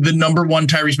 I'm the number one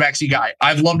Tyrese Maxey guy.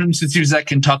 I've loved him since he was at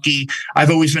Kentucky. I've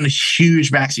always been a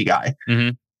huge Maxey guy.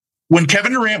 Mm-hmm. When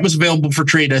Kevin Durant was available for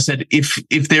trade, I said,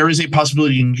 if there is a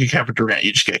possibility you can get Kevin Durant,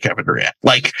 you just get Kevin Durant.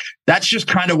 Like, that's just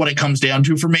kind of what it comes down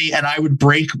to for me. And I would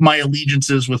break my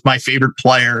allegiances with my favorite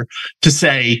player to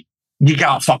say, you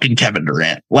got fucking Kevin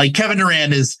Durant. Like, Kevin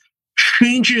Durant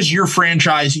changes your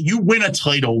franchise. You win a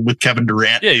title with Kevin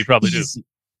Durant. Yeah, you probably do.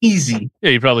 Easy. Yeah,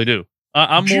 you probably do.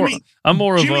 I'm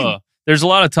more of a, there's a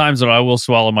lot of times that I will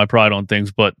swallow my pride on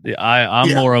things, but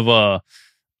I'm more of a,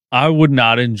 I would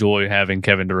not enjoy having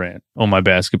Kevin Durant on my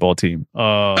basketball team.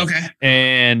 Okay.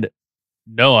 And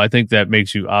no, I think that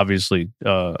makes you obviously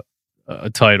a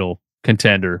title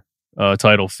contender,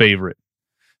 title favorite.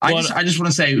 I just want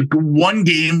to say one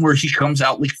game where he comes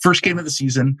out, like first game of the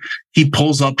season, he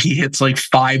pulls up, he hits like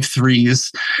 5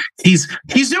 threes. He's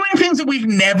doing things that we've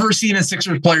never seen a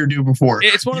Sixers player do before.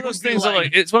 It's one of those things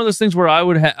it's one of those things where I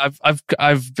would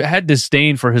I've had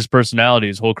disdain for his personality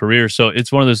his whole career. So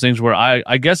it's one of those things where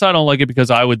I guess I don't like it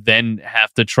because I would then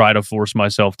have to try to force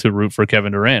myself to root for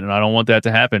Kevin Durant, and I don't want that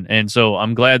to happen. And so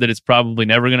I'm glad that it's probably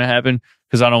never going to happen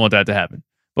because I don't want that to happen.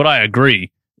 But I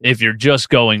agree. If you're just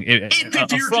going,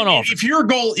 if your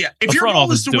goal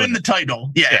is to win the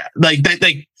title, like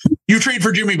you trade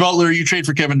for Jimmy Butler, you trade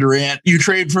for Kevin Durant, you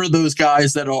trade for those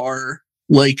guys that are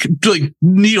like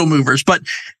needle movers. But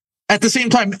at the same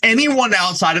time, anyone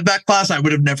outside of that class, I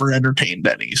would have never entertained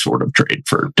any sort of trade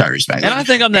for Tyrese Maxey. And I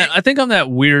think I'm that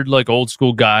weird, like old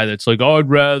school guy that's like, oh, I'd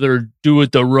rather do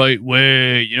it the right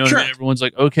way. You know, sure. And everyone's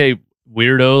like, okay,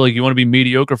 weirdo, like you want to be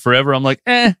mediocre forever. I'm like,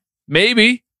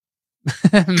 maybe.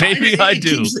 Maybe I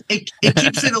do. It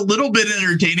keeps it a little bit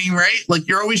entertaining, right? Like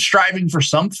you're always striving for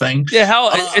something.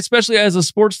 Yeah, especially as a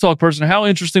sports talk person, how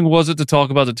interesting was it to talk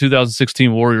about the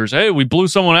 2016 Warriors? Hey, we blew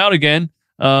someone out again.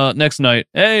 Next night,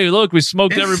 hey, look, we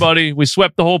smoked everybody. We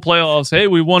swept the whole playoffs. Hey,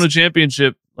 we won a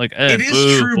championship. Like, it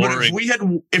is true, boring.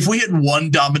 But if we had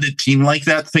one dominant team like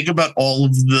that, think about all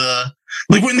of the,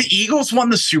 like when the Eagles won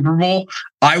the Super Bowl,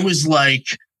 I was like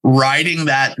riding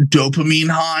that dopamine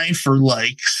high for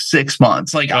like 6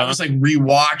 months. Like I was like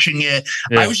rewatching it.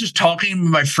 I was just talking to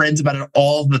my friends about it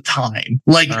all the time.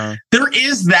 Like there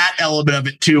is that element of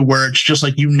it too, where it's just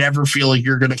like you never feel like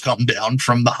you're going to come down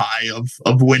from the high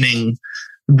of winning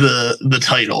the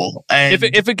title. And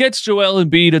if it gets Joel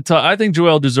Embiid, I think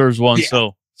Joel deserves one.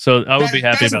 So I would be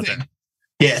happy about that.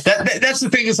 Yeah, that's the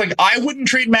thing. Is like I wouldn't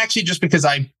trade Maxey just because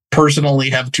I personally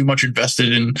have too much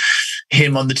invested in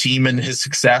him on the team and his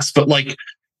success. But like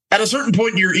at a certain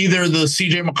point, you're either the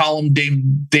CJ McCollum,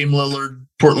 Dame Lillard,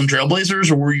 Portland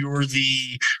Trailblazers, or you're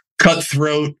the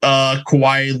cutthroat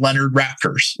Kawhi Leonard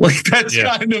Raptors. Like that's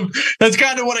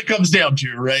kind of what it comes down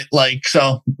to, right? Like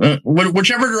so,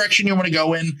 whichever direction you want to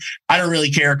go in, I don't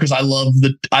really care because I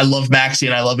love Maxey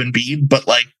and I love Embiid, but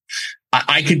like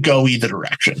I could go either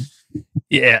direction.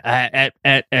 Yeah,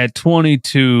 at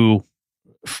 22.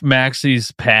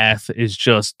 Maxey's path is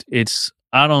just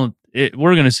we're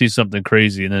going to see something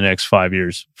crazy in the next 5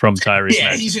 years from Tyrese. Yeah,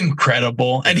 Maxey. He's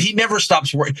incredible. And he never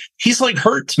stops working. He's like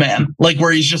Hurts, man. Like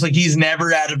where he's just like, he's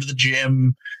never out of the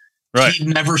gym. Right. He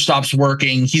never stops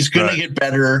working. He's going to get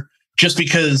better just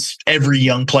because every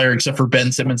young player except for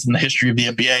Ben Simmons in the history of the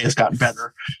NBA has gotten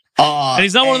better. And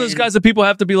he's not one of those guys that people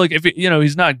have to be like, if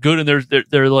he's not good, and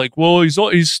they're like, well,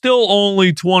 he's still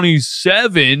only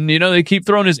 27. They keep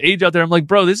throwing his age out there. I'm like,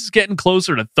 bro, this is getting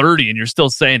closer to 30, and you're still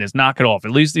saying it's knock it off.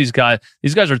 At least these guys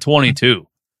are 22.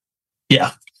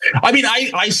 Yeah, I mean,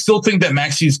 I still think that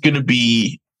Maxey's going to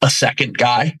be a second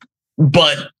guy,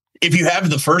 but if you have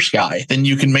the first guy, then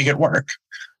you can make it work.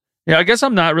 Yeah, I guess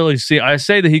I'm not really seeing. I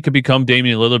say that he could become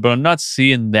Damian Lillard, but I'm not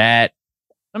seeing that.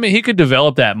 I mean, he could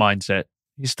develop that mindset.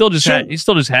 He still just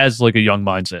has like a young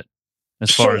mindset as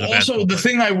far as also the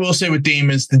thing I will say with Dame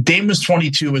is the Dame was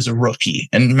 22 as a rookie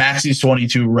and Maxey's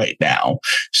 22 right now.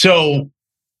 So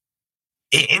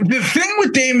the thing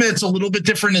with Dame that's a little bit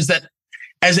different is that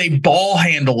as a ball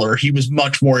handler, he was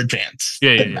much more advanced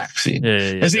than Maxey.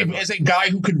 As a guy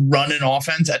who could run an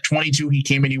offense at 22, he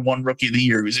came in, he won Rookie of the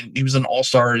Year. He was an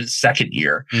All-Star his second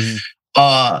year.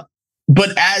 Mm-hmm.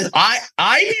 But as I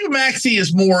view Maxey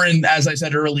as more in, as I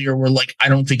said earlier, where like I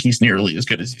don't think he's nearly as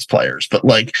good as these players, but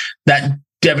like that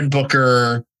Devin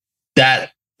Booker,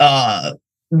 that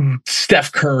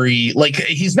Steph Curry, like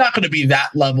he's not going to be that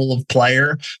level of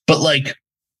player, but like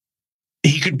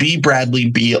he could be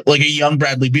Bradley Beal, like a young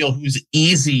Bradley Beal who's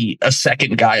easy a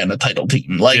second guy on a title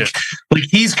team. Like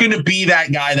he's going to be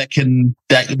that guy that can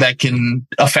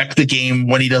affect the game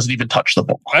when he doesn't even touch the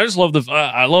ball. I just love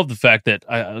I love the fact that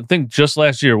I think just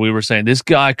last year we were saying this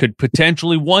guy could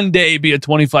potentially one day be a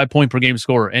 25 point per game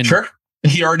scorer. And sure.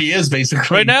 He already is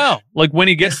basically right now. Like when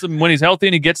he gets when he's healthy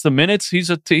and he gets the minutes, he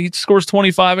scores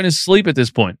 25 in his sleep at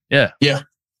this point. Yeah. Yeah.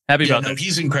 Happy about that.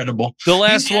 He's incredible. The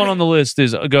last one on the list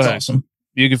is go ahead. Awesome.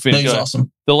 You can finish. He's awesome.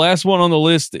 The last one on the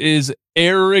list is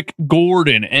Eric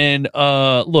Gordon. And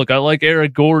look, I like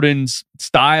Eric Gordon's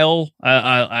style.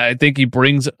 I think he would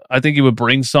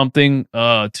bring something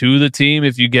to the team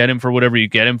if you get him for whatever you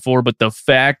get him for. But the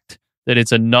fact that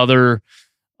it's another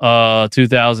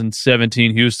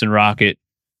 2017 Houston Rocket,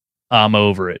 I'm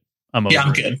over it. I'm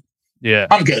good. Yeah.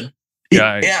 I'm good.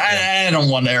 I don't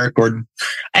want Eric Gordon.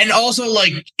 And also,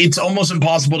 like, it's almost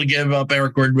impossible to give up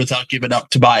Eric Gordon without giving up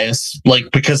Tobias,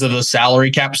 like, because of the salary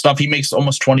cap stuff. He makes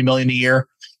almost $20 million a year.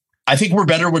 I think we're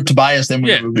better with Tobias than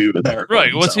we would be with Eric Gordon.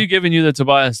 Right. What's he giving you that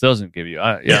Tobias doesn't give you?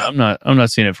 I'm not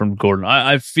seeing it from Gordon.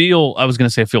 I feel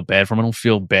bad for him. I don't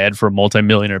feel bad for a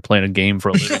multimillionaire playing a game for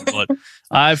a living, but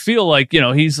I feel like,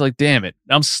 he's like, damn it,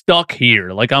 I'm stuck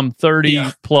here. Like, I'm 30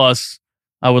 plus.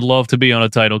 I would love to be on a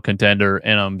title contender,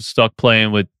 and I'm stuck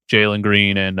playing with Jalen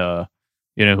Green and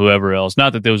whoever else.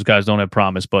 Not that those guys don't have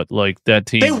promise, but like that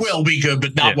team, they will be good,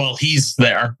 but not while he's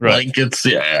there. Right. Like it's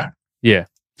yeah.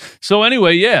 So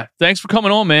anyway, thanks for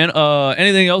coming on, man.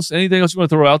 Anything else you want to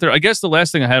throw out there? I guess the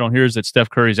last thing I had on here is that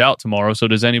Steph Curry's out tomorrow. So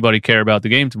does anybody care about the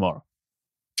game tomorrow?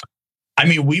 I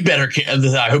mean, we better care.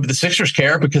 I hope the Sixers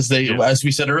care because as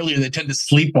we said earlier, they tend to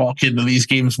sleepwalk into these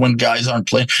games when guys aren't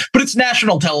playing. But it's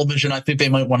national television. I think they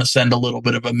might want to send a little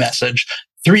bit of a message.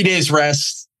 3 days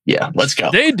rest. Yeah, let's go.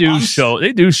 They do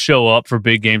show up for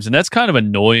big games, and that's kind of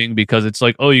annoying because it's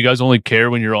like, oh, you guys only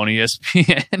care when you're on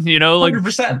ESPN. Like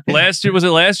 100%.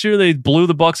 Last year they blew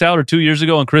the Bucks out, or 2 years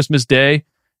ago on Christmas Day,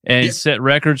 and set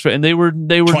records. And they were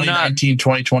 2019,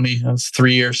 2020. That was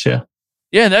 3 years. Yeah.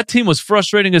 Yeah, that team was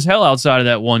frustrating as hell outside of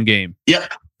that one game.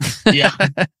 Yep. Yeah.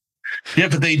 Yeah,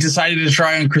 but they decided to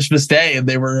try on Christmas Day, and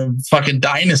they were a fucking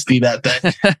dynasty that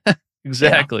day.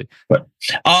 Exactly.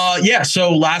 Yeah.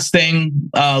 So last thing,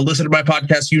 listen to my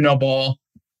podcast, You Know Ball.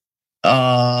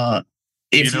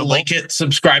 If you like it,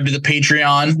 subscribe to the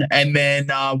Patreon, and then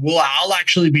I'll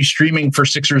actually be streaming for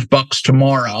Sixers Bucks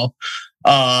tomorrow.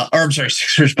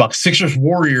 Sixers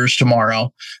Warriors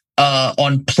tomorrow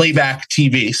on Playback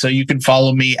TV. So you can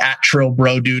follow me at Trill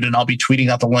Bro Dude, and I'll be tweeting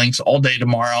out the links all day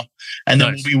tomorrow. And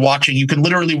then we'll be watching. You can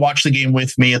literally watch the game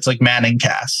with me. It's like Manning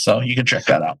Cast, so you can check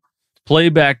that out.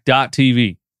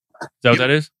 Playback.tv. Is that what that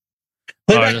is?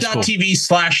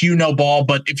 Playback.tv / You Know Ball.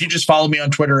 But if you just follow me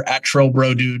on Twitter at Trill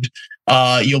Bro Dude,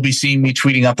 you'll be seeing me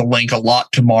tweeting out the link a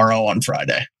lot tomorrow on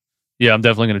Friday. Yeah, I'm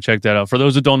definitely going to check that out. For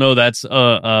those that don't know, that's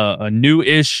a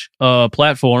new-ish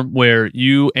platform where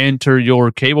you enter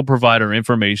your cable provider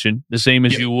information, the same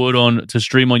as you would to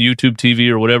stream on YouTube TV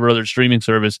or whatever other streaming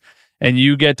service, and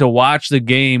you get to watch the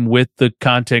game with the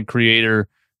content creator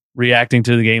reacting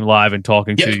to the game live and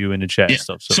talking to you in the chat and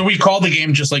stuff. So we call the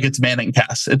game just like it's Manning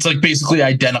Cast. It's like basically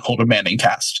identical to Manning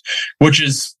Cast, which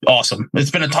is awesome.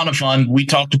 It's been a ton of fun. We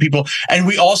talk to people, and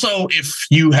we also, if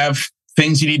you have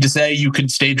things you need to say, you can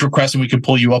stage request and we can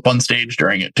pull you up on stage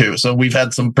during it too. So we've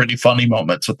had some pretty funny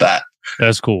moments with that.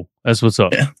 That's cool. That's what's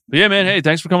up. Yeah, man. Hey,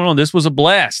 thanks for coming on. This was a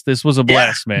blast. Man. This was a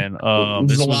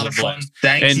lot of fun.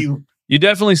 Thank you. You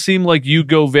definitely seem like you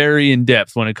go very in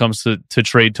depth when it comes to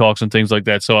trade talks and things like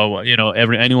that. So,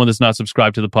 anyone that's not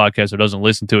subscribed to the podcast or doesn't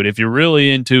listen to it, if you're really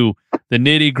into the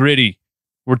nitty gritty,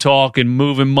 we're talking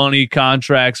moving money,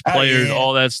 contracts, players,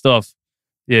 all that stuff.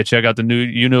 Yeah, check out the new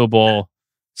You Know Ball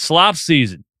Slop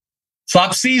Season.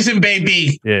 Slop Season,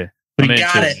 baby. Yeah, we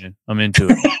got it. Man. I'm into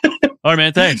it. All right,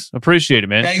 man. Thanks. Appreciate it,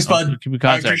 man. Thanks, bud. Keep in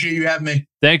contact. I appreciate you having me.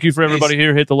 Thank you for everybody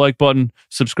here. Hit the like button.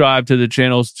 Subscribe to the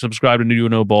channel. Subscribe to You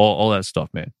Know Ball. All that stuff,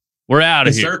 man. We're out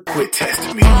of here. Quit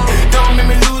testing me. Don't make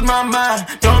me lose my mind.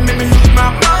 Don't make me lose my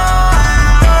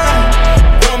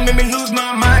mind. Don't make me lose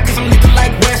my mind, cause I'm looking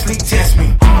like Wesley. Test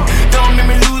me. Don't make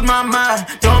me lose my mind.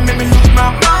 Don't make me lose my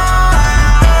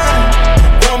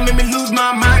mind. Don't make me lose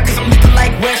my mind, cause I'm looking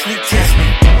like Wesley. Test me.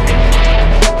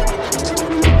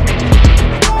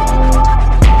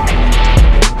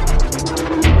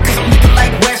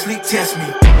 Test me.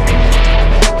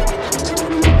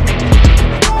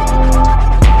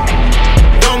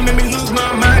 Don't make me lose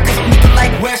my mind, cause I'm looking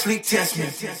like Wesley. Test me.